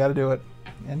rules. We got to do it.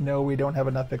 And no, we don't have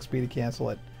enough XP to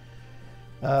cancel it.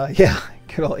 Yeah,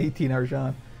 good old 18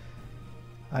 Arjahn.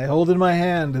 I hold in my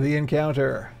hand the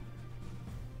encounter.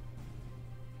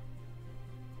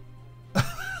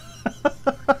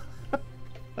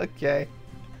 Okay.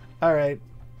 Alright.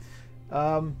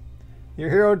 Your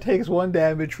hero takes 1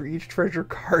 damage for each treasure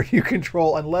card you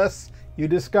control unless you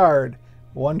discard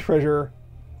one item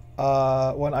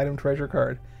treasure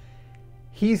card.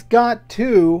 He's got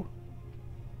 2.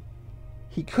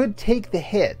 He could take the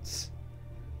hits,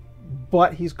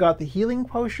 but he's got the healing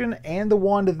potion and the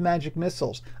wand of magic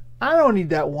missiles. I don't need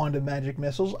that wand of magic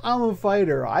missiles. I'm a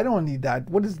fighter. I don't need that.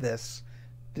 What is this?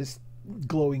 This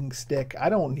glowing stick. I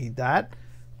don't need that.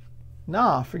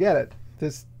 Nah, forget it.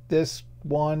 This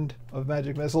wand of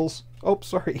magic missiles. Oh,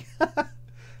 sorry.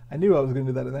 I knew I was going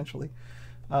to do that eventually.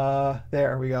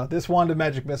 There we go. This wand of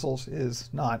magic missiles is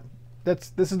not.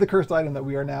 This is the cursed item that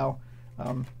we are now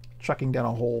chucking down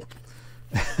a hole.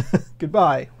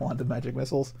 Goodbye, wand of magic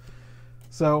missiles.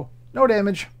 So no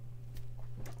damage.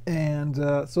 And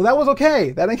so that was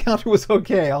okay. That encounter was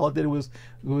okay. All it did was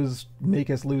make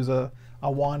us lose a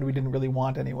wand we didn't really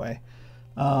want anyway.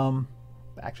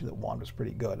 Actually, the wand was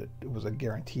pretty good. It was a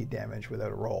guaranteed damage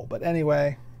without a roll. But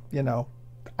anyway, you know,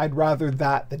 I'd rather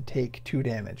that than take 2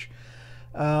 damage.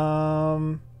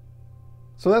 So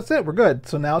that's it. We're good.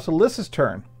 So now it's Alyssa's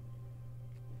turn.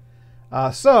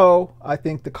 So I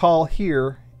think the call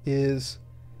here is...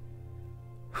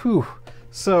 Whew.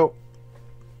 So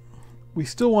we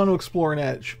still want to explore an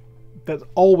edge. That's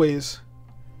always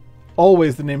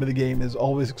the name of the game, is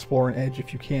always explore an edge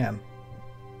if you can.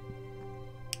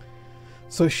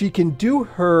 So she can do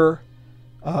her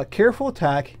careful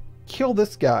attack, kill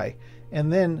this guy,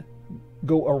 and then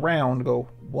go around, go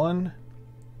 1,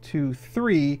 2,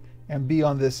 3, and be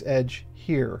on this edge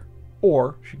here.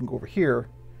 Or she can go over here,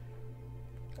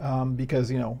 because,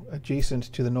 you know,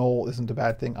 adjacent to the knoll isn't a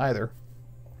bad thing either,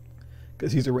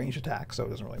 because he's a ranged attack, so it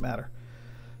doesn't really matter.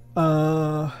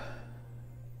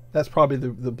 That's probably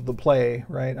the play,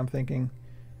 right? I'm thinking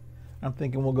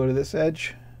we'll go to this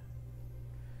edge.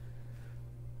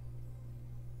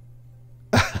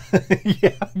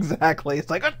 Yeah, exactly. It's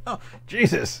like, oh,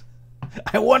 Jesus.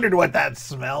 I wondered what that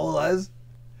smell was.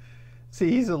 See,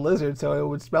 he's a lizard, so it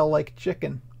would smell like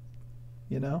chicken,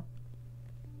 you know?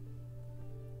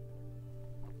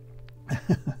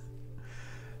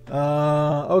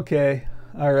 Okay.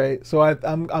 All right. So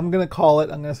I'm going to call it.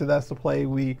 I'm going to say that's the play.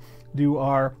 We do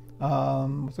our,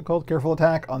 what's it called? Careful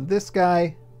attack on this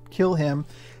guy. Kill him.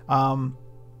 And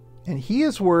he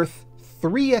is worth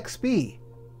 3 XP.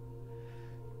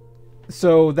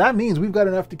 So that means we've got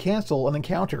enough to cancel an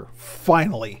encounter.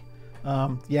 Finally.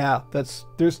 Yeah,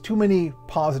 there's too many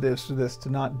positives to this to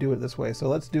not do it this way. So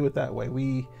let's do it that way.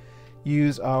 We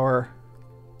use our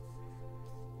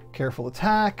careful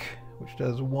attack, which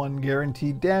does 1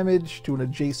 guaranteed damage to an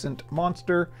adjacent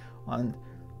monster on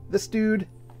this dude.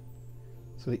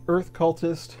 So the Earth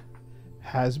Cultist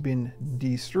has been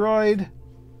destroyed.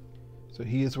 So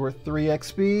he is worth 3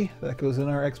 XP. That goes in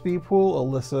our XP pool.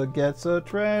 Alyssa gets a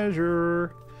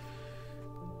treasure.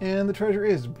 And the treasure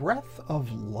is Breath of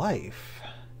Life.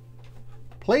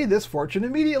 Play this fortune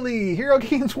immediately. Hero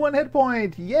gains 1 hit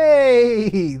point.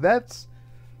 Yay! That's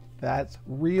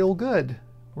real good.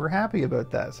 We're happy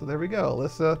about that. So there we go.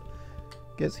 Alyssa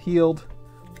gets healed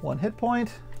 1 hit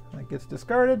point. That gets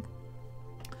discarded.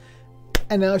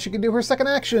 And now she can do her second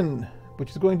action,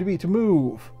 which is going to be to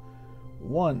move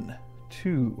 1,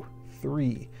 2,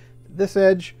 3 to this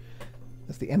edge.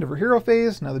 That's the end of her hero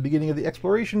phase. Now the beginning of the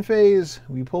exploration phase.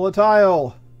 We pull a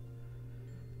tile.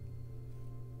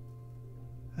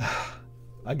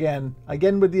 Again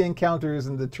with the encounters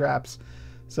and the traps.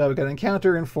 So we've got an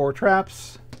encounter and 4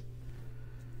 traps.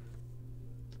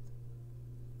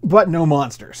 But no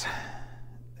monsters.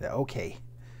 Okay.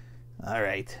 All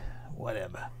right.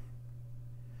 Whatever.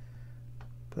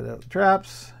 Put out the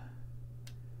traps.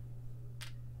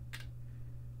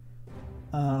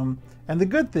 And the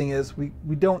good thing is we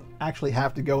don't actually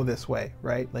have to go this way,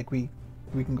 right? Like we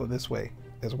can go this way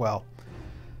as well.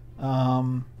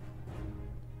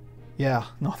 Yeah,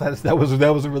 no, that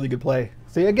was a really good play.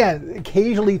 See, again,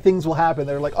 occasionally things will happen.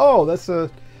 They're like, oh, that's a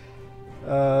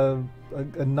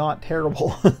not terrible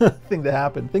thing to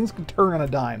happen. Things can turn on a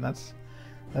dime. That's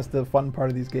the fun part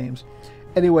of these games.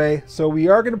 Anyway, so we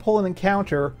are going to pull an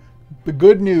encounter. The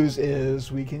good news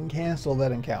is we can cancel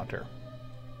that encounter.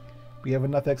 We have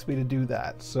enough XP to do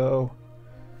that. So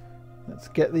let's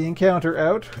get the encounter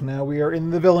out. Now we are in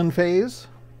the villain phase.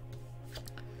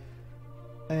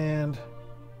 And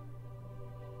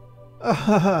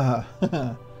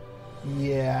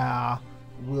yeah,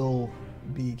 we'll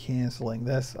be canceling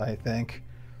this, I think.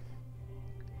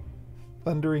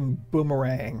 Thundering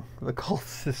Boomerang. The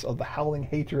cultists of the Howling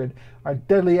Hatred are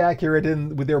deadly accurate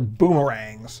with their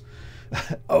boomerangs.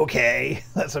 Okay,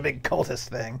 that's a big cultist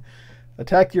thing.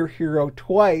 Attack your hero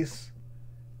twice,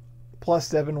 plus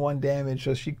 7/1 damage,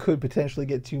 so she could potentially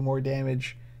get 2 more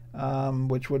damage,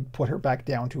 which would put her back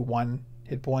down to 1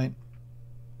 hit point.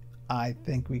 I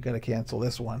think we gotta cancel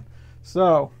this one.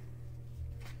 So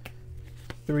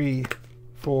 3,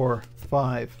 4,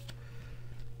 5.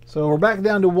 So we're back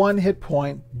down to 1 hit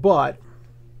point, but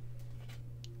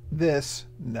this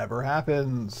never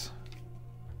happens.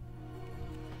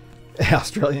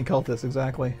 Australian cultist,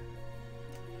 exactly.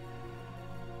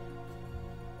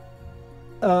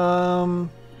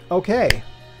 Okay.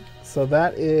 So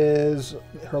that is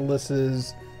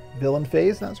Alyssa's villain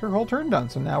phase. That's her whole turn done.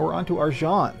 So now we're on to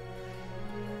Arjahn.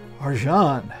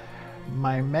 Arjahn,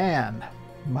 my man,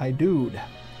 my dude.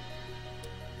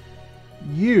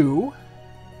 You...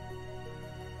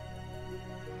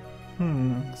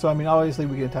 So, I mean, obviously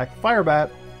we can attack the fire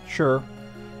bat. Sure.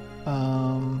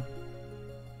 The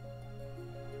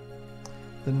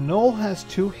Knoll has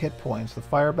 2 hit points. The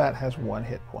fire bat has 1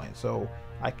 hit point. So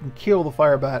I can kill the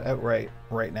fire bat outright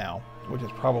right now, which is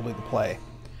probably the play.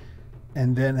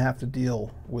 And then have to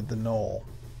deal with the Knoll.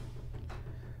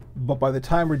 But by the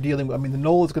time we're dealing with... I mean, the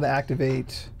Knoll is going to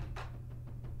activate...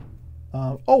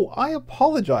 oh, I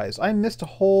apologize. I missed a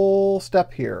whole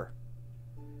step here.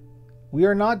 We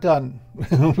are not done.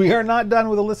 We are not done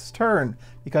with Alyssa's turn.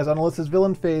 Because on Alyssa's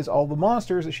villain phase, all the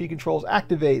monsters that she controls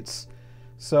activates.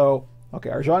 So, okay,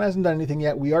 Arjahn hasn't done anything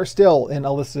yet. We are still in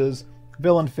Alyssa's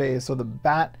villain phase. So the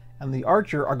bat and the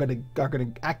archer are going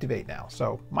to activate now.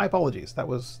 So my apologies. That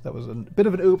was a bit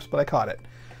of an oops, but I caught it.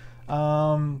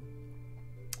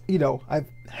 You know, I've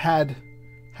had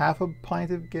half a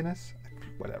pint of Guinness.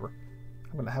 Whatever.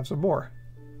 I'm going to have some more.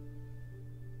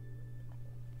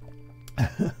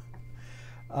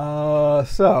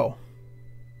 So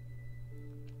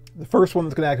the first one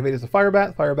that's going to activate is the fire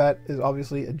bat. Fire bat is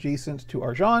obviously adjacent to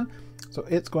Arjahn, so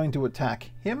it's going to attack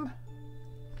him.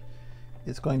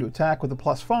 It's going to attack with a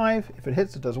 +5. If it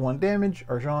hits, it does 1 damage.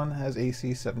 Arjahn has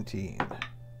AC 17.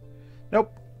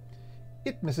 Nope.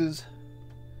 It misses.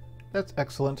 That's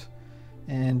excellent.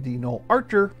 And the Knoll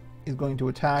Archer is going to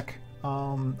attack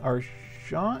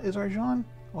Arjahn. Is Arjahn?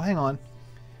 Oh, hang on.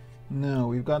 No,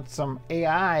 we've got some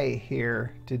AI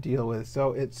here to deal with.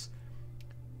 So it's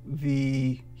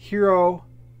the hero,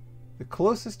 the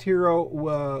closest hero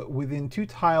within 2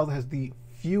 tiles has the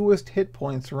fewest hit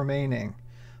points remaining.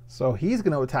 So he's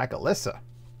going to attack Allisa.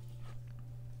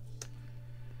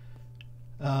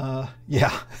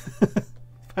 Yeah.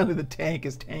 Finally the tank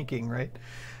is tanking, right?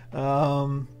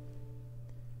 So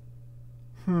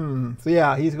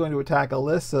yeah, he's going to attack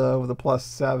Allisa with a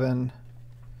 +7.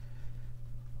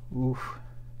 Oof.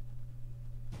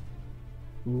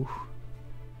 Oof.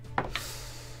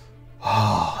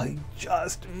 Oh, he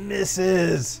just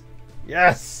misses.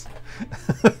 Yes.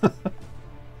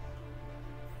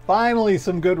 Finally,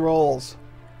 some good rolls.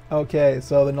 Okay,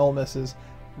 so the Knoll misses.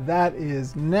 That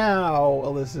is now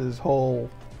Alyssa's whole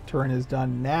turn is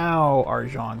done. Now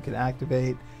Arjahn can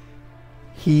activate.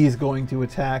 He's going to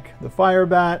attack the fire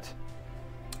bat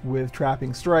with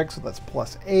trapping strike, so that's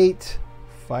 +8.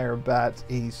 Fire bat's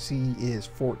AC is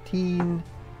 14.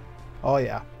 Oh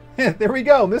yeah. There we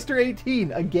go, Mr.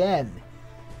 18 again.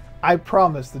 I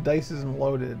promise the dice isn't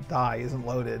loaded, die isn't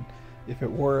loaded. If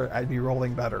it were, I'd be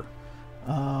rolling better.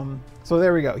 So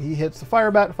there we go. He hits the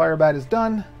fire bat. Fire bat is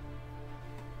done.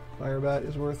 Fire bat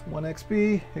is worth 1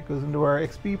 XP. It goes into our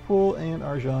XP pool, and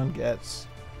Arjahn gets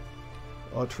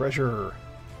a treasure.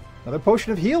 Another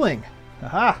potion of healing.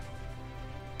 Aha!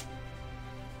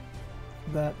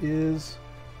 That is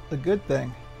a good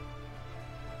thing.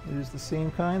 It is the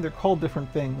same kind. They're called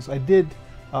different things. I did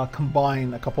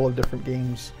combine a couple of different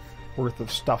games worth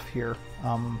of stuff here.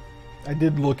 I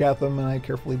did look at them and I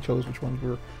carefully chose which ones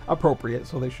were appropriate,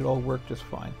 so they should all work just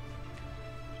fine.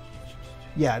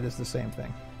 Yeah, it is the same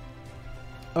thing.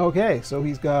 Okay, so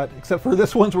he's got, except for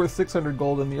this one's worth 600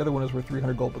 gold and the other one is worth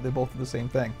 300 gold, but they both do the same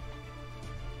thing.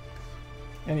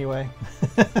 Anyway.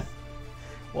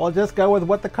 Well, I'll just go with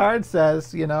what the card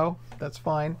says, you know. That's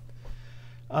fine.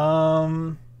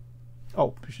 Oh,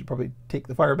 we should probably take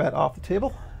the fire bat off the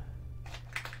table.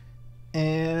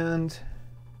 And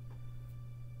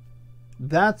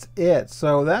that's it.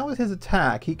 So that was his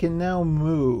attack. He can now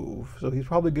move. So he's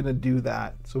probably going to do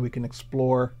that so we can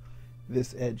explore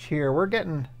this edge here. We're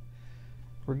getting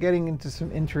into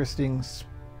some interesting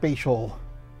spatial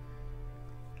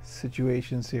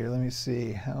situations here. Let me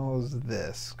see. How's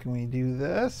this? Can we do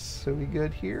this? Are we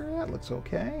good here? That looks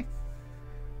okay.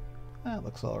 That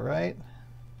looks all right.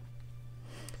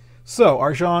 So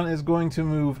Arjahn is going to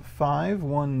move 5.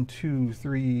 1, 2,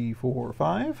 3, 4,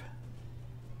 5.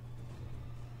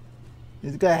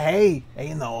 He's got, hey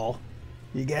Knoll.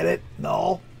 You get it,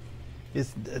 Knoll?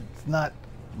 It's not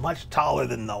much taller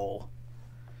than Knoll.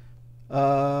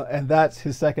 And that's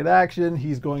his second action.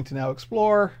 He's going to now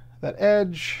explore that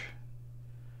edge.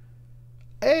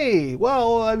 Hey,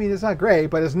 well, I mean, it's not great,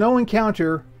 but it's no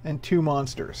encounter and 2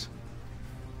 monsters.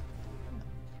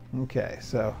 Okay,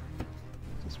 so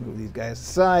let's move these guys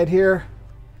aside here.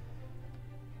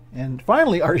 And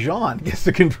finally, Arjahn gets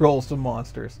to control some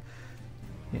monsters.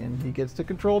 And he gets to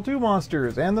control 2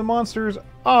 monsters. And the monsters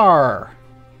are...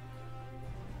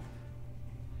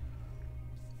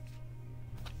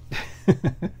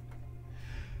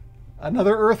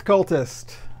 another Earth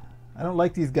cultist. I don't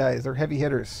like these guys. They're heavy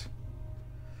hitters.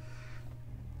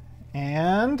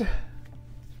 And...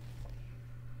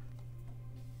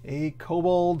 a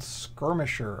kobold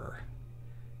skirmisher.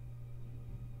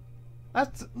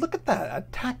 Look at that,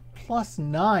 attack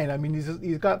 +9. I mean,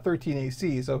 he's got 13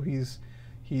 AC, so he's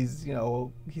you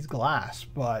know, he's glass,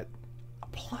 but a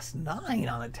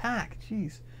 +9 on attack.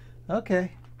 Jeez.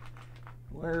 Okay.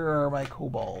 Where are my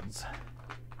kobolds?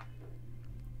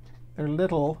 They're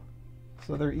little,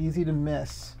 so they're easy to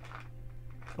miss.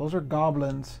 Those are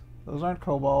goblins. Those aren't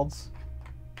kobolds.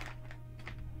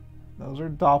 Those are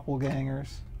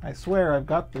doppelgangers. I swear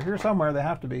they're here somewhere. They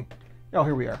have to be. Oh,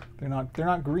 here we are. They're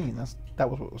not green. That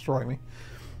was what was throwing me.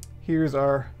 Here's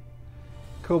our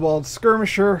kobold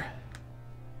skirmisher.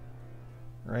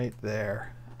 Right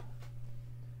there.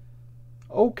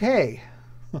 Okay.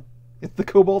 It's the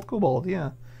kobold,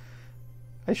 yeah.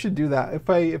 I should do that.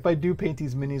 If I do paint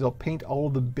these minis, I'll paint all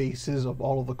of the bases of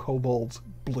all of the kobolds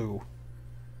blue.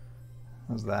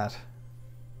 How's that?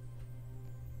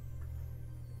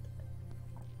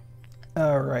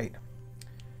 All right.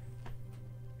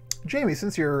 Jamie,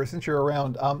 since you're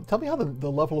around, tell me how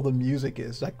the level of the music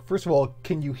is. Like, first of all,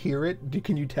 can you hear it?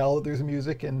 Can you tell that there's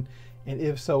music? And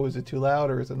if so, is it too loud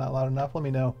or is it not loud enough? Let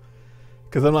me know.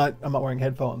 Because I'm not wearing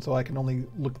headphones, so I can only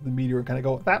look at the meter and kind of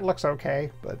go, that looks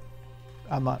okay, but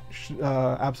I'm not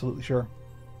absolutely sure.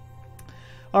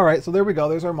 All right, so there we go.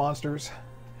 There's our monsters.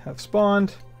 Have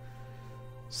spawned.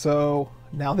 So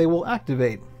now they will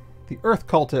activate the Earth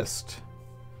Cultist.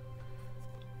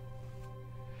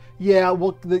 Yeah,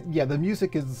 well, the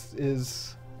music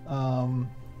is the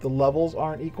levels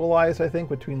aren't equalized, I think,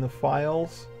 between the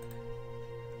files.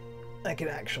 I can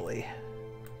actually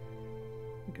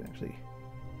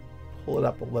pull it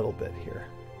up a little bit here.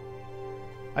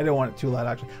 I don't want it too loud,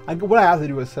 actually. What I have to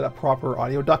do is set up proper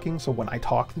audio ducking, so when I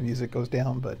talk, the music goes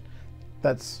down, but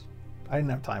I didn't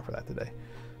have time for that today.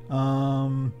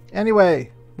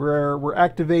 Anyway, we're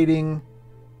activating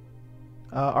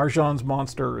Arjahn's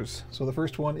monsters. So the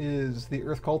first one is the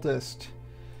Earth Cultist.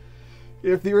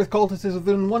 If the Earth Cultist is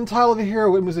within 1 tile of a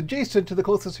hero, it moves adjacent to the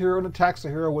closest hero and attacks the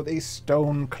hero with a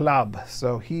stone club.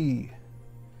 So he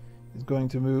is going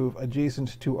to move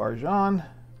adjacent to Arjahn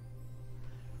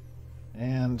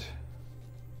and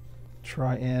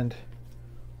try and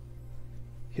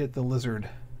hit the lizard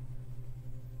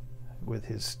with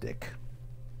his stick,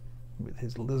 with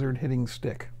his lizard hitting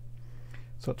stick.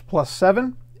 So it's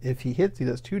 +7. If he hits, he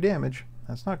does 2 damage.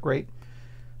 That's not great.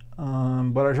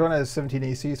 But Arjahn has 17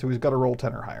 AC, so he's got to roll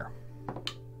 10 or higher.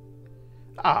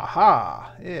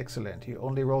 Aha! Excellent. He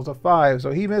only rolls a 5,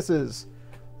 so he misses.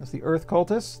 That's the Earth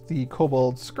Cultist, the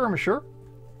Kobold Skirmisher.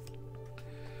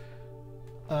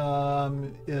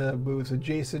 Moves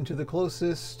adjacent to the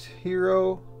closest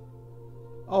hero.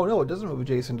 Oh no, it doesn't move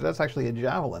adjacent. That's actually a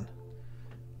javelin.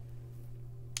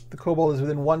 The kobold is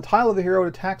within 1 tile of the hero. It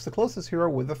attacks the closest hero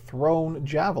with a thrown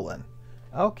javelin.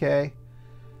 Okay.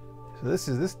 So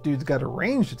this dude's got a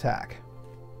ranged attack.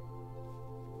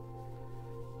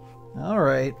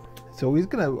 Alright. So he's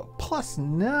gonna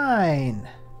 +9.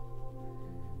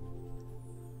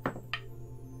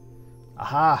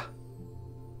 Aha.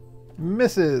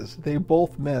 Misses. They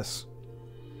both miss.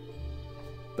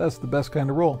 That's the best kind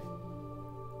of roll.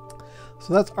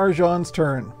 So that's Arjahn's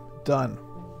turn. Done.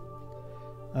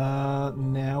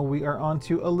 Now we are on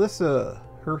to Allisa,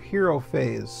 her hero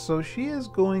phase. So she is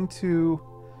going to...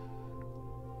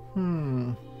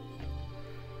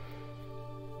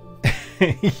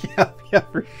 yeah,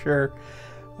 for sure.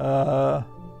 Yeah,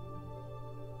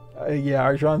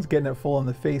 Arjahn's getting it full in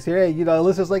the face here. Hey, you know,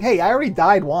 Alyssa's like, hey, I already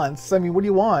died once. I mean, what do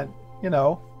you want? You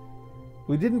know,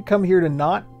 we didn't come here to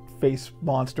not face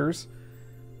monsters.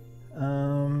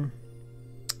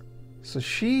 So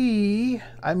she,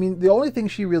 I mean, the only thing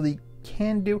she really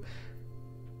can do,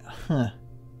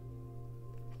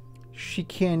 she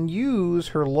can use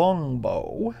her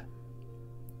longbow.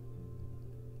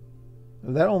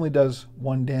 That only does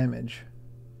 1 damage.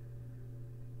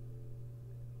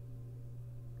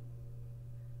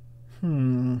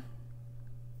 Now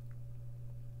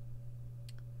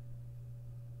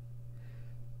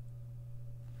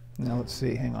let's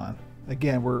see, hang on.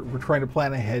 Again, we're trying to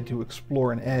plan ahead to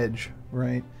explore an edge,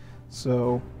 right?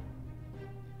 So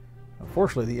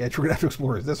unfortunately the edge we're gonna have to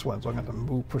explore is this one, so I'm gonna have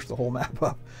to push the whole map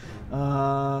up.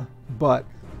 But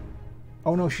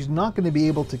oh no, she's not gonna be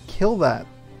able to kill that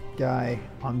guy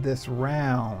on this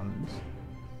round.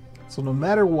 So no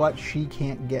matter what, she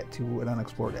can't get to an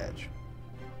unexplored edge.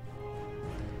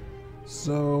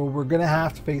 So we're gonna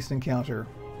have to face an encounter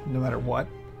no matter what.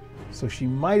 So she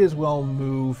might as well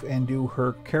move and do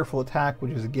her careful attack,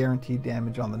 which is a guaranteed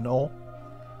damage on the null.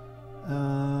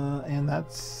 And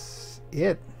that's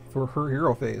it for her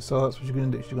hero phase. So that's what she's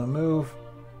going to do. She's going to move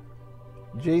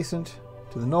adjacent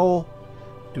to the null,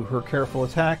 do her careful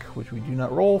attack, which we do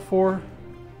not roll for.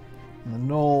 And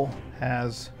the Gnoll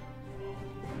has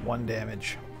 1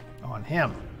 damage on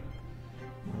him.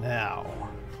 Now,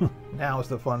 now is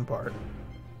the fun part.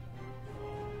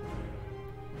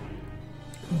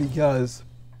 Because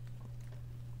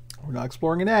we're not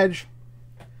exploring an edge,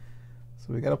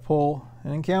 so we got to pull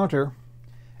an encounter.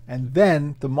 And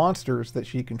then the monsters that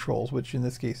she controls, which in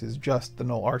this case is just the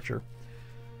Gnoll Archer.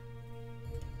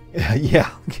 Yeah,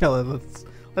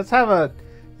 let's have a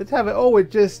oh,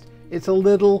 it's a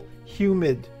little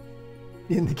humid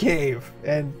in the cave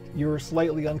and you're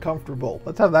slightly uncomfortable.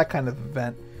 Let's have that kind of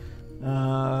event.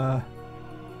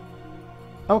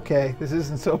 Okay, this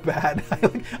isn't so bad.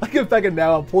 I get back and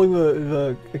now I'm pulling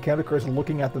the encounter cards and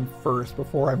looking at them first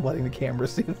before I'm letting the camera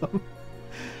see them.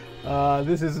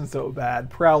 This isn't so bad.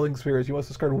 Prowling Spirits. You must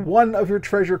discard 1 of your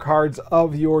treasure cards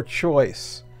of your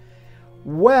choice.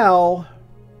 Well,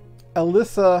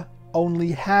 Allisa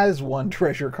only has 1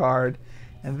 treasure card,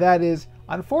 and that is,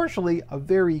 unfortunately, a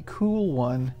very cool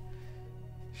one.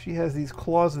 She has these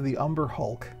Claws of the Umber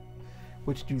Hulk,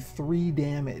 which do 3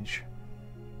 damage.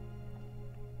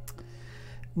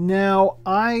 Now,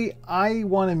 I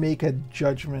want to make a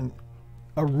judgment,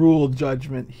 a rule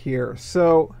judgment here.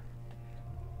 So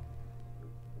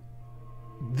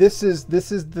this is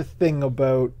the thing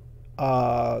about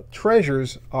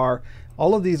treasures are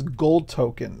all of these gold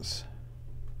tokens.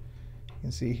 You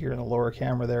can see here in the lower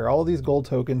camera there, all of these gold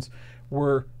tokens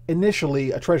were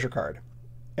initially a treasure card.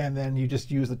 And then you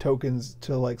just use the tokens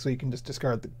to so you can just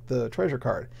discard the treasure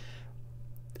card.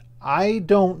 I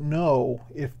don't know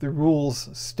if the rules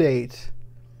state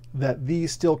that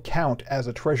these still count as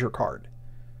a treasure card.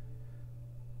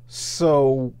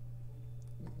 So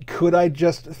could I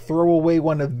just throw away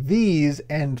one of these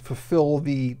and fulfill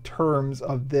the terms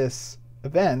of this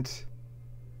event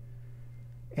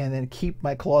and then keep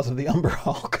my Claws of the Umber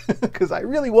Hulk? Because I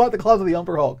really want the Claws of the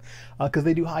Umber Hulk because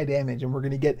they do high damage, and we're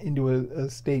going to get into a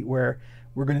state where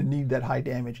we're going to need that high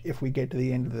damage if we get to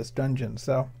the end of this dungeon.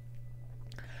 So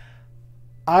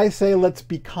I say let's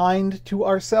be kind to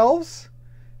ourselves.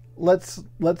 Let's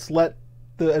let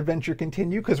the adventure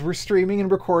continue because we're streaming and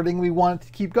recording. We want it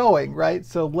to keep going, right?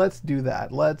 So let's do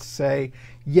that. Let's say,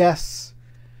 yes,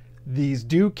 these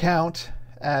do count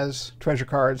as treasure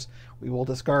cards. We will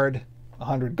discard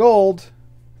 100 gold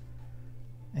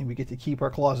and we get to keep our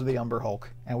Claws of the Umber Hulk,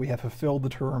 and we have fulfilled the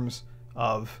terms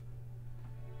of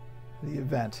the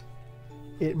event.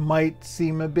 It might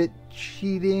seem a bit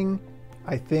cheating.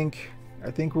 I think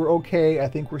we're okay. I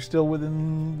think we're still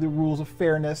within the rules of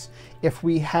fairness. If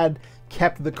we had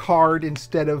kept the card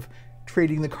instead of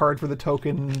trading the card for the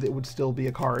token, it would still be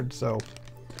a card. So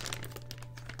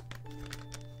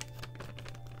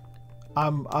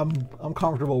I'm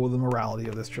comfortable with the morality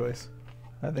of this choice.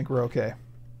 I think we're okay.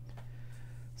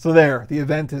 So there, the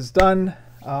event is done,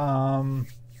 and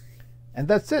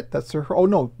that's it. That's her. Oh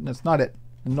no, that's not it.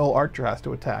 The Gnoll Archer has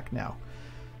to attack now.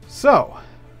 So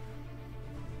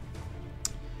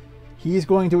he's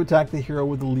going to attack the hero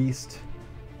with the least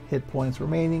hit points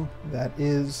remaining. That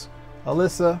is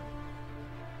Allisa.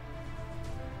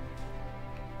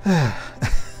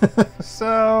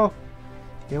 So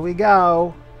here we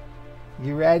go.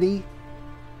 You ready?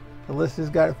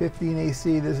 Alyssa's got a 15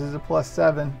 AC. This is a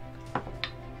 +7.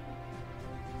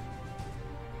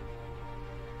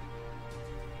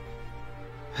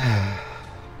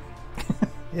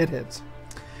 It hits.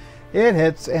 It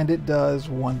hits, and it does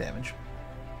 1 damage.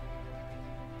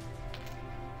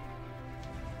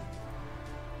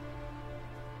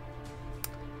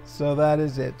 So that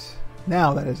is it.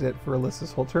 Now that is it for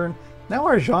Alyssa's whole turn. Now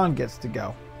Arjahn gets to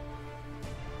go.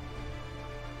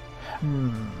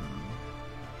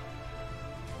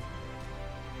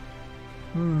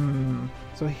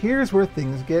 So here's where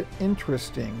things get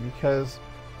interesting, because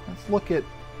let's look at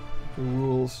the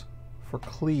rules for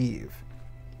cleave.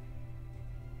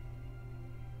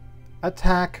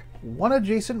 Attack 1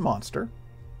 adjacent monster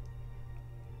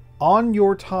on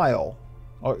your tile.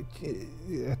 Or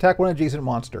attack 1 adjacent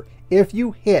monster. If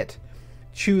you hit,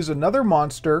 choose another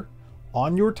monster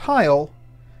on your tile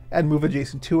and move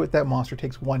adjacent to it. That monster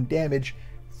takes 1 damage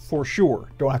for sure.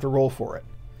 Don't have to roll for it.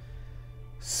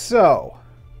 So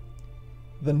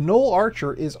the Gnoll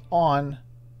Archer is on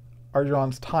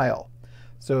Arjahn's tile.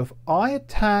 So if I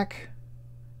attack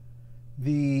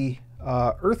the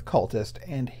Earth Cultist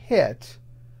and hit,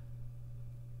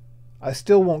 I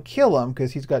still won't kill him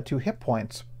because he's got 2 hit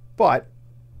points, but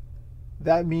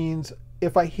that means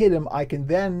if I hit him, I can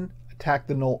then attack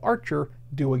the Gnoll Archer,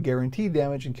 do a guaranteed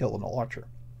damage, and kill the Gnoll Archer.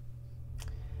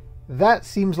 That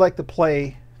seems like the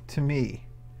play to me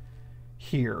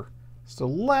here. So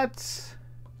let's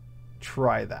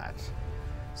try that.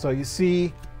 So you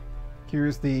see,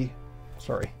 here's the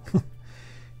sorry.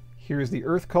 Here's the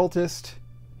Earth Cultist.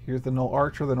 Here's the Null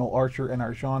Archer. The Null Archer and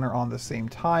Arjahn are on the same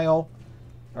tile.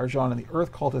 Arjahn and the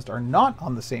Earth Cultist are not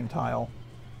on the same tile.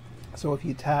 So if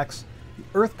he attacks the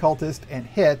Earth Cultist and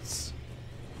hits,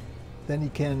 then he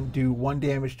can do 1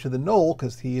 damage to the Null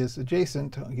because he is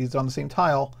adjacent. He's on the same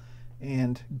tile,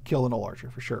 and kill the Null Archer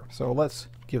for sure. So let's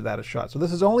give that a shot. So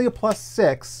this is only a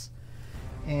 +6,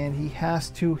 and he has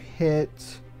to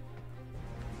hit.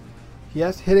 He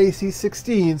has to hit AC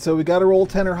 16, so we got to roll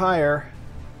 10 or higher.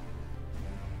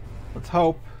 Let's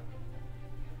hope.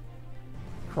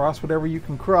 Cross whatever you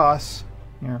can cross.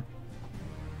 Here.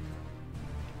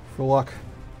 For luck.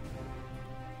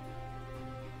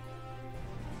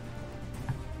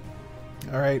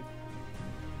 All right.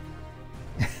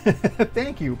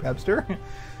 Thank you, Pepster.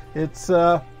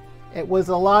 It was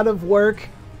a lot of work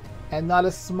and not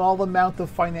a small amount of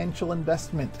financial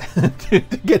investment to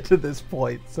get to this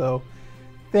point. So,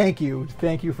 thank you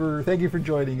for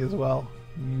joining as well.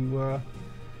 You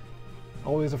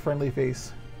always a friendly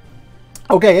face.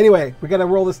 Okay, anyway, we got to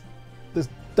roll this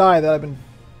die that I've been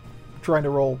trying to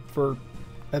roll for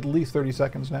at least 30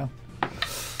 seconds now.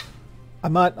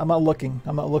 I'm not looking.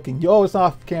 Oh, it's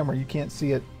off camera. You can't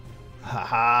see it. Ha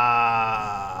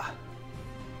ha.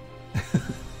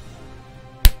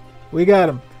 We got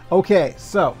him. Okay,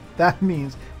 so that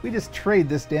means we just trade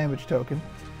this damage token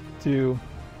to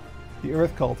the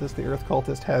Earth Cultist. The Earth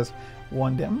Cultist has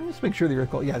 1 damage. Let's make sure the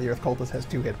Earth Cultist has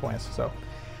 2 hit points. So,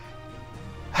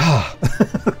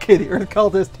 okay, the Earth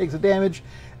Cultist takes a damage.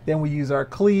 Then we use our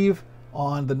cleave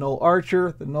on the Null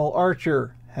Archer. The Null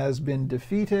Archer has been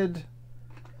defeated.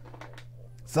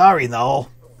 Sorry, Null.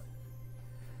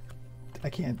 I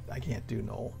can't do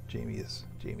Null. Jamie is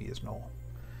Null.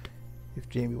 If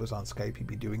Jamie was on Skype, he'd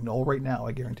be doing Null right now,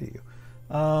 I guarantee you.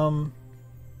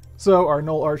 So our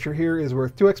Null Archer here is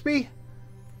worth 2 XP.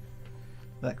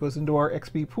 That goes into our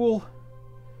XP pool.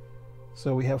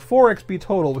 So we have 4 XP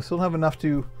total. We still don't have enough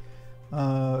to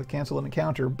cancel an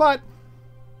encounter, but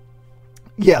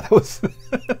yeah, that was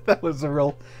that was a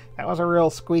real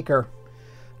squeaker.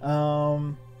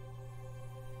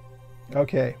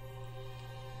 Okay.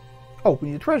 Oh, we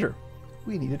need a treasure.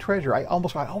 We need a treasure. I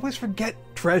always forget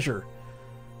treasure.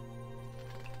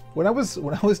 When I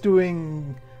was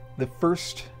doing the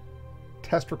first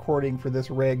test recording for this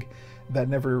rig that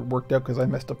never worked out because I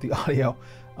messed up the audio,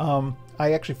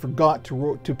 I actually forgot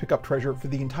to pick up treasure for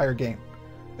the entire game.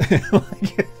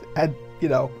 And you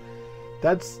know,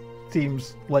 that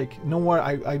seems like no one.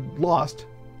 I lost.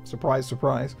 Surprise,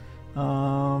 surprise.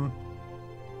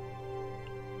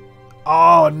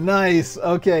 Oh, nice.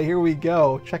 Okay, here we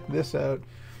go. Check this out.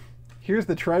 Here's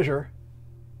the treasure.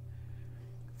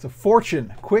 It's a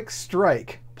fortune. Quick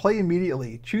strike. Play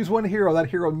immediately. Choose one hero. That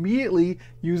hero immediately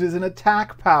uses an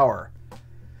attack power.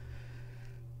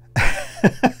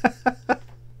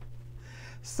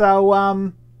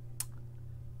 So,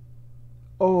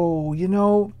 oh, you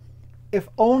know, if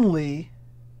only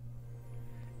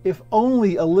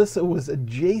Allisa was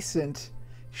adjacent,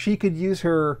 she could use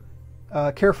her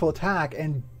careful attack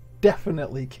and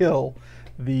definitely kill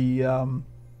the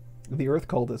Earth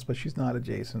Cultist, but she's not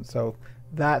adjacent, so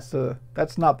that's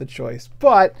not the choice.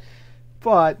 But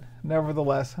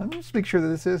nevertheless, I'm just make sure that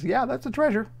this is, yeah, that's a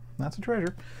treasure. That's a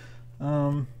treasure.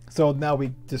 So now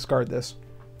we discard this.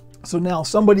 So now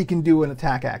somebody can do an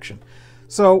attack action.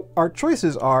 So our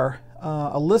choices are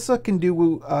Allisa can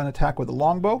do an attack with a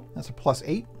longbow. That's a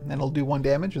 +8, and it'll do 1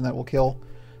 damage, and that will kill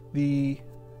the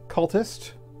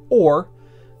cultist. Or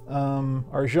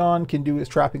Arjahn can do his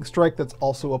trapping strike. That's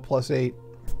also a +8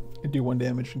 and do 1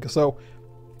 damage. So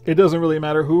it doesn't really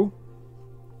matter who.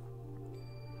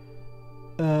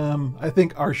 I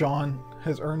think Arjahn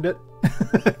has earned it.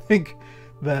 I think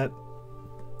that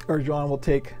Arjahn will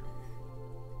take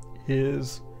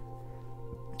his,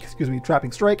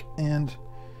 trapping strike, and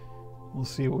we'll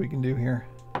see what we can do here.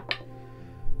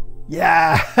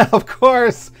 Yeah, of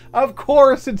course,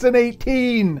 it's an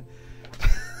 18.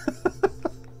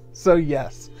 So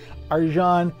yes,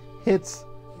 Arjahn hits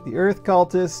the Earth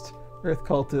Cultist. Earth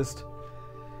Cultist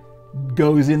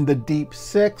goes in the deep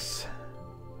 6.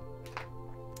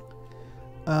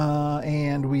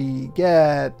 And we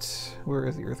get, where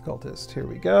is the Earth Cultist? Here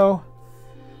we go.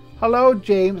 Hello,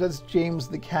 James. That's James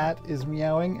the cat is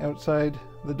meowing outside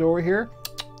the door here.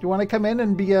 Do you want to come in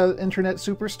and be an internet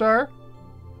superstar?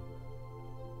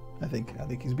 I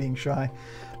think he's being shy.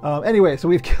 Anyway, so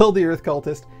we've killed the Earth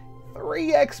Cultist.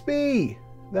 3 XP!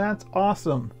 That's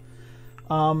awesome.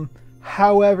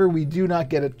 However, we do not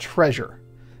get a treasure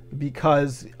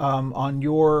because on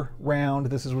your round,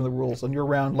 this is one of the rules. On your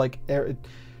round, like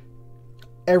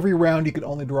every round you can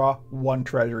only draw one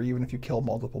treasure, even if you kill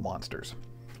multiple monsters.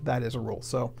 That is a rule.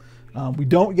 So we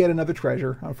don't get another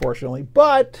treasure, unfortunately,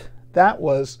 but that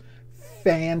was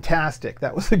fantastic.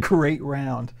 That was a great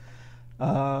round.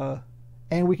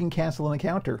 And we can cancel an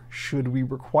encounter should we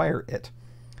require it.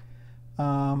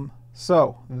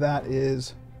 So that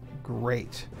is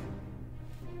great.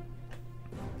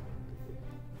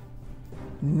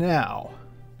 Now,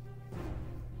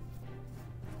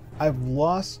 I've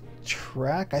lost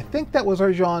track. I think that was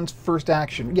Arjahn's first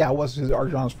action. Yeah, it was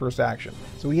Arjahn's first action.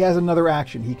 So he has another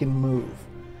action. He can move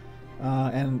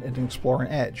and explore an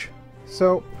edge.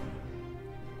 So,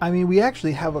 I mean, we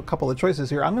actually have a couple of choices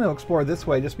here. I'm going to explore this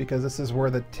way just because this is where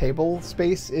the table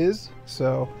space is.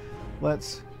 So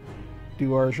let's do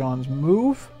Arjahn's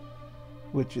move,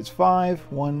 which is 5.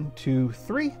 1, 2,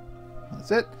 3.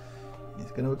 That's it. He's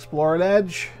going to explore an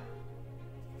edge.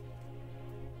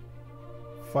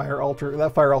 Fire altar.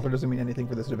 That fire altar doesn't mean anything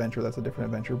for this adventure. That's a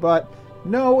different adventure. But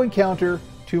no encounter,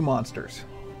 2 monsters.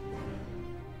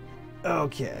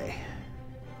 Okay.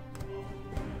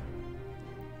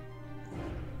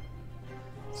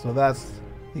 So that's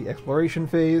the exploration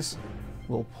phase.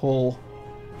 We'll pull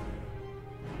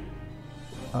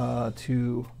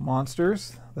 2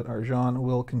 monsters that Arjahn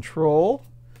will control.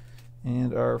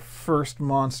 And our first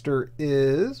monster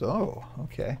is... Oh,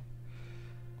 okay.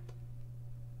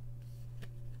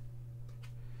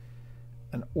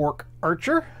 An orc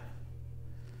archer.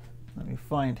 Let me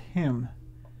find him.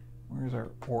 Where's our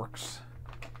orcs?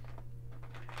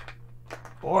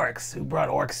 Orcs? Who brought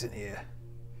orcs in here?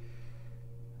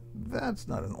 That's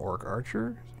not an orc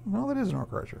archer. No, that is an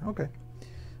orc archer. Okay.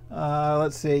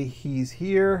 Let's say he's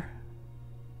here.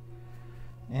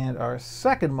 And our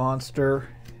second monster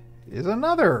is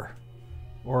another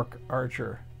orc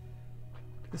archer.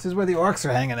 This is where the orcs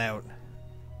are hanging out.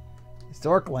 It's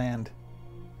orc land.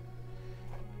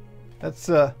 That's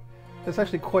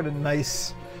actually quite a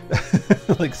nice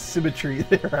like symmetry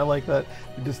there. I like that.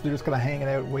 They're just kind of hanging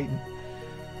out waiting.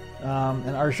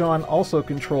 And Arjahn also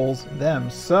controls them.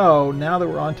 So now that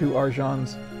we're on to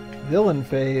Arjahn's villain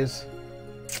phase,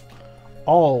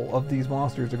 all of these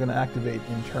monsters are going to activate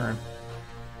in turn.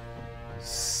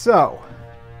 So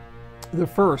the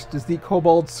first is the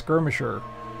Kobold Skirmisher.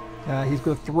 He's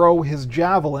going to throw his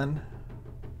javelin.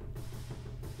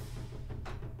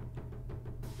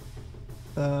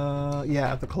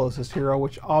 Yeah, at the closest hero,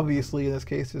 which obviously in this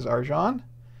case is Arjahn.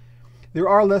 There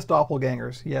are less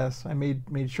doppelgangers. Yes, I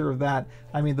made sure of that.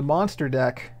 I mean, the monster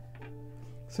deck,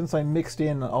 since I mixed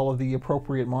in all of the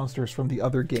appropriate monsters from the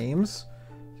other games,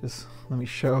 just let me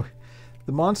show.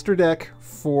 The monster deck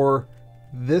for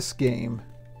this game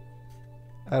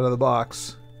out of the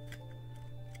box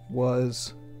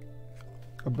was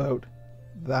about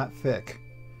that thick.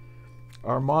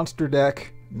 Our monster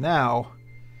deck now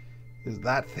is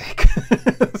that thick.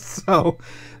 So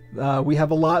we have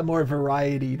a lot more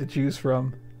variety to choose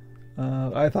from.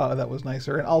 I thought that was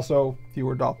nicer, and also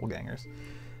fewer doppelgangers.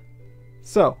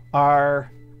 So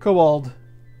our kobold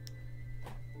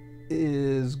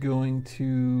is going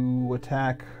to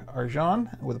attack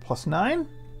Arjahn with a +9.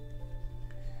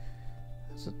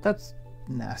 So that's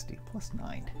nasty. +9.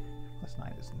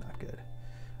 +9 is not good.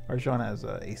 Arjahn has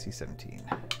AC 17.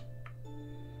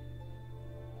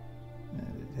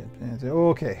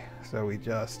 Okay, so we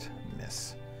just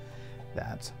miss.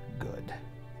 That's good.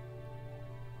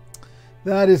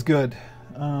 That is good.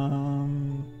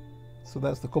 So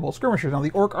that's the Kobold Skirmisher. Now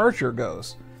the Orc Archer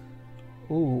goes.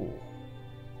 Ooh.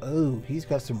 Oh, he's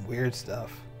got some weird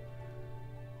stuff.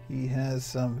 He has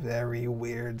some very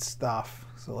weird stuff.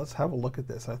 So let's have a look at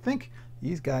this. I think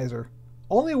these guys are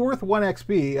only worth 1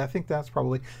 XP. I think that's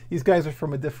probably... These guys are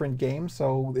from a different game,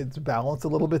 so it's balanced a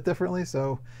little bit differently,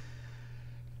 so...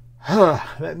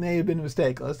 that may have been a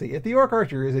mistake. Let's see. If the Orc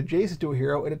Archer is adjacent to a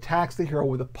hero, it attacks the hero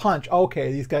with a punch.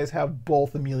 Okay, these guys have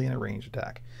both a melee and a ranged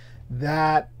attack.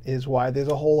 That is why there's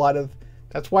a whole lot of...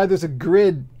 That's why there's a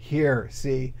grid here,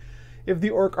 see? If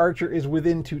the Orc Archer is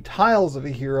within 2 tiles of a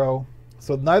hero,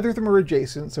 so neither of them are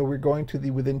adjacent, so we're going to the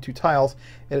within 2 tiles,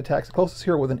 it attacks the closest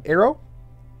hero with an arrow.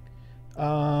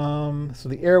 So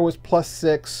the arrow is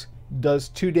 +6, does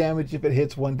 2 damage if it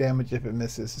hits, 1 damage if it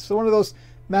misses. So one of those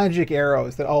magic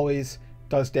arrows that always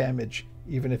does damage,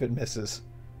 even if it misses.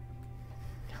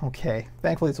 Okay,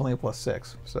 thankfully it's only a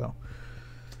 +6, so...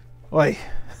 Oy.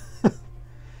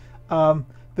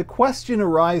 The question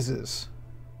arises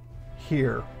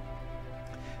here.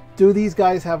 Do these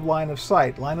guys have line of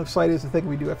sight? Line of sight is the thing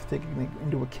we do have to take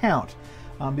into account.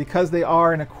 Because they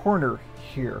are in a corner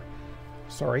here.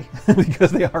 Sorry.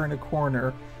 Because they are in a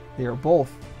corner. They are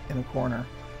both in a corner.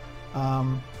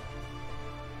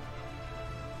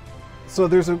 So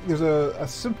there's a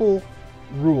simple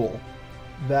rule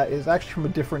that is actually from a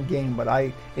different game, but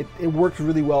it works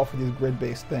really well for these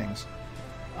grid-based things.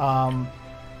 And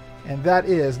that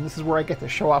is, and this is where I get to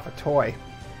show off a toy.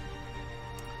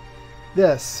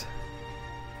 This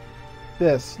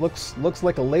looks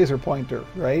like a laser pointer,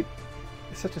 right?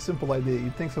 It's such a simple idea.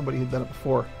 You'd think somebody had done it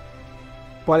before.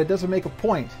 But it doesn't make a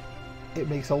point. It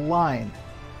makes a line.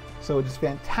 So it's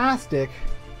fantastic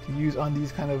to use on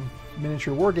these kind of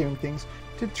miniature wargaming things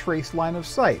to trace line of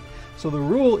sight. So the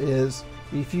rule is,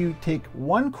 if you take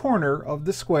one corner of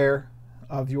the square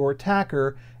of your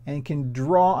attacker and can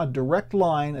draw a direct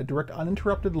line, a direct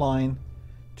uninterrupted line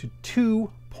to 2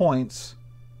 points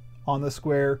on the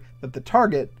square that the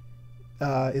target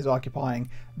is occupying,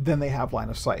 then they have line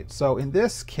of sight. So in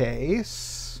this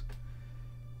case,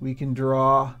 we can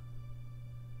draw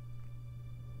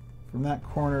from that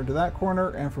corner to that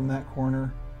corner and from that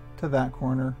corner to that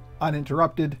corner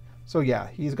uninterrupted. So yeah,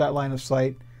 he's got line of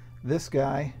sight. This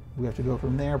guy, we have to go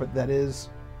from there, but that is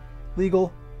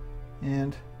legal,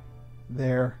 and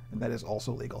there, and that is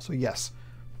also legal. So yes,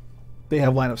 they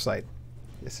have line of sight.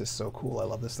 This is so cool. I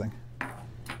love this thing.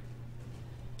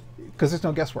 Because there's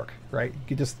no guesswork, right?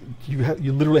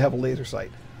 You literally have a laser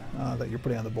sight that you're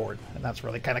putting on the board, and that's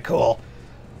really kind of cool.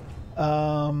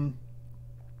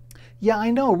 Yeah,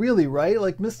 I know, really, right?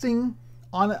 Like missing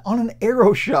on an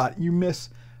arrow shot, you miss.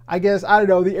 I guess, I don't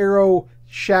know. The arrow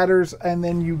shatters, and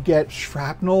then you get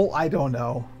shrapnel. I don't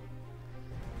know.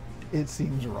 It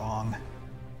seems wrong.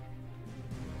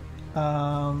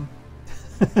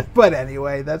 But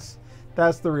anyway, that's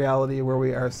the reality of where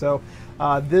we are. So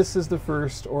this is the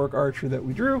first orc archer that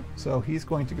we drew, so he's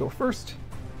going to go first.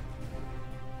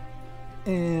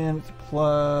 And it's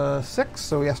 +6,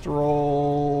 so he has to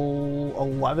roll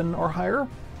 11 or higher.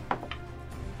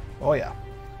 Oh yeah.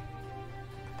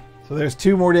 So there's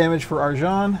 2 more damage for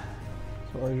Arjahn.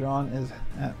 So Arjahn is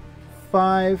at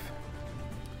 5.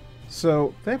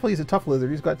 So thankfully he's a tough lizard.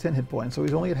 He's got 10 hit points, so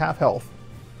he's only at half health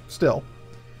still.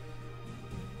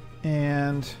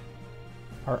 And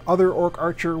our other orc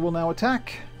archer will now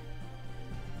attack.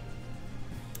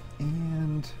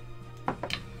 And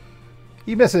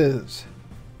he misses.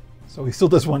 So he still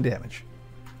does 1 damage.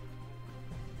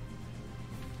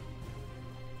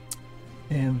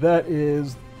 And that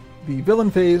is the villain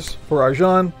phase for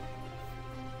Arjahn.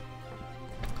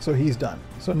 So he's done.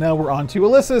 So now we're on to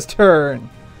Allisa's turn.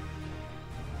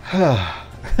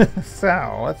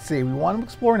 So let's see. We want to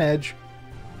explore an edge.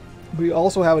 We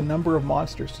also have a number of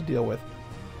monsters to deal with.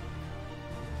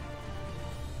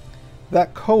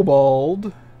 That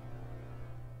kobold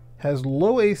has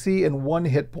low AC and 1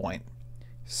 hit point.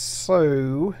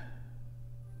 So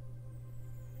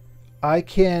I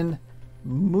can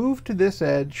move to this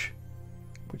edge,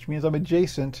 which means I'm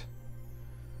adjacent,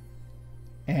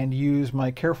 and use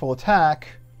my careful attack,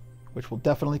 which will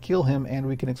definitely kill him, and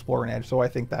we can explore an edge. So I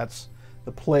think that's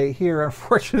the play here.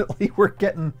 Unfortunately, we're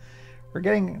getting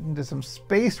into some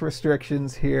space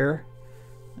restrictions here.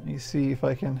 Let me see if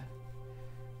I can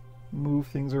move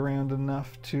things around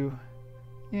enough to...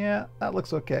 Yeah, that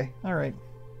looks okay. All right,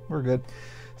 we're good.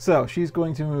 So she's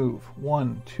going to move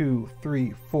 1, 2,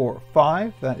 3, 4,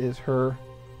 5. That is her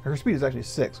speed is actually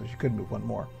 6, so she could move 1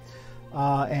 more.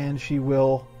 And she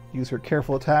will use her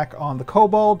careful attack on the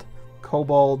kobold.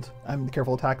 The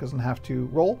careful attack doesn't have to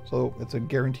roll, so it's a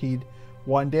guaranteed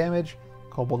 1 damage.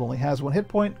 Kobold only has 1 hit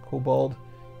point. Kobold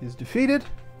is defeated.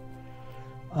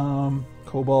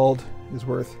 Kobold is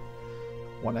worth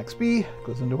 1 XP.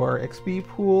 Goes into our XP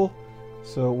pool.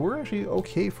 So we're actually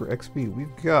okay for XP.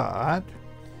 We've got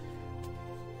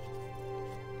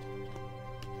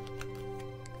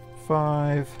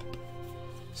 5,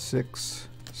 6,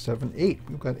 7, 8.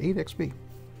 We've got 8 XP.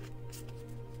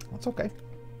 That's okay.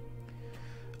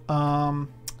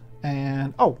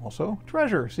 And oh, also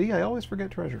treasure. See, I always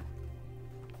forget treasure.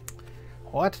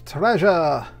 What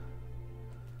treasure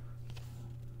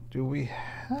do we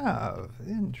have?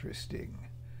 Interesting.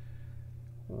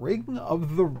 Ring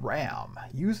of the Ram.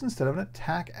 Used instead of an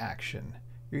attack action.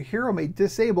 Your hero may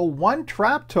disable 1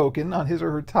 trap token on his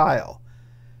or her tile.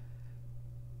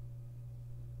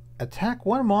 Attack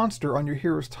 1 monster on your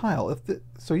hero's tile.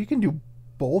 So you can do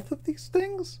both of these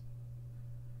things?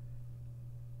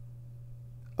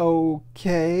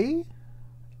 Okay.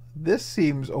 This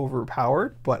seems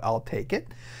overpowered, but I'll take it.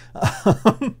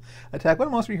 Attack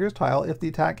 1 monster on your hero's tile. If the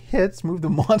attack hits, move the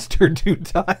monster 2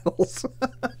 tiles.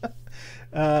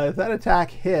 If that attack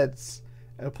hits,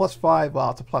 +5,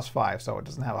 well, it's a +5, so it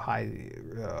doesn't have a high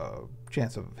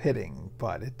chance of hitting,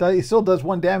 but it still does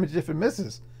 1 damage if it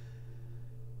misses.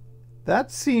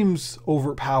 That seems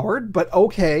overpowered, but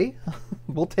okay.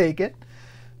 We'll take it.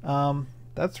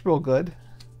 That's real good.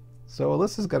 So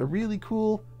Alyssa's got a really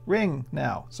cool ring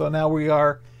now. So now we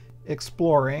are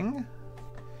exploring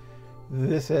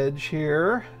this edge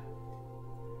here.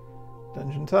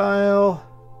 Dungeon tile.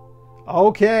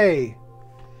 Okay.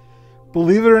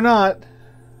 Believe it or not,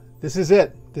 this is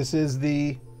it. This is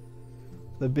the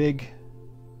big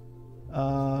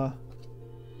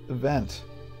event.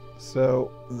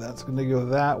 So that's going to go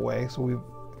that way. So we've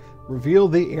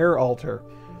revealed the air altar.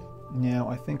 Now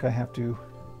I think I have to...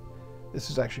 This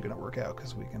is actually going to work out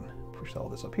because we can push all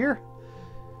this up here.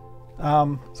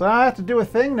 So I have to do a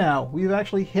thing now. We've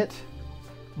actually hit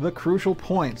the crucial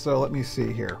point. So let me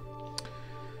see here.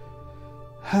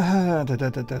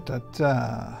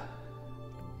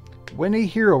 When a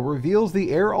hero reveals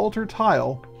the air altar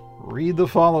tile, read the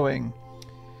following.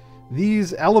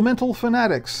 These elemental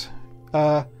fanatics...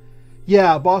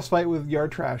 yeah, boss fight with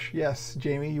yard trash. Yes,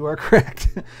 Jamie, you are correct.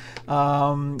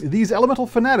 These elemental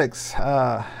fanatics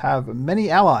have many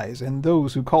allies, and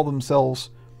those who call themselves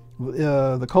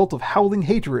the cult of howling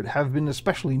hatred have been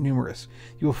especially numerous.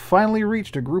 You have finally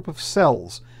reached a group of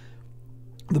cells,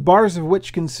 the bars of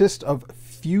which consist of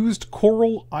fused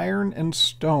coral, iron, and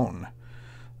stone.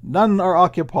 None are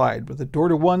occupied, but the door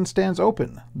to one stands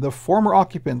open. The former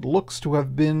occupant looks to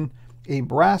have been a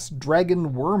brass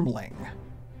dragon wormling,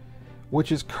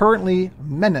 which is currently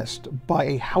menaced by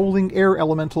a howling air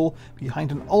elemental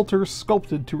behind an altar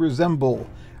sculpted to resemble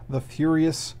the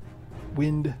furious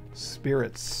wind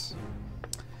spirits.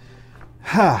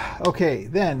 Okay,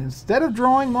 then, instead of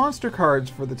drawing monster cards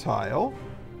for the tile,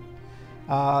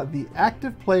 the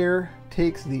active player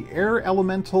takes the air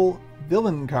elemental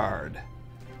villain card.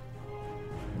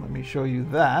 Let me show you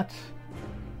that,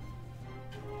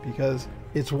 because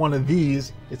it's one of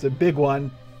these. It's a big one.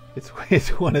 It's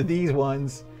one of these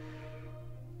ones.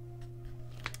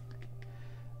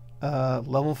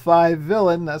 Level 5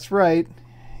 villain, that's right.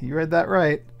 You read that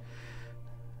right.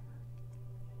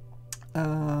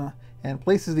 And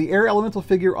places the air elemental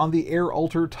figure on the air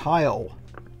altar tile.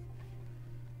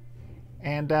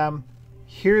 And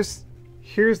here's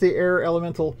the air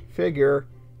elemental figure.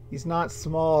 He's not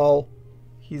small.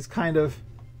 He's kind of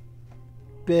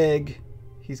big.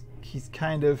 He's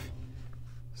kind of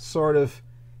sort of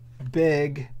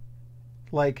big,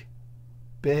 like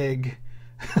big.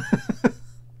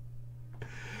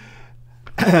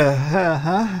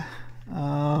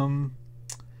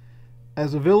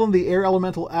 As a villain, the air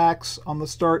elemental acts on the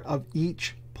start of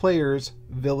each player's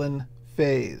villain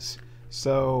phase.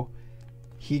 So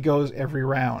he goes every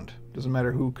round. Doesn't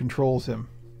matter who controls him.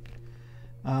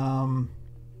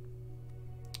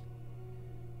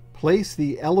 Place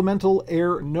the elemental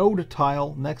air node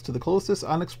tile next to the closest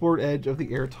unexplored edge of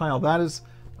the air tile. That is,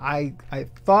 I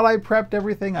thought I prepped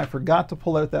everything. I forgot to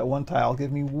pull out that one tile.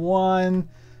 Give me 1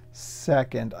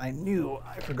 second. I knew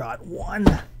I forgot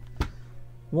one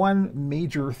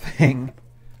major thing.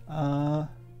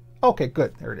 Okay,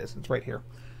 good. There it is. It's right here.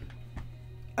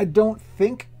 I don't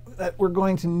think that we're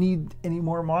going to need any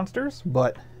more monsters,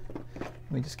 but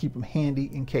let me just keep them handy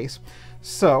in case.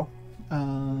 So,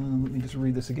 let me just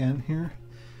read this again here.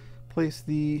 Place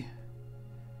the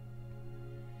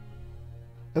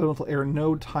elemental air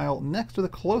node tile next to the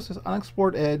closest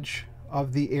unexplored edge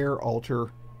of the air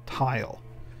altar tile.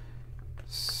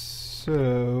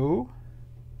 So,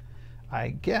 I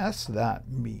guess that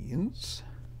means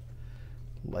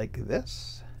like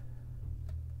this.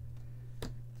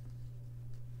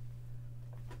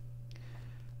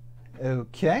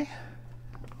 Okay,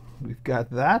 we've got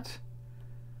that.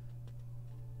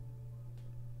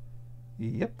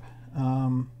 Yep.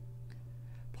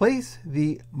 Place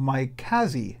the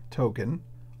P.U.G token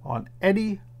on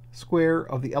any square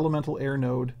of the elemental air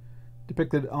node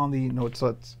depicted on the node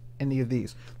sets, any of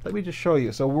these. Let me just show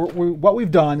you. So what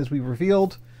we've done is we've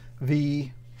revealed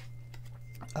the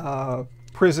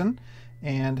prison,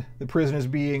 and the prison is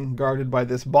being guarded by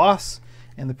this boss,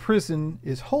 and the prison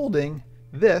is holding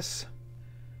this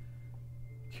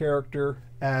character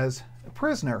as a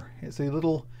prisoner. It's a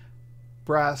little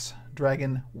brass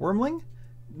dragon wormling.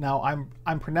 Now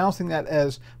I'm pronouncing that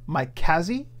as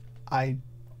P.U.G.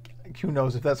 Who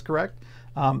knows if that's correct.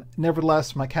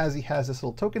 Nevertheless, P.U.G has this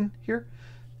little token here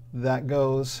that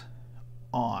goes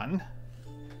on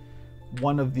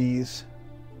one of these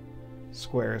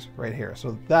squares right here.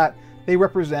 So that they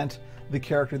represent the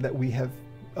character that we have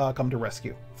come to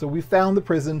rescue. So we found the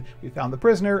prison, we found the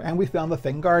prisoner, and we found the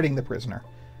thing guarding the prisoner.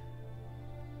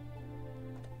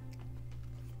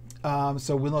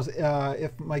 So when those,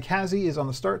 if P.U.G is on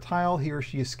the start tile, he or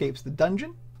she escapes the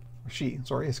dungeon.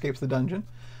 Escapes the dungeon.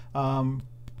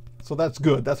 So that's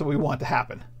good. That's what we want to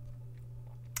happen.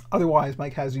 Otherwise,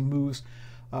 P.U.G moves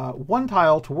one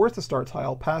tile towards the start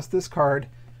tile past this card,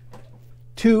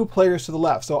 2 players to the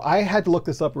left. So I had to look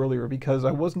this up earlier because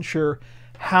I wasn't sure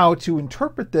how to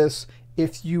interpret this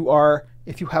if you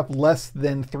have less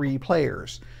than 3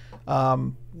 players,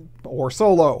 or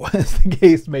solo, as the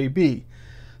case may be.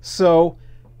 So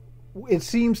it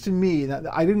seems to me that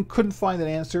I couldn't find an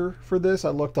answer for this. I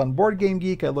looked on Board Game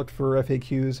Geek, I looked for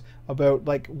FAQs about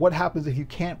like what happens if you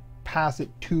can't pass it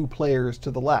 2 players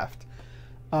to the left.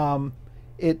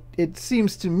 It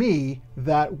seems to me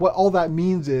that what all that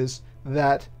means is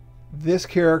that this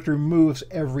character moves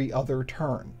every other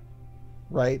turn,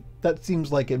 right? That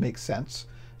seems like it makes sense,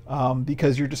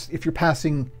 because if you're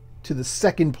passing to the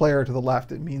second player to the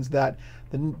left, it means that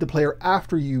the player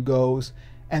after you goes,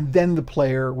 and then the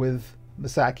player with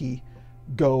Misaki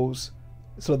goes,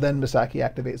 so then Misaki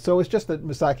activates. So it's just that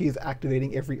Misaki is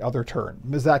activating every other turn.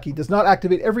 Misaki does not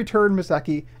activate every turn,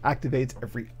 Misaki activates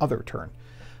every other turn.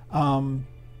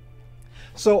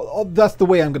 So that's the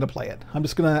way I'm going to play it. I'm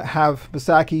just going to have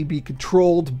Misaki be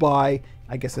controlled by,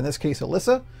 I guess in this case,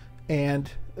 Allisa,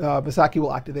 and Misaki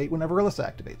will activate whenever Allisa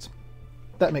activates.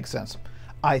 That makes sense,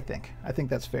 I think. I think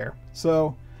that's fair.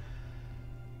 So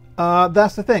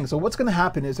that's the thing. So what's going to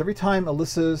happen is every time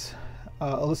Allisa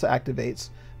activates,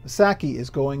 Misaki is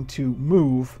going to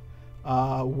move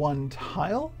 1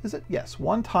 tile, is it? Yes,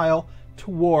 1 tile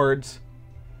towards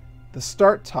the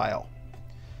start tile.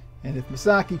 And if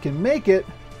Misaki can make it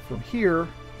from here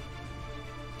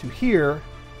to here,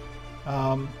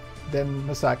 then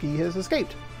Misaki has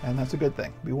escaped. And that's a good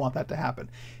thing. We want that to happen.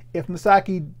 If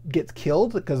Misaki gets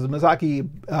killed, because Misaki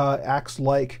acts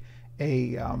like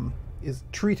is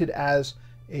treated as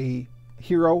a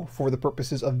hero for the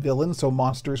purposes of villains, so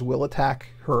monsters will attack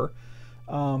her.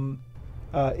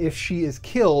 If she is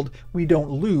killed, we don't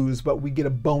lose, but we get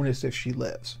a bonus if she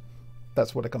lives.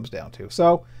 That's what it comes down to.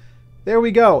 So there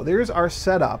we go. There's our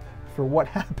setup for what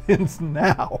happens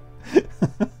now.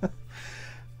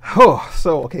 Oh,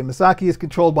 so, okay, Misaki is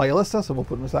controlled by Allisa, so we'll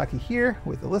put Misaki here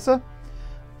with Allisa.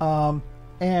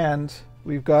 And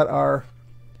we've got our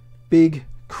big,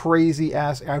 crazy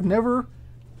ass... I've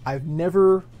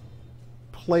never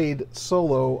played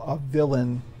solo a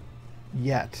villain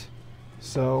yet.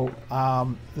 So,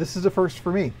 this is a first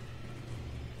for me.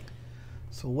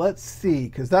 So let's see,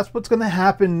 because that's what's going to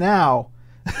happen now.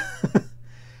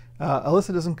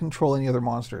 Allisa doesn't control any other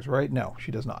monsters, right? No,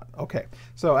 she does not. Okay,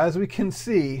 so as we can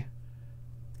see,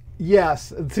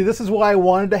 yes, see, this is why I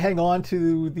wanted to hang on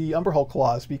to the Umberhull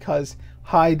clause, because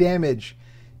high damage.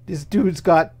 This dude's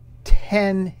got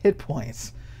 10 hit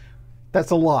points.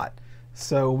 That's a lot.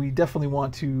 So we definitely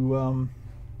want to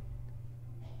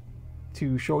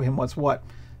show him what's what.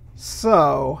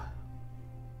 So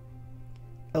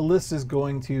Allisa is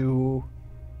going to...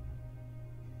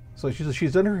 So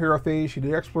she's done her hero phase, she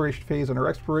did her exploration phase. On her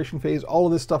exploration phase, all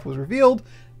of this stuff was revealed.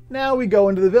 Now we go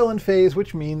into the villain phase,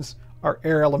 which means our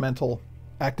air elemental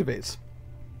activates.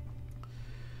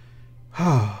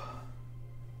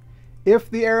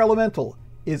 If the air elemental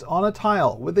is on a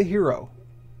tile with a hero,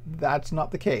 that's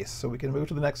not the case, so we can move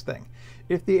to the next thing.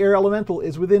 If the air elemental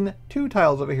is within 2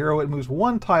 tiles of a hero, it moves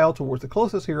 1 tile towards the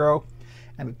closest hero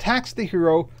and attacks the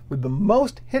hero with the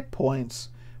most hit points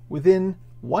within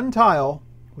 1 tile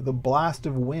with a blast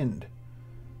of wind.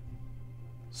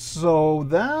 So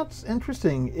that's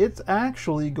interesting. It's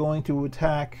actually going to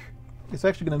attack... It's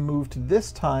actually going to move to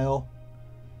this tile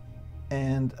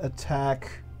and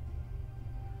attack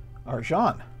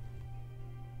Arjahn.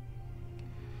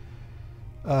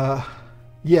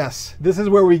 Yes, this is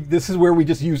where we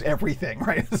just use everything,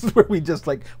 right? This is where we just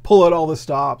like pull out all the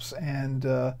stops and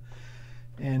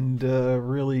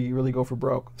really go for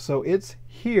broke. So it's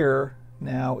here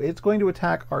now. It's going to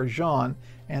attack Arjahn,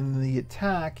 and the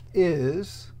attack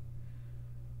is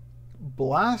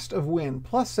Blast of Wind.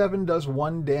 +7 does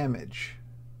 1 damage.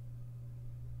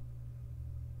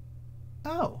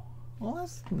 Oh, well,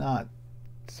 that's not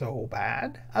so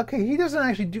bad. Okay, he doesn't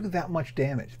actually do that much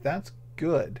damage. That's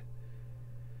good.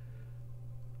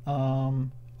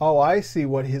 Oh, I see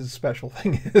what his special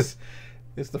thing is.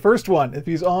 It's the first one. If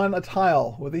he's on a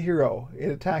tile with a hero, it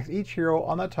attacks each hero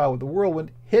on that tile with the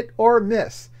whirlwind. Hit or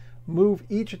miss. Move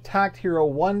each attacked hero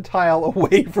 1 tile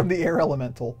away from the air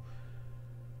elemental.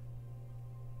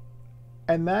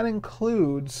 And that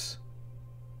includes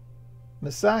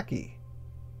Misaki.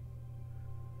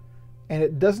 And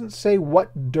it doesn't say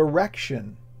what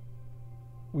direction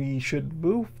we should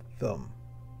move them.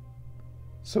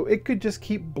 So it could just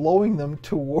keep blowing them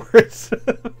towards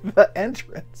the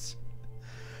entrance.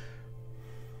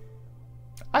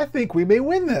 I think we may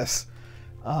win this.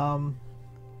 I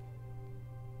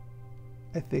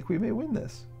think we may win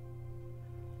this.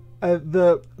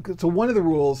 So one of the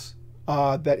rules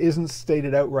that isn't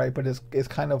stated outright, but is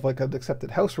kind of like an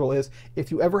accepted house rule, is if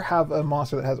you ever have a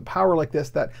monster that has a power like this,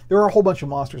 that there are a whole bunch of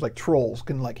monsters like trolls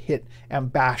can like hit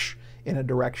and bash in a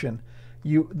direction.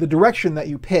 The direction that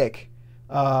you pick,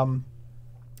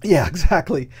 yeah,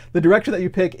 exactly. The direction that you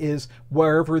pick is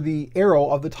wherever the arrow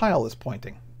of the tile is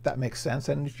pointing. That makes sense.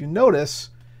 And if you notice,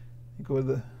 you go to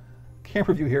the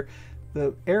camera view here,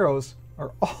 the arrows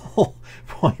are all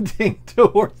pointing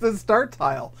towards the start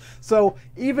tile. So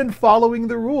even following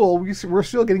the rule, we're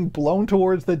still getting blown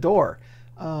towards the door,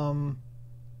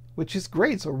 which is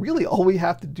great. So really all we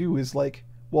have to do is like,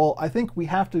 well, I think we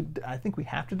have to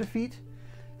defeat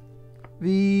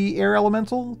the air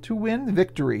elemental to win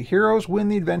victory. Heroes win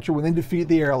the adventure when they defeat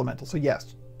the air elemental. So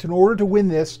yes, in order to win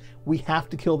this, we have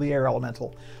to kill the air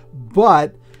elemental.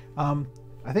 But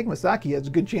I think Misaki has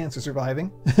a good chance of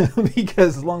surviving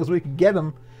because as long as we can get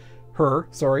her,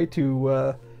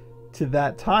 to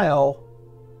that tile.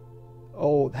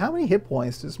 Oh, how many hit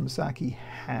points does Misaki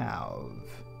have?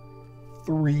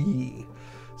 3.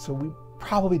 So we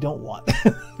probably don't want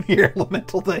the air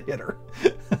elemental to hit her.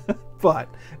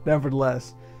 But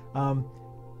nevertheless,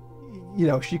 you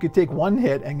know, she could take 1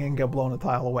 hit and then get blown a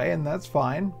tile away, and that's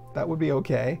fine. That would be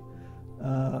okay.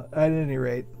 At any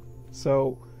rate,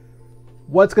 so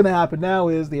what's going to happen now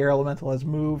is the air elemental has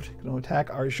moved. It's going to attack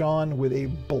Arjahn with a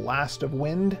blast of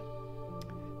wind.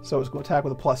 So it's going to attack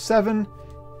with a +7.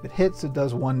 If it hits, it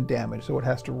does 1 damage. So it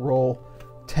has to roll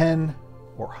 10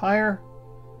 or higher.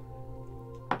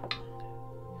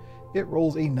 It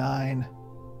rolls a 9.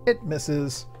 It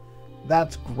misses.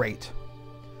 That's great.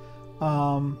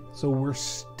 So we're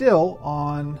still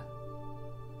on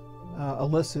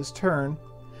Alyssa's turn.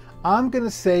 I'm going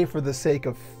to say, for the sake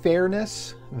of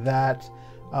fairness, that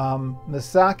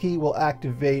Misaki will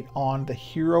activate on the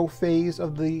hero phase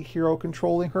of the hero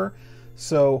controlling her.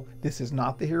 So this is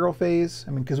not the hero phase.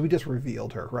 I mean, because we just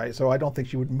revealed her, right? So I don't think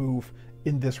she would move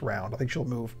in this round. I think she'll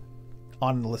move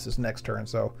on Alyssa's next turn.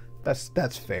 So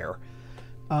that's fair.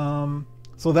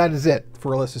 So that is it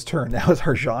for Alyssa's turn. Now it's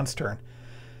Arjahn's turn.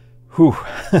 Whew.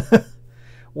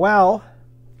 Well,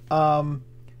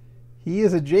 he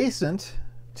is adjacent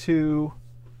to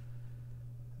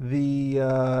the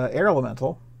air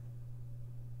elemental.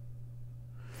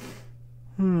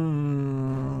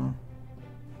 I'm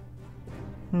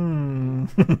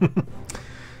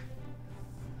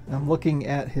looking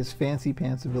at his fancy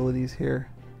pants abilities here.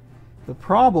 The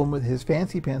problem with his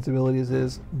fancy pants abilities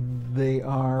is they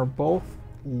are both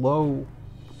low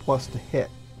plus to hit.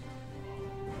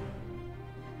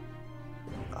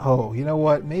 Oh, you know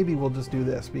what? Maybe we'll just do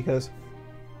this, because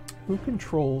who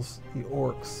controls the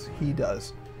orcs? He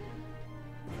does.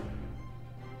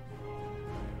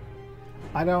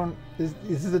 I don't...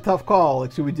 This is a tough call.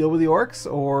 Like, should we deal with the orcs,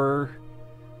 or...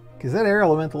 Because that air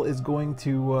elemental is going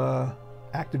to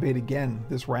activate again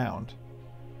this round.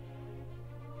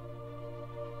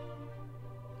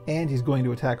 And he's going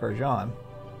to attack Arjahn.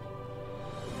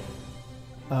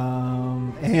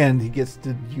 And he gets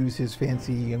to use his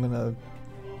fancy, I'm gonna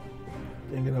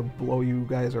blow you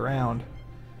guys around.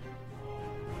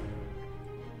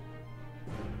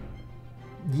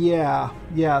 Yeah,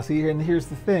 see, and here's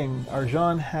the thing.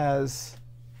 Arjahn has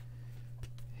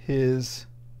his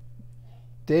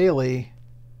daily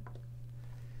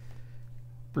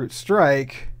brute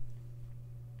strike,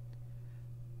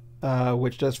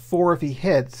 which does 4 if he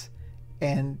hits,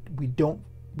 and we don't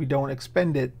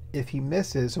expend it if he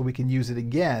misses, so we can use it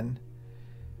again.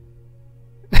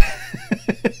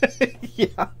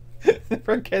 Yeah.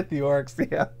 Forget the orcs,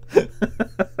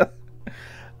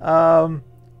 yeah.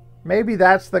 Maybe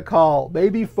that's the call.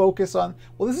 Maybe focus on...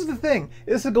 Well, this is the thing.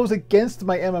 This goes against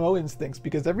my MMO instincts,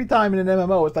 because every time in an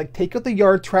MMO, it's like, take out the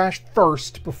yard trash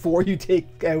first before you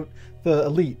take out the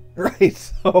elite, right?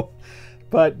 So,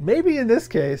 but maybe in this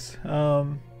case,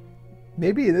 the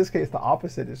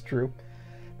opposite is true.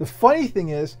 The funny thing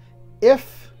is,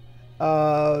 if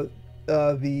the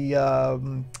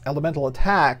elemental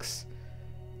attacks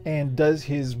and does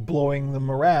his blowing them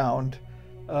around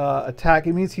attack,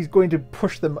 it means he's going to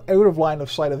push them out of line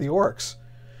of sight of the orcs.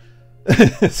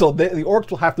 So the orcs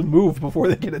will have to move before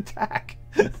they can attack.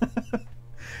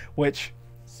 Which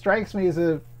strikes me as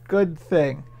a good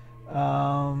thing.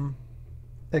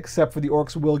 Except for the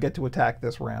orcs will get to attack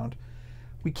this round.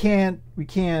 We can't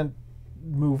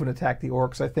move and attack the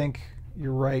orcs. I think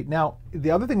you're right. Now,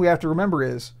 the other thing we have to remember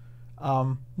is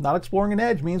not exploring an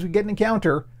edge means we get an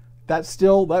encounter.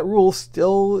 That rule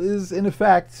still is in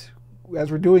effect as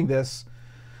we're doing this.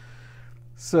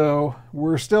 So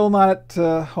we're still not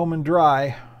home and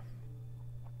dry.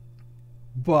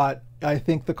 But I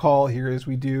think the call here is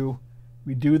we do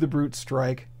We do the brute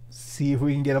strike, see if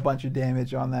we can get a bunch of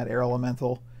damage on that air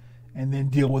elemental, and then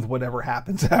deal with whatever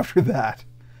happens after that.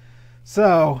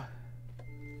 So,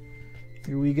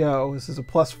 here we go. This is a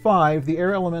 +5. The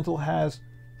air elemental has...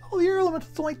 Oh, the air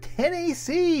elemental's only 10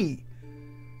 AC!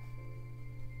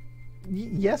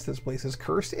 Yes, this place is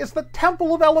cursed. It's the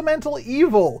Temple of Elemental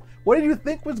Evil! What did you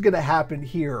think was going to happen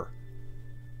here?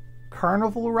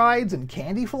 Carnival rides and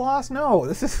candy floss? No,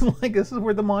 this is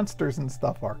where the monsters and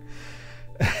stuff are.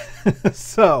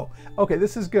 So, okay,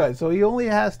 this is good. So he only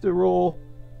has to roll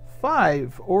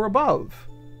 5 or above.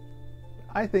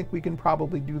 I think we can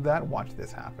probably do that. Watch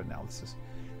this happen now.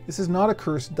 This is not a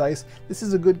cursed dice. This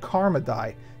is a good karma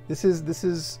die. This is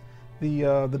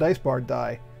the dice bard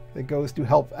die that goes to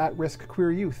help at-risk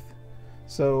queer youth.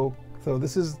 So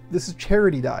this is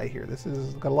charity die here. This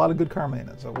is got a lot of good karma in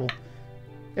it. So we'll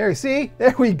there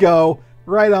we go.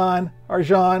 Right on,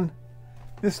 Arjahn,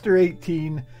 Mr.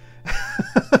 18.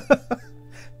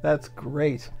 That's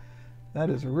great. That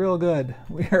is real good.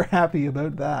 We are happy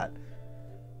about that.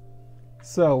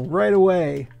 So right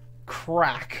away,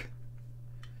 crack.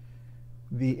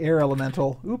 The air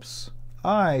elemental. Oops,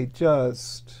 I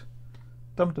just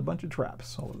dumped a bunch of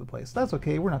traps all over the place. That's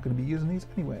okay, we're not going to be using these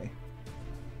anyway.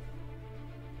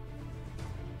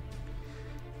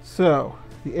 So,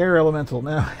 the air elemental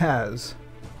now has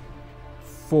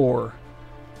 4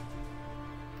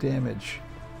 damage.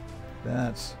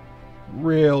 That's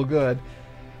real good.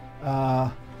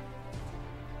 Yeah,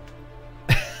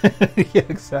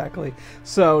 exactly.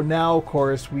 So now, of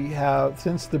course, we have,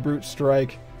 since the brute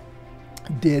strike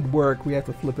did work, we have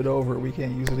to flip it over. We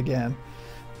can't use it again.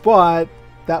 But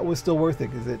that was still worth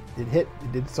it because it hit,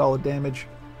 it did solid damage.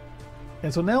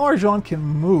 And so now Arjahn can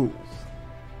move.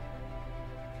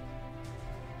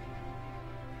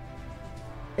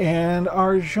 And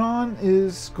Arjahn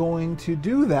is going to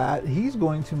do that. He's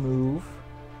going to move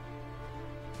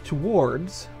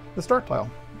towards the start tile.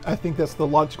 I think that's the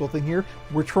logical thing here.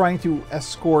 We're trying to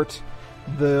escort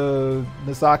the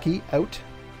Misaki out.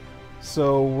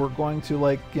 So we're going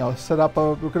to, set up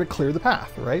we're going to clear the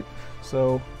path, right?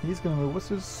 So he's going to move. What's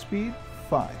his speed?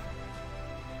 5.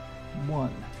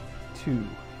 1, 2,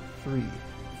 3,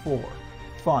 4,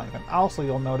 5. And also,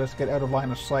 you'll notice, get out of line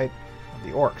of sight of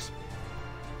the orcs.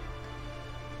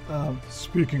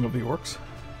 Speaking of the orcs.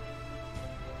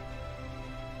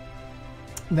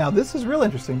 Now, this is real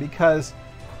interesting because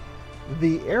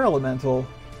the air elemental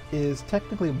is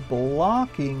technically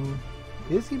blocking...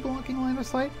 Is he blocking line of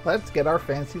sight? Let's get our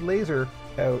fancy laser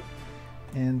out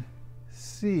and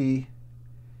see.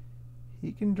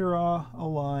 He can draw a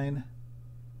line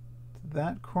to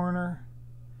that corner,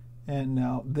 and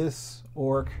now this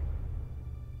orc.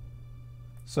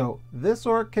 So this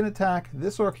orc can attack,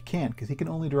 this orc can't because he can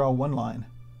only draw one line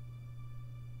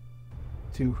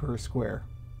to her square.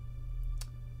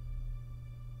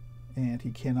 And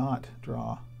he cannot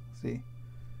draw, see.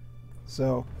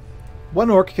 So one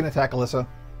orc can attack Allisa.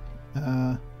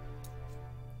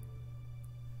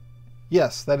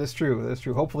 Yes, that is true. That's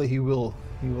true. Hopefully he will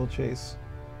chase.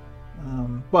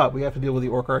 But we have to deal with the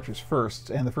orc archers first.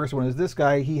 And the first one is this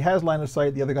guy. He has line of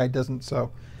sight. The other guy doesn't.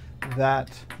 So that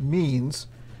means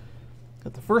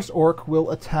that the first orc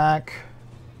will attack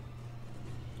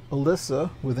Allisa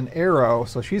with an arrow.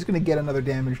 So she's going to get another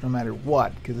damage no matter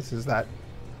what, because this is that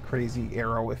crazy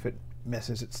arrow. If it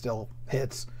misses, it still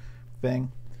hits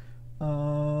thing.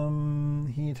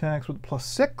 He attacks with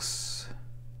 +6.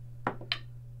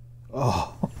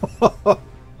 Oh.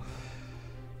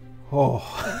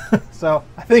 Oh. So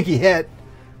I think he hit.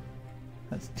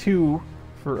 That's 2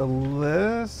 for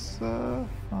Allisa.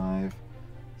 5,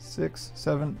 6,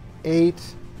 7,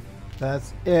 8.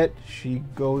 That's it. She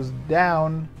goes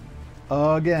down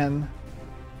again.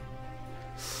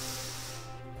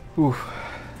 Oof.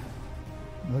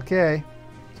 Okay.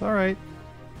 It's all right.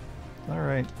 All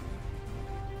right.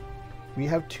 We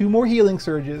have 2 more healing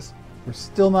surges. We're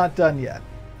still not done yet.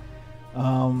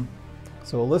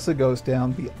 So Allisa goes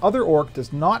down. The other orc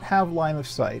does not have line of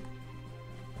sight.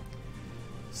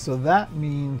 So that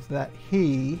means that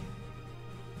he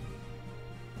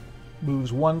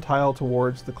moves 1 tile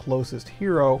towards the closest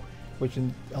hero, which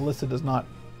in Allisa does not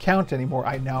count anymore.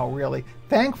 I know, really.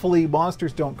 Thankfully,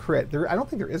 monsters don't crit. I don't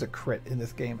think there is a crit in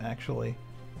this game, actually.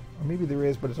 Or maybe there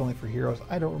is, but it's only for heroes.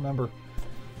 I don't remember.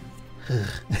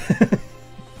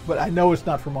 But I know it's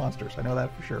not for monsters. I know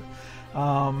that for sure.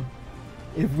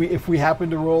 If we happen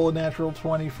to roll a natural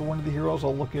 20 for one of the heroes,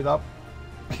 I'll look it up.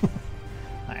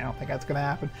 I don't think that's going to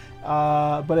happen.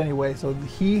 But anyway, so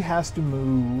he has to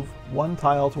move 1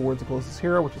 tile towards the closest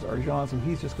hero, which is Arjahn, so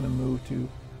he's just going to move to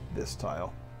this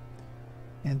tile.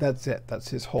 And that's it. That's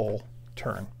his whole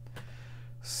turn.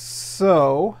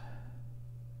 So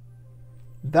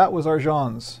that was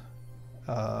Arjahn's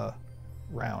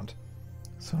round.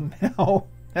 So now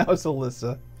it's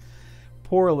Allisa.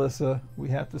 Poor Allisa. We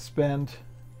have to spend.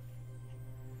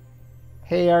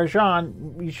 Hey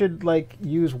Arjahn, you should like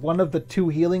use one of the 2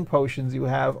 healing potions you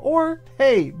have, or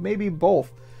hey, maybe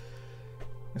both.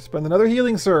 Spend another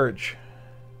healing surge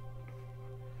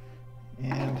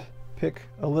and pick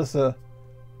Allisa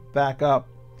back up.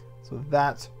 So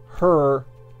that's her.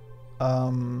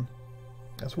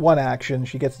 That's one action.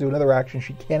 She gets to do another action.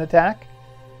 She can't attack.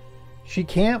 She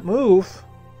can't move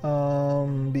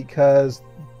because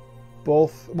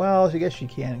both. Well, I guess she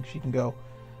can. She can go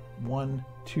 1,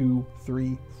 2,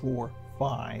 3, 4,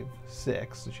 5,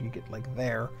 6. So she can get like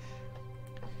there.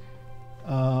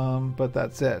 But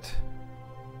that's it.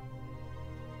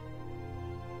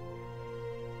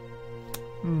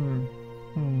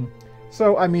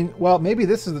 So, I mean, well, maybe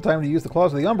this is the time to use the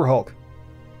Claws of the Umber Hulk.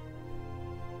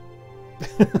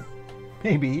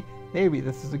 maybe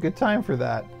this is a good time for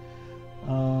that.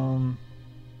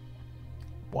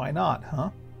 Why not, huh?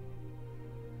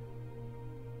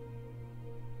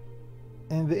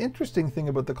 And the interesting thing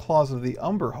about the Claws of the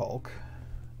Umber Hulk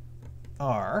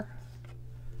are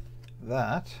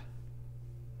that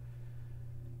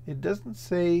it doesn't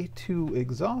say to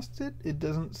exhaust it. It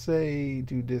doesn't say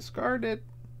to discard it.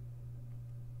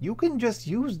 You can just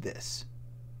use this.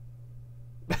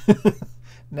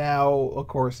 Now, of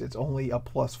course, it's only a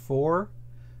 +4.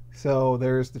 So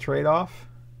there's the trade-off.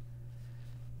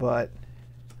 But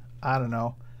I don't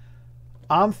know.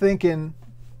 I'm thinking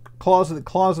claws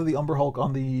of the Umber Hulk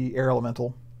on the Air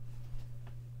Elemental.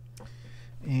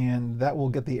 And that will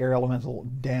get the Air Elemental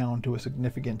down to a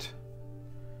significant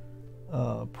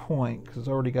point, because it's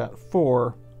already got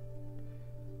 4.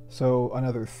 So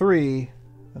another 3,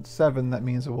 that's 7. That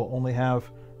means it will only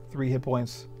have 3 hit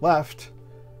points left.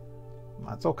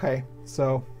 That's okay.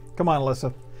 So come on,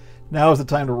 Allisa. Now is the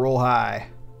time to roll high.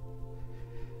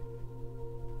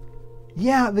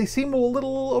 Yeah, they seem a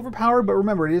little overpowered, but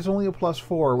remember, it is only a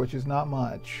 +4, which is not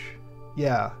much.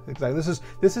 Yeah, exactly.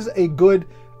 This is a good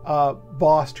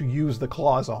boss to use the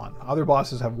claws on. Other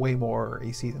bosses have way more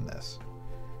AC than this.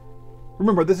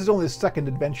 Remember, this is only the 2nd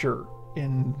adventure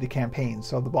in the campaign,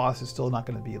 so the boss is still not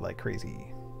going to be like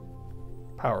crazy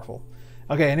powerful.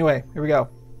 Okay, anyway, here we go.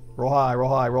 Roll high,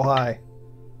 roll high, roll high.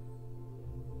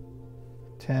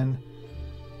 10.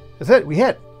 That's it. We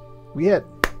hit. We hit.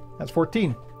 That's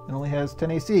 14. It only has 10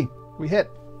 AC. We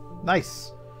hit.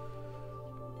 Nice.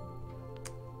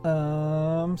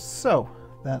 So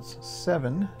that's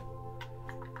 7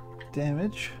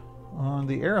 damage on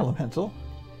the Air Elemental,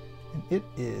 and it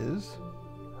is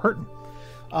hurting.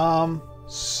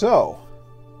 So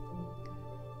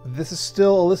this is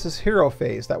still Alyssa's hero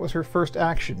phase. That was her first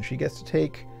action. She gets to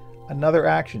take another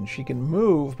action. She can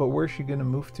move, but where's she going to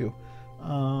move to?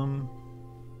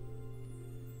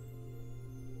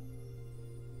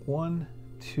 1,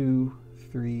 2,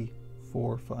 3,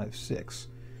 4, 5, 6.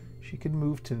 She can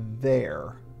move to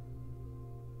there,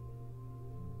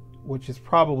 which is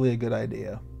probably a good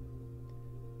idea.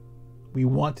 We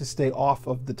want to stay off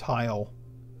of the tile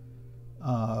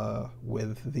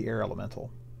with the Air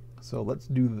Elemental. So let's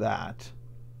do that.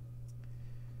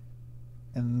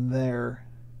 And there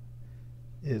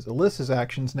is Alyssa's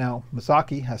actions. Now,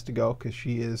 Misaki has to go because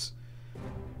she is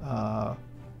on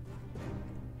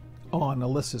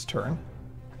Alyssa's turn.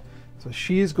 So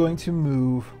she is going to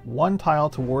move 1 tile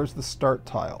towards the start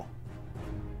tile.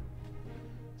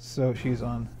 So she's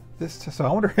on this. So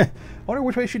I wonder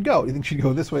which way she'd go. Do you think she'd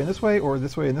go this way and this way, or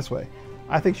this way and this way?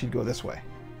 I think she'd go this way.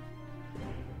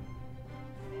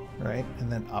 Right?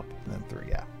 And then up, and then through,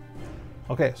 yeah.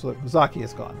 Okay, so Misaki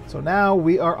is gone. So now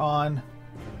we are on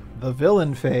the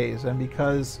villain phase, and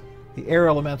because the Air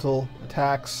Elemental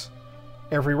attacks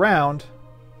every round,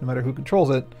 no matter who controls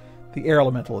it, the Air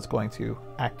Elemental is going to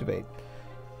activate.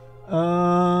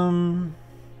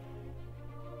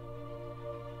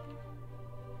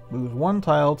 Moves 1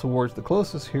 tile towards the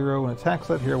closest hero and attacks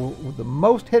that hero with the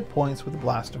most hit points with a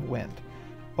blast of wind.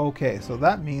 Okay, so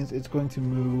that means it's going to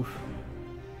move.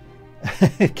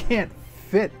 It can't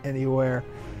fit anywhere.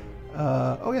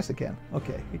 Oh, yes, it can.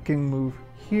 Okay, it can move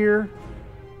here.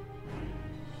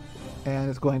 And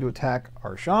it's going to attack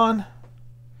Arjahn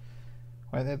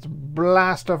with its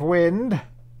blast of wind,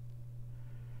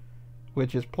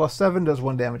 which is +7, does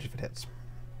 1 damage if it hits.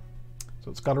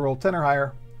 So it's got to roll 10 or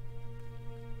higher.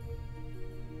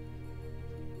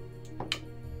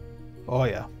 Oh,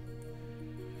 yeah.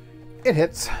 It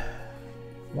hits.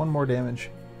 1 more damage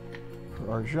for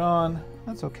Arjahn.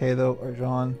 That's okay, though.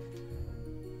 Arjahn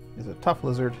is a tough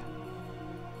lizard.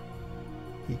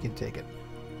 He can take it.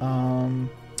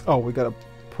 Oh, we gotta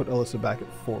put Allisa back at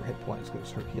 4 hit points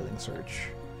because her healing surge.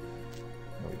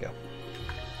 There we go.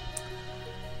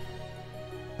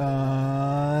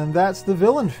 And that's the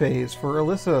villain phase for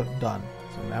Allisa done.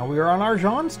 So now we are on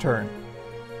Arjahn's turn.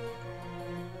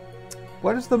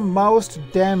 What is the most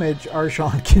damage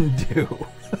Arjahn can do?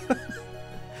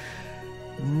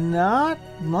 Not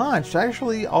much.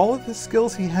 Actually, all of the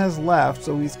skills he has left,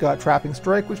 so he's got Trapping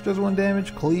Strike, which does 1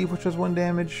 damage, Cleave, which does 1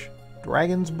 damage,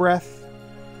 Dragon's Breath,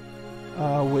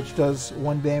 which does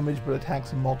 1 damage but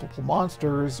attacks multiple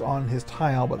monsters on his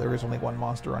tile, but there is only 1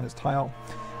 monster on his tile.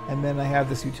 And then I have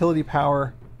this utility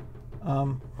power,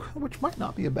 which might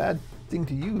not be a bad thing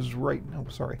to use right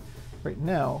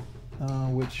now,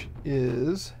 which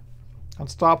is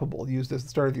Unstoppable. Use this at the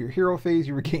start of your hero phase,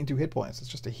 you regain 2 hit points. It's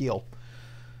just a heal.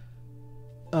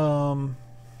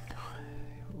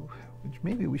 Which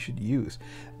maybe we should use.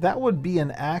 That would be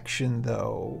an action,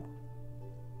 though.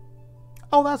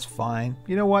 Oh, that's fine.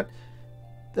 You know what?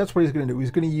 That's what he's going to do.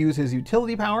 He's going to use his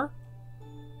utility power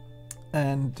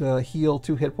and heal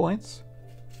 2 hit points.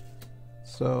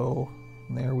 So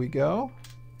there we go.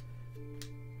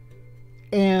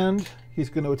 And he's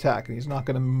going to attack, and he's not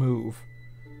going to move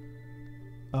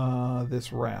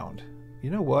this round. You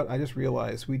know what? I just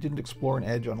realized we didn't explore an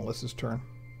edge on Alyssa's turn.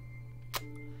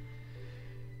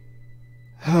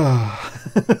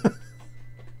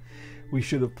 We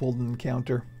should have pulled an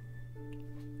encounter.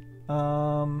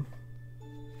 In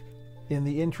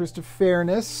the interest of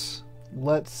fairness,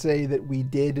 let's say that we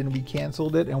did and we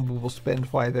canceled it, and we will spend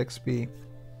 5 XP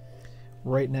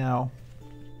right now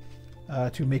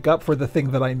to make up for the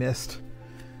thing that I missed.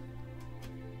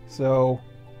 So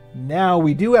now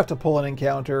we do have to pull an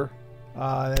encounter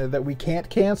that we can't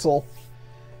cancel,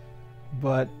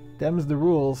 but them's the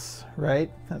rules,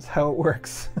 right? That's how it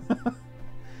works.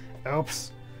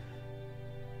 Oops.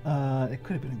 It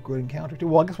could have been a good encounter too.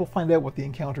 Well, I guess we'll find out what the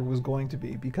encounter was going to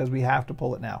be because we have to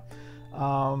pull it now.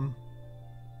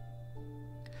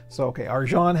 So, okay,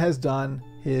 Arjahn has done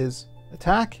his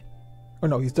attack. Or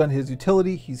no, he's done his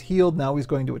utility. He's healed. Now he's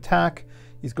going to attack.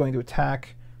 He's going to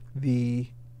attack the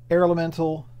air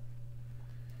elemental.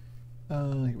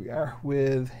 Here we are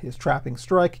with his Trapping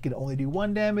Strike. He can only do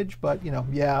 1 damage, but, you know,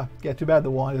 yeah, too bad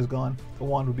the wand is gone. The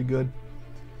wand would be good.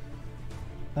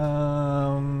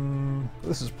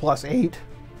 This is +8.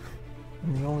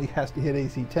 And he only has to hit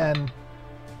AC 10.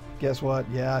 Guess what?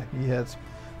 Yeah, he hits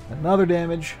another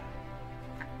damage.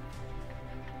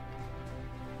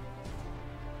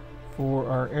 For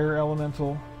our air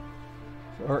elemental.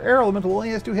 So our air elemental only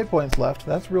has 2 hit points left.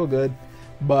 That's real good.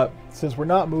 But since we're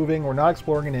not moving, we're not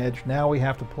exploring an edge, now we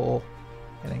have to pull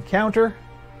an encounter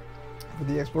for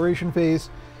the exploration phase.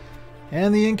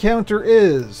 And the encounter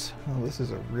is, oh, this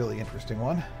is a really interesting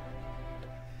one.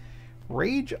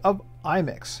 Rage of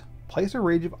Imix. Place a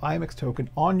Rage of Imix token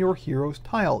on your hero's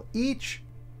tile. Each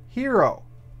hero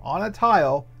on a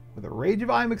tile with a Rage of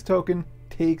Imix token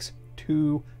takes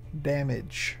 2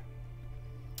 damage.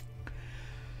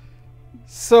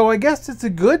 So I guess it's a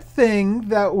good thing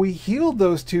that we healed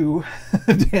those 2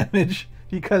 damage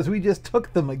because we just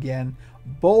took them again,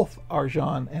 both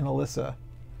Arjahn and Allisa.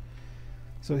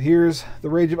 So here's the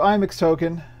Rage of Imix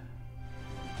token.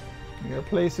 We are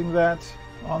placing that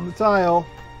on the tile,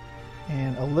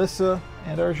 and Allisa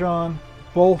and Arjahn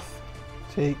both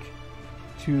take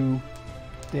 2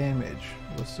 damage.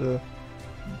 Allisa,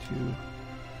 1, 2,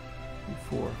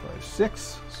 3, 4, 5,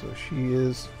 6. So she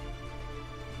is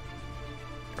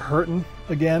hurting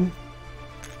again.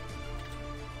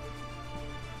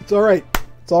 It's all right.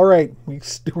 It's all right.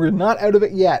 We're not out of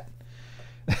it yet.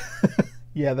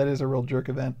 Yeah, that is a real jerk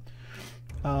event.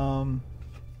 But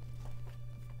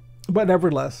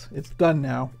nevertheless, it's done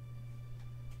now.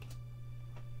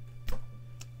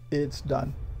 It's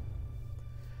done.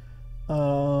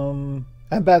 And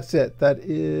that's it. That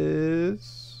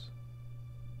is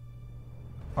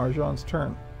Arjahn's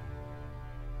turn.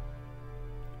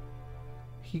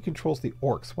 He controls the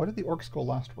orcs. Why did the orcs go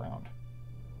last round?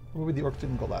 Maybe the orcs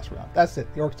didn't go last round. That's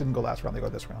it. The orcs didn't go last round. They go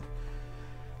this round.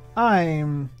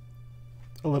 I'm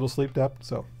a little sleeped up,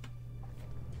 so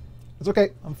it's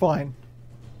okay. I'm fine.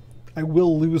 I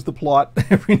will lose the plot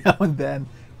every now and then,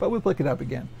 but we'll pick it up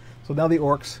again. So now the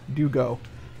orcs do go.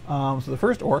 So the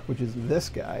first orc, which is this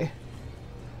guy,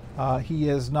 he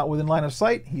is not within line of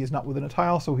sight. He is not within a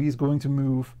tile, so he's going to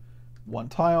move 1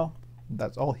 tile.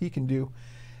 That's all he can do.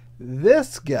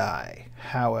 This guy,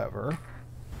 however,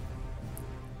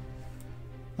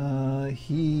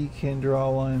 he can draw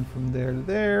a line from there to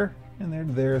there and there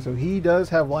to there, so he does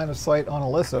have line of sight on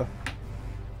Allisa.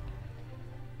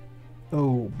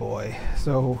 Oh boy.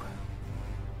 So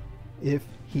if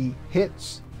he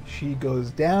hits She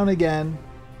goes down again.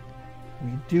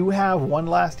 We do have one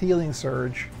last healing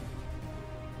surge.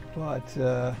 But,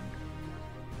 oh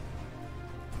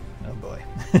boy.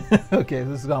 Okay,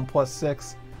 this is on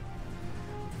 +6.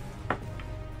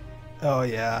 Oh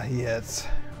yeah, he hits.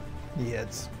 He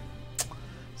hits.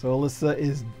 So Allisa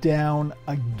is down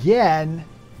again.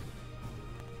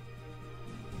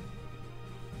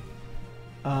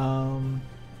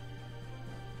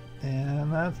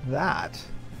 And that's that.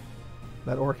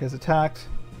 That orc has attacked,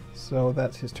 so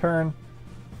that's his turn.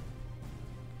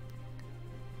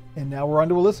 And now we're on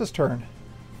to Alyssa's turn.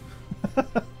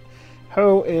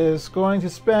 Ho is going to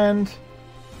spend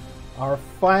our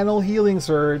final healing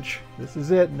surge. This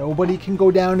is it. Nobody can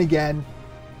go down again.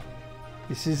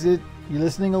 This is it. You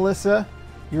listening, Allisa?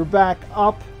 You're back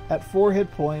up at 4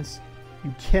 hit points.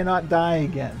 You cannot die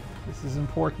again. This is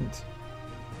important.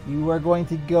 You are going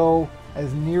to go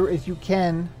as near as you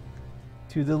can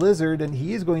to the lizard, and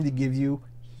he is going to give you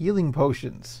healing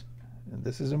potions. And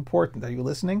this is important. Are you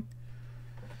listening?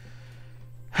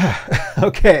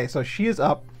 Okay, so she is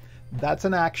up. That's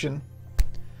an action.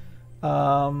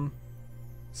 So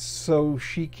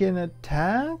she can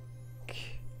attack.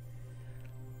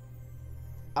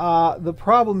 The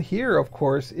problem here, of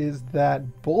course, is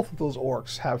that both of those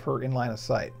orcs have her in line of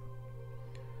sight.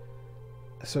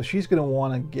 So she's going to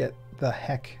want to get the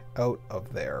heck out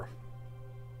of there.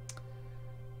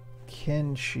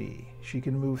 Can she? She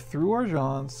can move through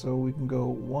Arjahn, so we can go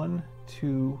 1,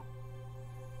 2,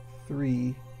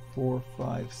 3, 4,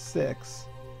 5, 6.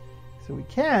 So we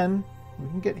can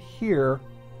get here.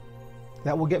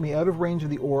 That will get me out of range of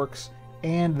the orcs,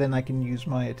 and then I can use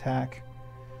my attack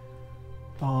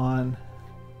on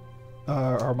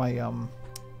my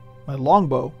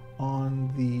longbow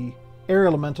on the air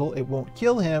elemental. It won't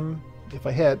kill him if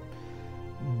I hit,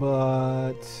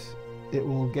 but it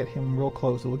will get him real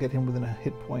close. It will get him within a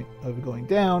hit point of going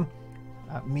down.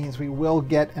 That means we will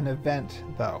get an event,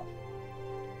 though,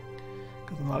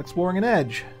 because I'm not exploring an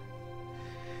edge,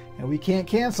 and we can't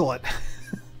cancel it.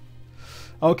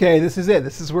 Okay, this is it.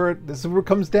 This is where it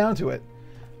comes down to it.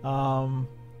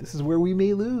 This is where we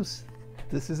may lose.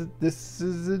 This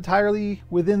is entirely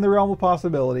within the realm of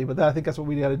possibility, but I think that's what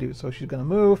we got to do. So she's going to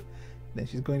move, then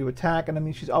she's going to attack, and I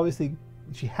mean,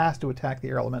 she has to attack the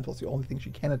air elemental. It's the only thing she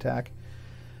can attack.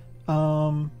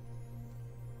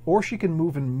 Or she can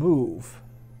move and move,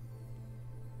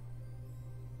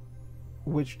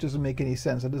 which doesn't make any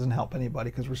sense. It doesn't help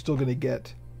anybody because we're still going to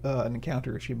get an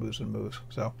encounter if she moves and moves.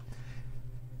 So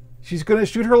she's going to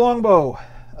shoot her longbow.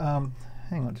 Hang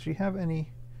on, does she have any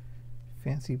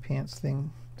fancy pants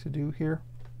thing to do here?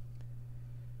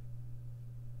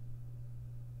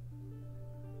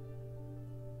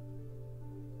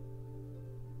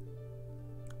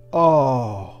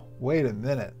 Oh, wait a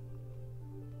minute.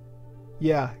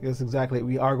 Yeah, that's exactly it.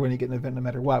 We are going to get an event no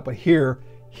matter what. But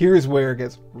here's where it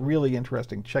gets really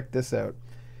interesting. Check this out.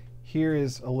 Here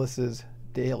is Alyssa's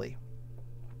daily.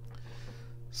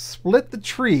 Split the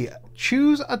tree.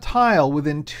 Choose a tile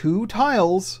within 2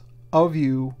 tiles of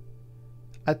you.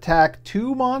 Attack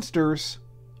 2 monsters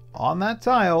on that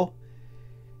tile.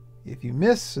 If you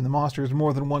miss and the monster is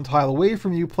more than 1 tile away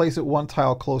from you, place it 1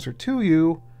 tile closer to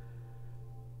you.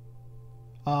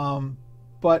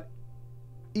 But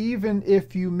even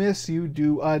if you miss, you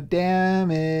do a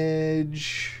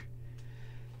damage.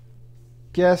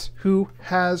 Guess who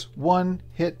has 1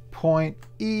 hit point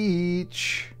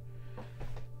each?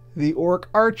 The orc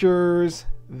archers.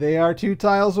 They are 2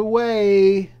 tiles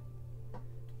away.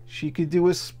 She could do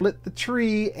a split the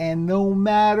tree and no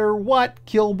matter what,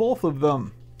 kill both of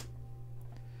them.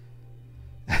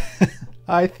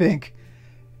 I think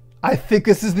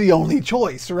this is the only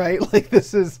choice, right? Like,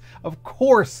 this is, of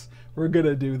course, we're going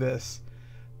to do this.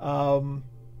 And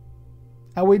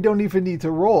we don't even need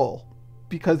to roll,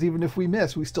 because even if we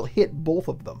miss, we still hit both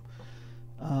of them.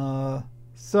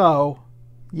 So,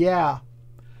 yeah.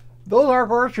 Those arc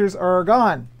archers are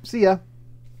gone. See ya,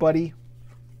 buddy.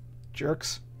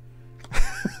 Jerks.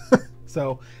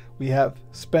 So, we have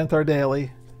spent our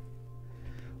daily.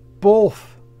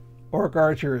 Both orc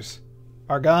archers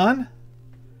are gone.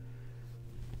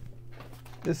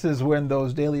 This is when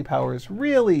those daily powers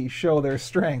really show their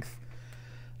strength.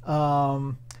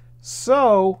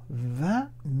 So that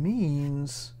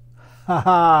means,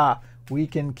 we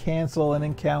can cancel an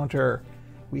encounter.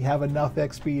 We have enough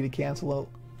XP to cancel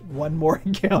 1 more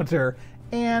encounter,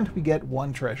 and we get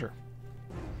 1 treasure.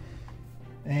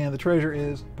 And the treasure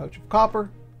is a pouch of copper.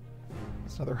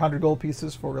 It's another 100 gold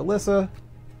pieces for Allisa.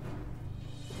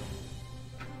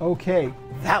 Okay,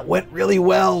 that went really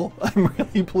well. I'm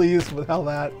really pleased with how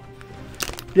that.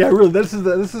 Yeah, really, this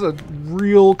is a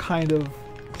real kind of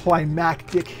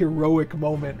climactic heroic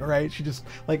moment, right? She just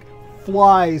like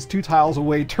flies 2 tiles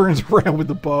away, turns around with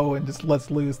the bow, and just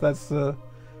lets loose. That's real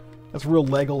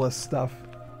Legolas stuff.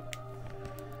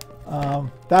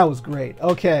 That was great.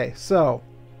 Okay, so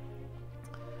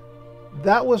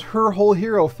that was her whole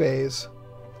hero phase.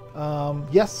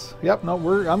 Yes, yep, no,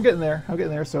 I'm getting there. I'm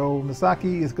getting there. So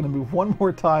Misaki is going to move 1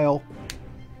 more tile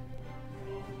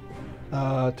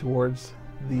towards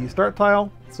the start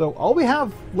tile. So all we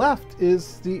have left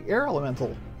is the air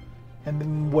elemental, and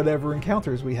then whatever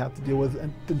encounters we have to deal with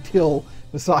until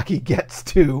Misaki gets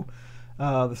to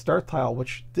the start tile.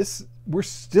 Which we're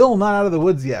still not out of the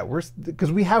woods yet.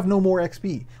 Because we have no more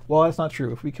XP. Well, that's not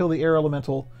true. If we kill the air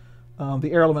elemental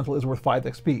is worth 5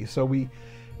 XP. So we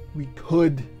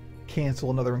could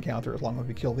cancel another encounter as long as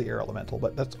we kill the air elemental.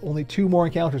 But that's only 2 more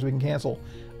encounters we can cancel.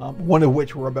 One of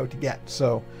which we're about to get.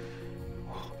 So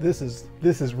this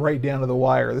is right down to the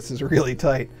wire. This is really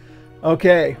tight.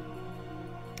 Okay.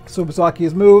 So Misaki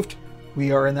has moved.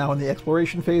 We are now in the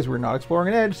exploration phase. We're not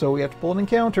exploring an edge, so we have to pull an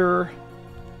encounter.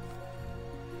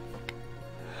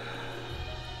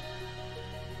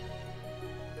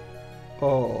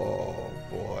 Oh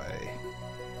boy.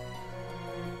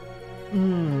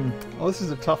 Well, this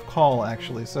is a tough call,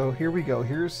 actually. So here we go.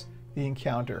 Here's the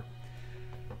encounter.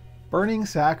 Burning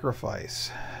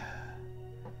Sacrifice.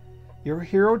 Your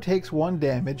hero takes 1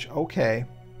 damage. Okay.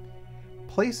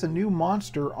 Place a new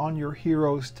monster on your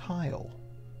hero's tile.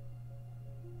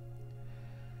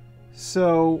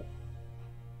 So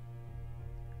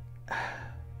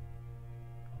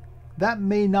that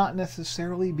may not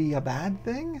necessarily be a bad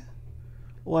thing.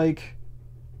 Like,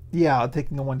 yeah,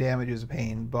 taking the 1 damage is a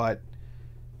pain, but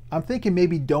I'm thinking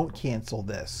maybe don't cancel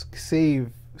this.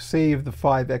 Save the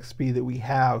 5 XP that we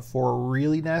have for a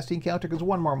really nasty encounter, because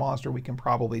 1 more monster we can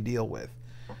probably deal with.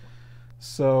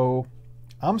 So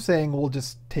I'm saying we'll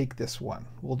just take this one.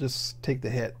 We'll just take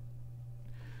the hit.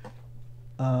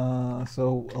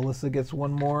 So Allisa gets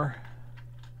 1 more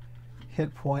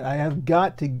hit point. I have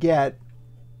got to get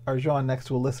Arjahn next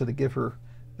to Allisa to give her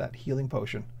that healing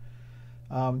potion.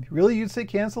 Really, you'd say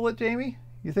cancel it, Jamie?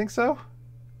 You think so?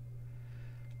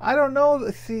 I don't know.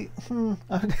 See,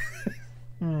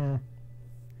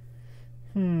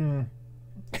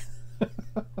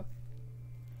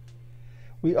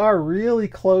 We are really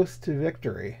close to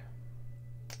victory.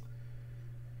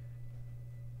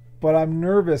 But I'm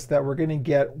nervous that we're going to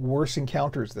get worse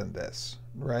encounters than this,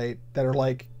 right? That are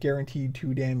like guaranteed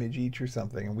 2 damage each or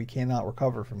something, and we cannot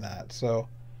recover from that. So,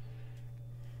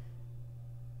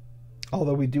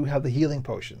 although we do have the healing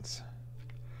potions.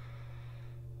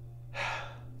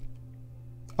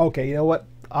 Okay, you know what?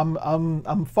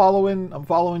 I'm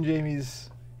following Jamie's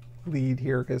lead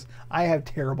here because I have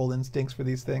terrible instincts for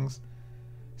these things.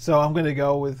 So I'm gonna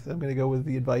go with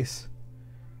the advice.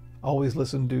 Always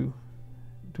listen to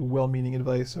well-meaning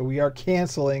advice. So we are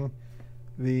canceling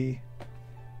the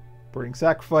Burning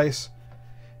Sacrifice.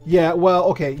 Yeah, well,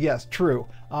 okay, yes, true.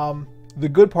 The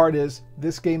good part is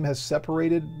this game has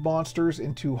separated monsters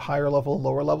into higher level and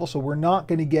lower level, so we're not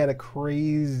going to get a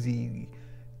crazy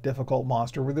difficult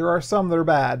monster. Where there are some that are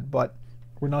bad, but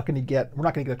we're not going to get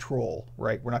a troll,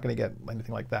 right? We're not going to get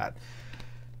anything like that.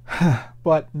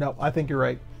 But no, I think you're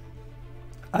right.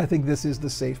 I think this is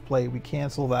the safe play. We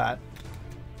cancel that.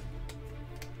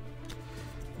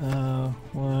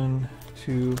 1,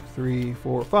 2, 3,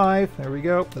 4, 5. There we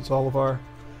go. That's all of our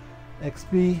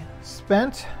XP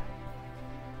spent.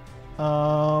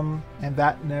 And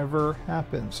that never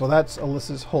happened. So that's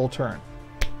Alyssa's whole turn.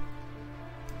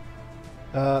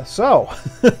 So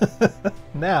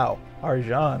now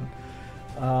Arjahn.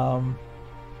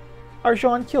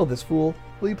 Arjahn, kill this fool,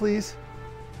 will you please?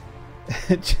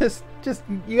 just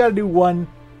you gotta do 1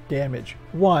 damage.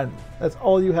 1. That's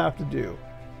all you have to do.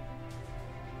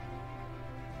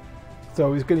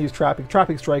 So he's gonna use trapping.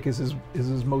 Trapping strike is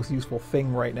his most useful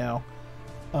thing right now.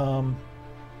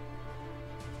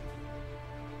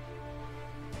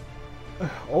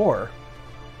 Or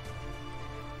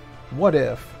what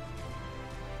if?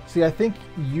 See, I think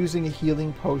using a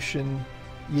healing potion.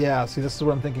 Yeah, see, this is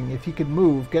what I'm thinking. If he could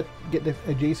move, get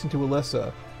adjacent to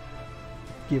Allisa,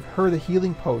 give her the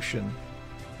healing potion.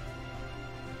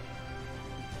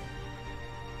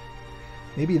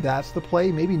 Maybe that's the play.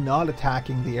 Maybe not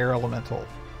attacking the air elemental,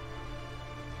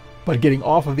 but getting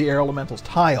off of the air elemental's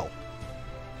tile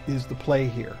is the play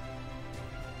here.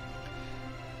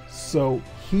 So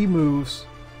he moves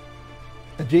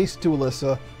adjacent to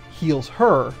Allisa, heals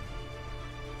her,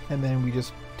 and then we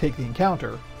just take the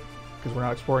encounter because we're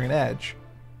not exploring an edge.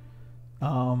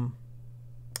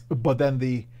 But then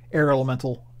the air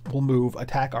elemental will move,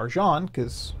 attack Arjahn,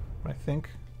 because I think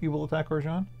he will attack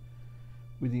Arjahn.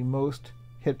 with the most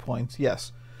hit points.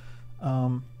 Yes.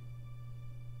 Oh,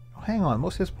 hang on.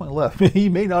 Most hit point left. He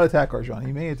may not attack Arjahn.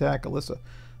 He may attack Allisa.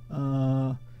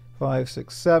 5,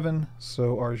 6, 7.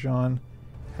 So Arjahn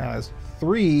has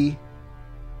 3.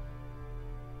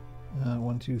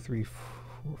 1, 2, 3,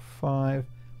 4, 5.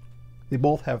 They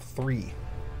both have 3.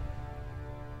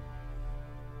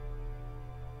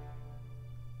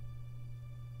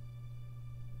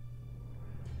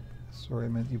 Sorry, I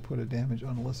meant you put a damage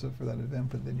on Allisa for that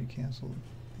event, but then you canceled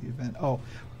the event. Oh,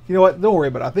 you know what? Don't worry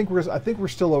about it. I think we're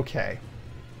still okay.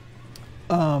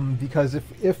 Because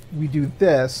if we do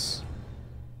this,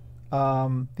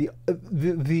 the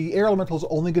air elemental is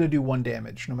only going to do 1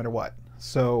 damage no matter what.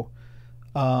 So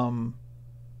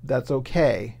that's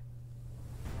okay.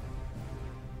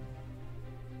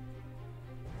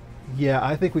 Yeah,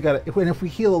 I think we got to. If we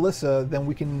heal Allisa, then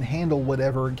we can handle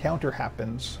whatever encounter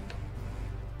happens.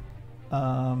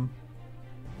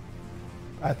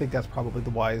 I think that's probably the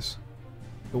wise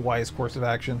course of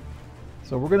action.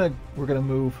 So we're gonna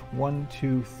move 1,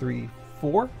 2, 3,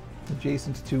 4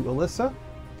 adjacent to Allisa,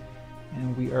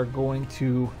 and we are going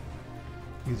to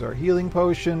use our healing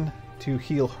potion to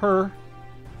heal her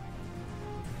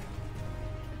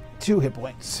 2 hit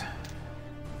points.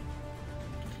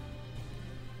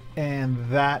 And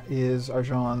that is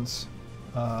Arjahn's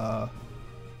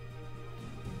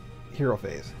hero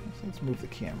phase. So let's move the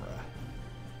camera.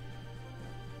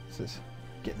 This is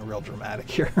getting real dramatic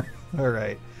here. All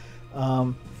right.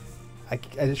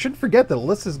 I shouldn't forget that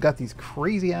Alyssa's got these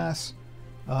crazy ass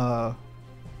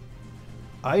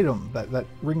item, that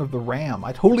Ring of the Ram.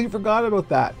 I totally forgot about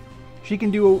that. She can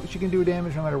do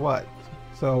damage no matter what.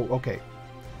 So okay,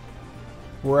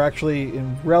 we're actually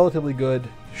in relatively good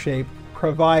shape,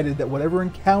 provided that whatever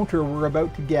encounter we're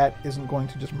about to get isn't going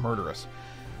to just murder us.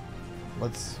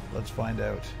 Let's find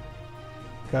out,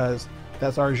 because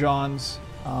that's Arjahn's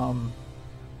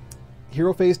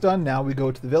hero phase done. Now we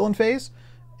go to the villain phase,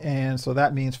 and so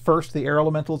that means first the air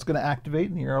elemental is going to activate,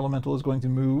 and the air elemental is going to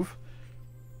move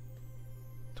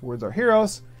towards our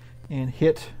heroes and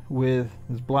hit with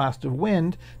his blast of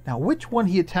wind. Now which one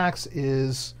he attacks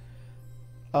is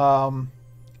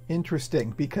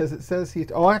interesting, because it says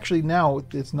actually now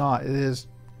it's not. It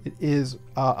is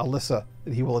Allisa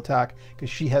that he will attack,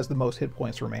 because she has the most hit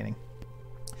points remaining,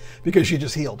 because she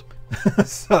just healed.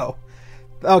 So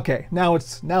okay, now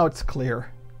it's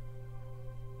clear.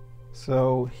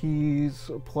 So he's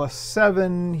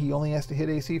 +7. He only has to hit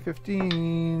AC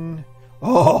 15.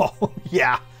 Oh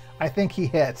yeah, I think he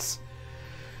hits.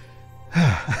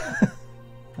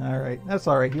 All right, that's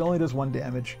all right. He only does 1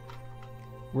 damage.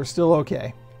 We're still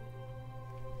okay.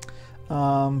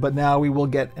 But now we will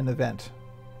get an event.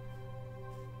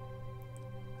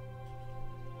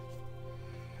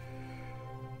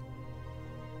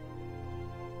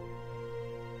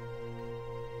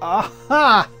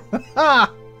 Aha!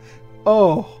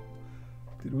 Oh,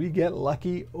 did we get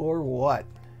lucky or what?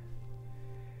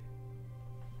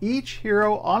 Each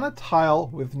hero on a tile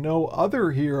with no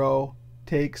other hero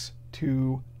takes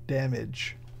 2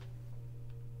 damage.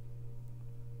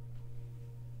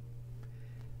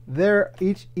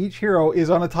 Each hero is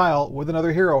on a tile with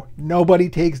another hero. Nobody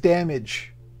takes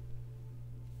damage.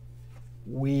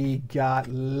 We got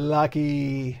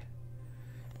lucky.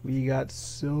 We got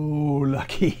so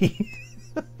lucky.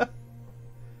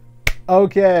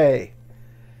 Okay.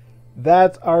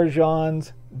 That's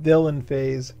Arjahn's villain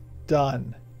phase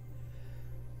done.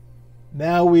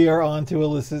 Now we are on to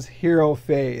Alyssa's hero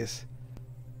phase.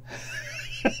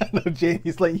 No,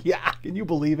 Jamie's like, yeah, can you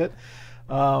believe it?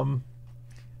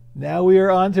 Now we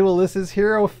are on to Alyssa's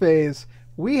hero phase.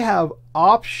 We have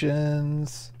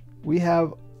options. We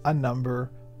have a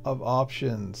number of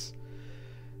options.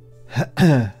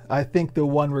 I think the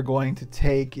one we're going to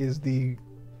take is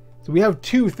so we have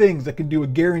 2 things that can do a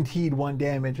guaranteed 1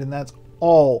 damage, and that's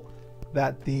all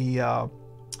that the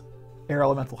air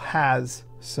elemental has.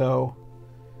 So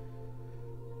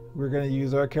we're going to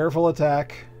use our careful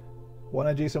attack. 1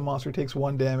 adjacent monster takes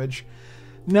 1 damage.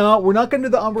 No, we're not going to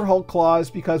do the Umber Hulk clause,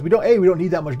 because we don't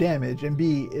need that much damage, and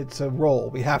B, it's a roll.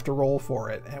 We have to roll for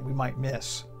it, and we might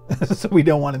miss. So we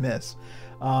don't want to miss.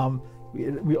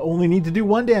 We only need to do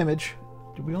 1 damage.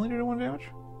 Did we only do 1 damage?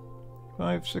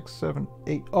 5, 6, 7,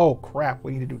 8. Oh crap!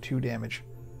 We need to do 2 damage.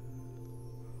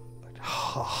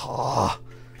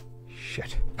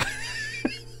 Shit.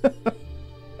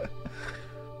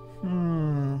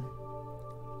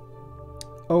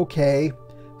 Okay,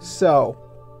 so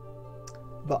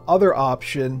the other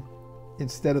option,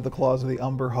 instead of the claws of the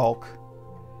Umber Hulk,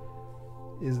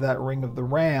 is that Ring of the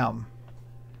Ram.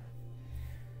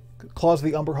 Claws of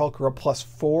the Umber Hulk are a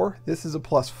 +4. This is a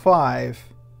 +5.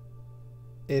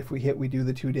 If we hit, we do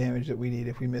the 2 damage that we need.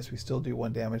 If we miss, we still do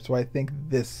 1 damage. So I think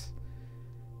this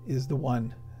is the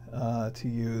one to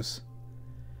use.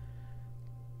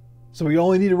 So we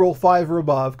only need to roll 5 or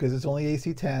above because it's only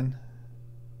AC 10.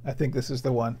 I think this is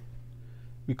the one.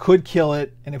 We could kill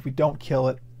it, and if we don't kill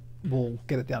it, we'll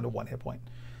get it down to 1 hit point.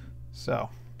 So.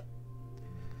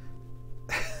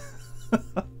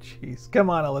 Jeez. Come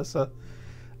on, Allisa.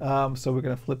 So we're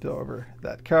going to flip over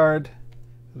that card.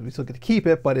 We still get to keep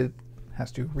it, but it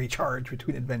has to recharge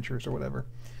between adventures or whatever.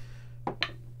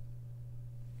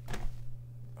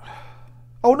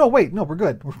 Oh, no, wait. No, we're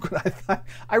good. We're good.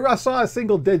 I saw a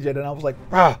single digit, and I was like,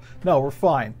 no, we're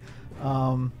fine.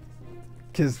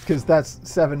 Because that's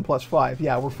 7 plus 5.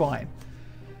 Yeah, we're fine.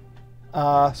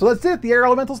 So that's it. The air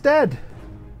elemental's dead.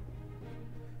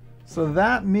 So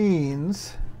that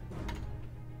means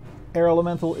air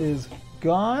elemental is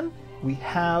gone. We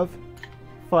have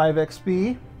 5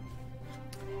 XP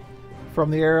from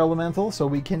the air elemental, so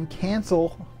we can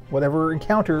cancel whatever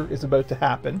encounter is about to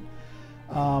happen.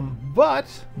 But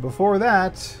before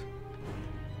that,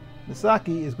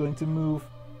 Misaki is going to move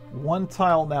 1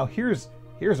 tile. Now here's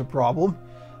a problem.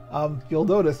 You'll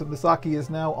notice that Misaki is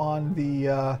now on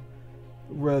the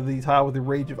tile with the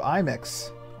Rage of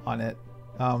Imex on it.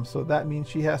 So that means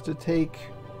she has to take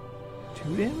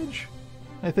 2 damage,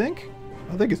 I think.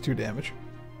 I think it's 2 damage.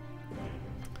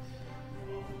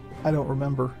 I don't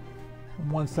remember.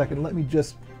 1 second. Let me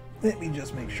just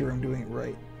make sure I'm doing it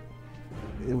right.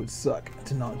 It would suck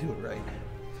to not do it right.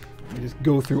 Let me just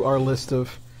go through our list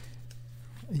of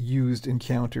used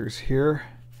encounters here.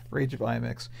 Rage of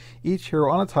Imex. Each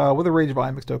hero on a tile with a Rage of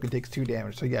Imex token takes 2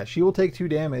 damage. So yeah, she will take 2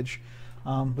 damage,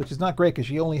 which is not great because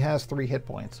she only has 3 hit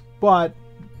points. But,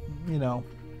 you know,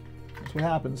 that's what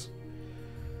happens.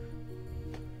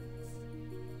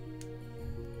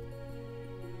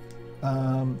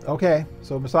 Okay,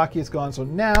 so Misaki is gone. So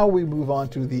now we move on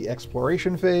to the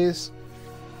exploration phase.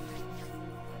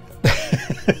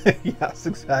 Yes,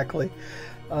 exactly.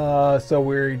 So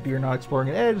we're not exploring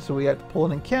an edge, so we have to pull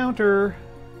an encounter.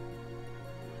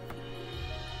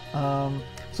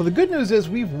 So the good news is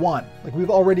we've won. Like, we've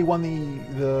already won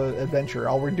the adventure.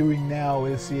 All we're doing now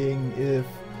is seeing if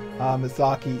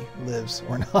Misaki lives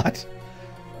or not.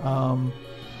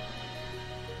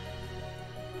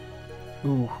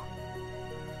 Ooh.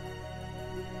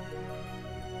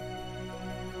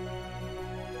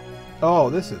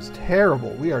 Oh, this is terrible.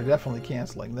 We are definitely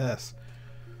canceling this.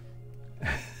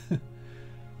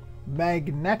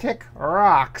 Magnetic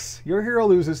Rocks. Your hero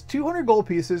loses 200 gold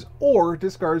pieces or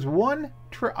discards 1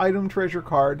 item treasure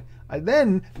card,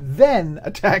 and then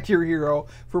attack your hero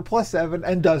for +7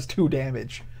 and does 2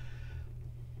 damage.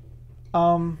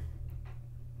 No.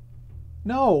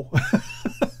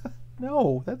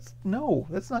 No, that's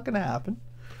not going to happen.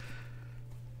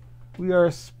 We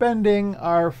are spending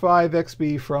our 5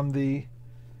 XP from the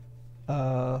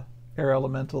air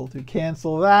elemental to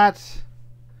cancel that.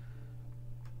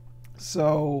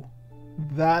 So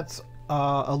that's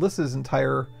Alyssa's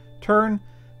entire turn.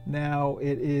 Now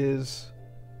it is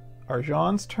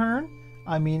Arjahn's turn.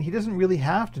 I mean, he doesn't really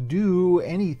have to do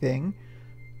anything.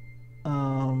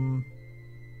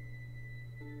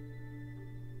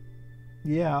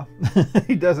 Yeah,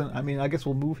 he doesn't. I mean, I guess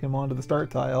we'll move him onto the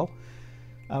start tile.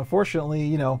 Unfortunately,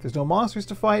 you know, there's no monsters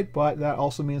to fight, but that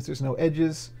also means there's no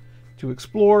edges to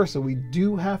explore, so we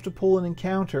do have to pull an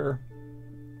encounter.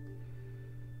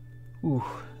 Ooh.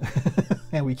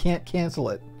 And we can't cancel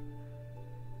it.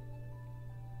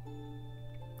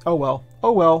 Oh well.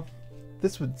 Oh well.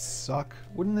 This would suck.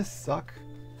 Wouldn't this suck?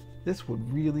 This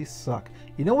would really suck.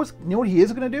 You know what he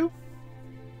is going to do?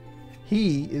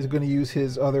 He is going to use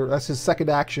his other... That's his second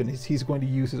action. He's going to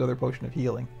use his other potion of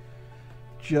healing.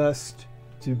 Just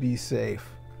to be safe.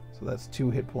 So that's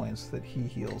 2 hit points that he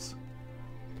heals.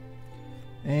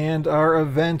 And our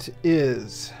event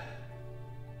is...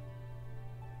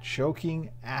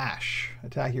 Choking Ash.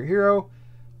 Attack your hero.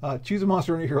 Choose a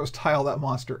monster on your hero's tile that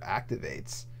monster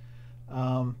activates.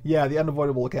 Yeah, the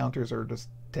unavoidable encounters are just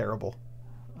terrible.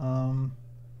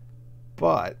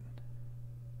 But...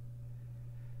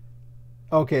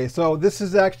 Okay, so this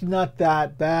is actually not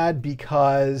that bad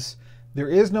because there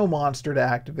is no monster to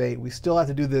activate. We still have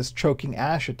to do this Choking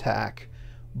Ash attack,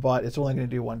 but it's only going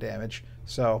to do 1 damage.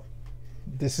 So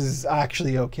this is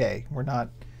actually okay.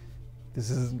 This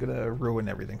isn't going to ruin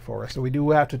everything for us. So we do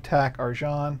have to attack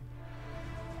Arjahn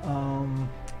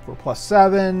for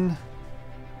 +7.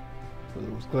 So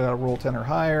we've got to roll 10 or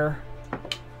higher.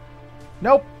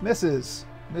 Nope, misses.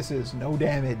 Misses, no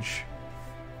damage.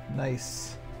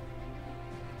 Nice.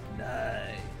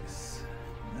 Nice.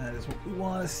 That is what we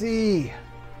want to see.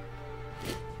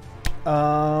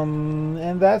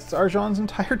 And that's Arjahn's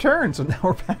entire turn. So now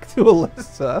we're back to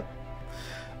Allisa.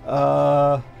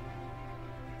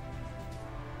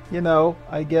 You know,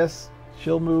 I guess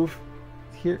she'll move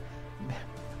here.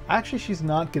 Actually, she's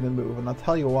not going to move, and I'll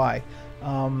tell you why.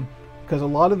 Because a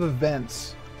lot of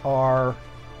events are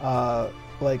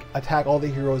like attack all the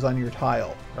heroes on your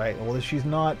tile, right? Well, if she's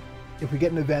not, if we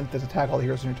get an event that's attack all the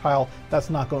heroes on your tile, that's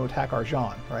not going to attack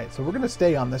Arjahn, right? So we're going to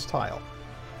stay on this tile.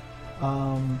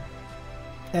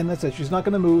 And that's it. She's not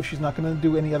going to move. She's not going to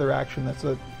do any other action. That's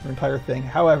her entire thing.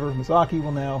 However, Misaki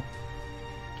will now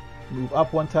move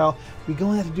up one tile. We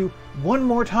only have to do one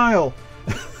more tile,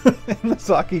 and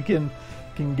Misaki can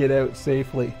get out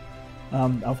safely.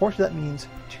 Unfortunately, that means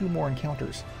 2 more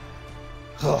encounters.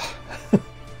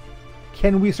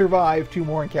 Can we survive 2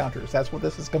 more encounters? That's what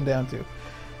this has come down to.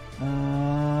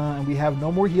 And we have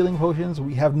no more healing potions.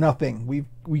 We have nothing. We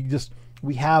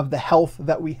have the health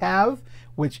that we have,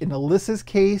 which in Alyssa's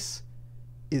case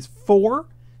is 4,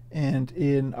 and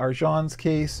in Arjahn's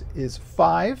case is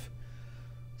 5.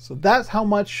 So that's how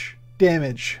much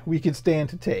damage we can stand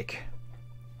to take.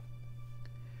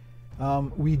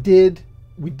 We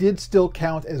did still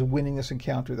count as winning this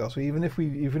encounter though. So even if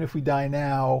we die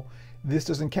now, this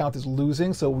doesn't count as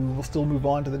losing. So we will still move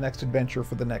on to the next adventure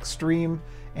for the next stream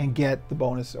and get the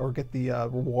bonus or get the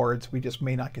rewards. We just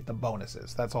may not get the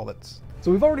bonuses. That's all.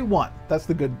 So we've already won. That's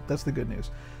the good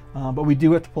news. But we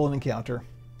do have to pull an encounter.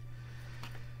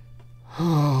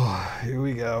 Here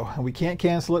we go. And we can't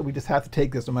cancel it. We just have to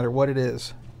take this no matter what it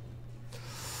is.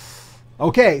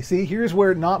 Okay, see, here's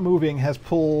where not moving has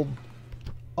pulled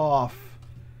off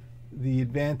the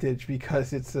advantage,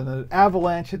 because it's an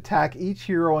avalanche attack each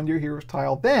hero on your hero's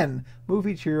tile, then move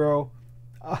each hero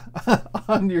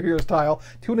on your hero's tile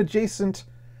to an adjacent...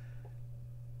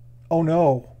 Oh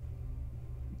no.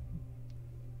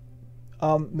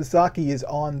 Misaki is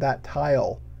on that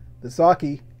tile.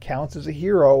 Misaki counts as a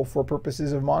hero for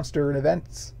purposes of monster and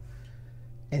events,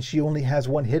 and she only has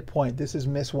 1 hit point. This is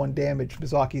miss 1 damage.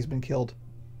 Misaki's been killed.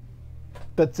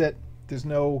 That's it. There's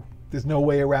no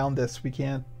way around this. We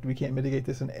can't mitigate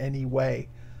this in any way.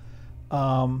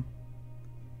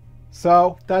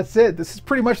 So that's it. This is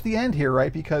pretty much the end here,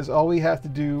 right? Because all we have to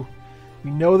do,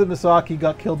 we know that Misaki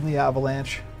got killed in the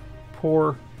avalanche.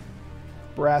 Poor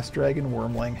brass dragon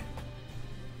wormling.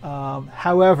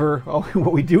 However,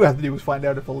 what we do have to do is find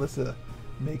out if Allisa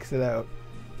makes it out.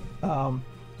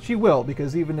 She will,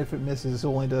 because even if it misses, it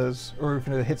only does, or if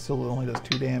it hits, it only does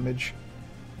 2 damage.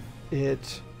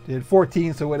 It did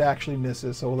 14, so it actually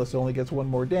misses. So Allisa only gets 1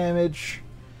 more damage.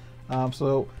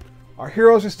 So our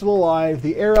heroes are still alive.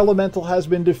 The air elemental has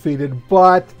been defeated,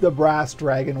 but the brass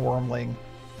dragon wormling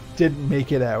didn't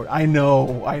make it out. I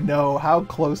know. How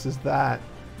close is that?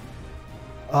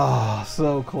 Oh,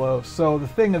 so close. So the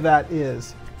thing of that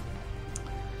is,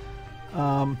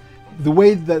 the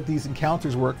way that these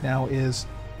encounters work now is,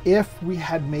 if we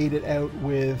had made it out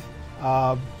with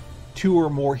 2 or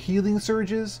more healing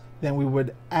surges, then we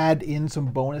would add in some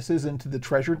bonuses into the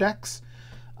treasure decks,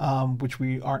 which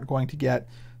we aren't going to get.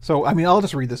 So, I mean, I'll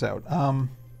just read this out.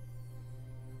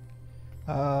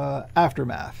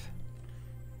 Aftermath.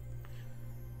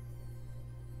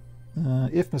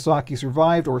 If Misaki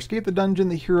survived or escaped the dungeon,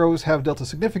 the heroes have dealt a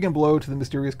significant blow to the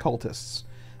mysterious cultists.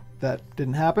 That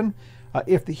didn't happen.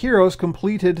 If the heroes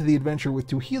completed the adventure with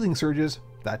 2 healing surges,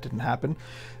 that didn't happen.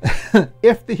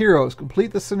 If the heroes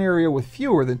complete the scenario with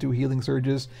fewer than 2 healing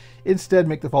surges, instead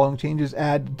make the following changes.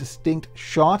 Add distinct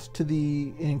shot to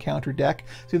the encounter deck.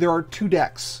 So there are 2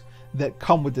 decks that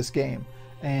come with this game,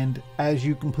 and as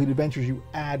you complete adventures, you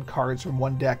add cards from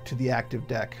one deck to the active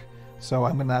deck. So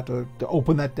I'm going to have to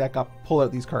open that deck up, pull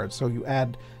out these cards. So you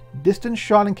add distance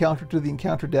shot encounter to the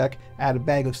encounter deck, add a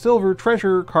bag of silver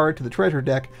treasure card to the treasure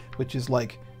deck, which is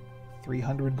like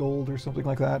 300 gold or something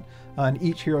like that, and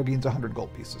each hero gains 100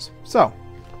 gold pieces. So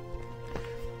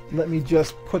let me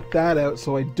just put that out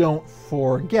so I don't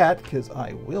forget, because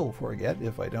I will forget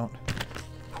if I don't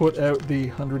put out the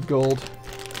 100 gold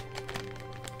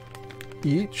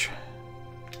each.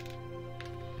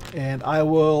 And I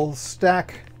will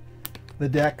stack the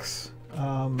decks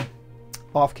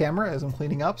off camera as I'm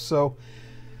cleaning up. So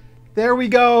there we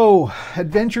go.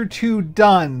 Adventure 2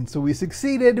 done. So we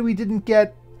succeeded. We didn't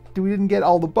get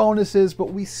all the bonuses,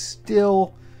 but we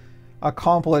still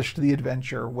accomplished the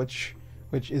adventure, which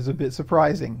is a bit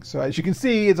surprising. So as you can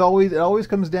see, it always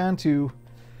comes down to,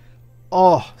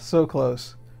 oh, so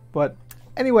close. But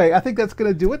anyway, I think that's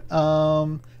gonna do it.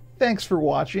 Thanks for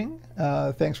watching.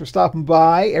 Thanks for stopping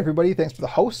by, everybody. Thanks for the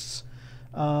hosts.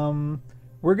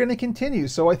 We're gonna continue.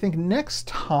 So I think next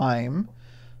time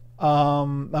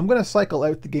I'm going to cycle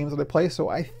out the games that I play, so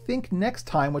I think next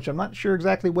time, which I'm not sure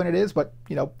exactly when it is, but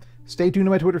you know, stay tuned to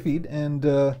my Twitter feed and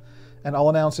I'll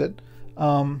announce it.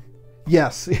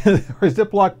 Yes, there are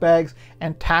Ziploc bags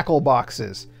and tackle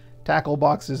boxes. Tackle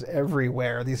boxes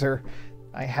everywhere.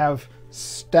 I have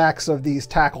stacks of these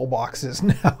tackle boxes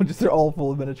now. Just they're all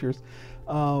full of miniatures.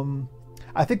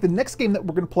 I think the next game that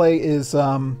we're going to play is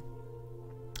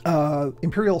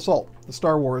Imperial Assault, the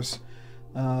Star Wars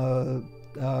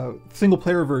single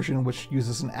player version, which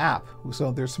uses an app.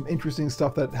 So there's some interesting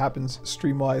stuff that happens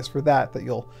stream-wise for that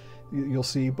you'll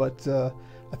see. But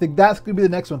I think that's going to be the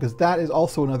next one, because that is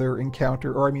also another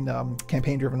encounter, or I mean,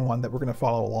 campaign-driven one that we're going to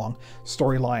follow along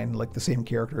storyline, like the same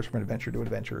characters from adventure to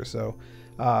adventure. So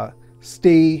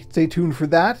stay tuned for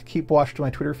that. Keep watching my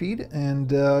Twitter feed,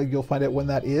 and you'll find out when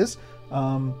that is.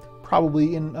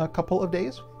 Probably in a couple of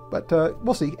days, but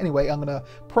we'll see. Anyway, I'm going to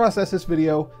process this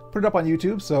video, put it up on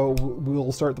YouTube, so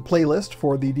we'll start the playlist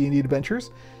for the D&D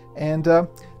adventures. And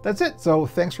that's it. So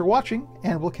thanks for watching,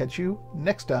 and we'll catch you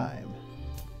next time.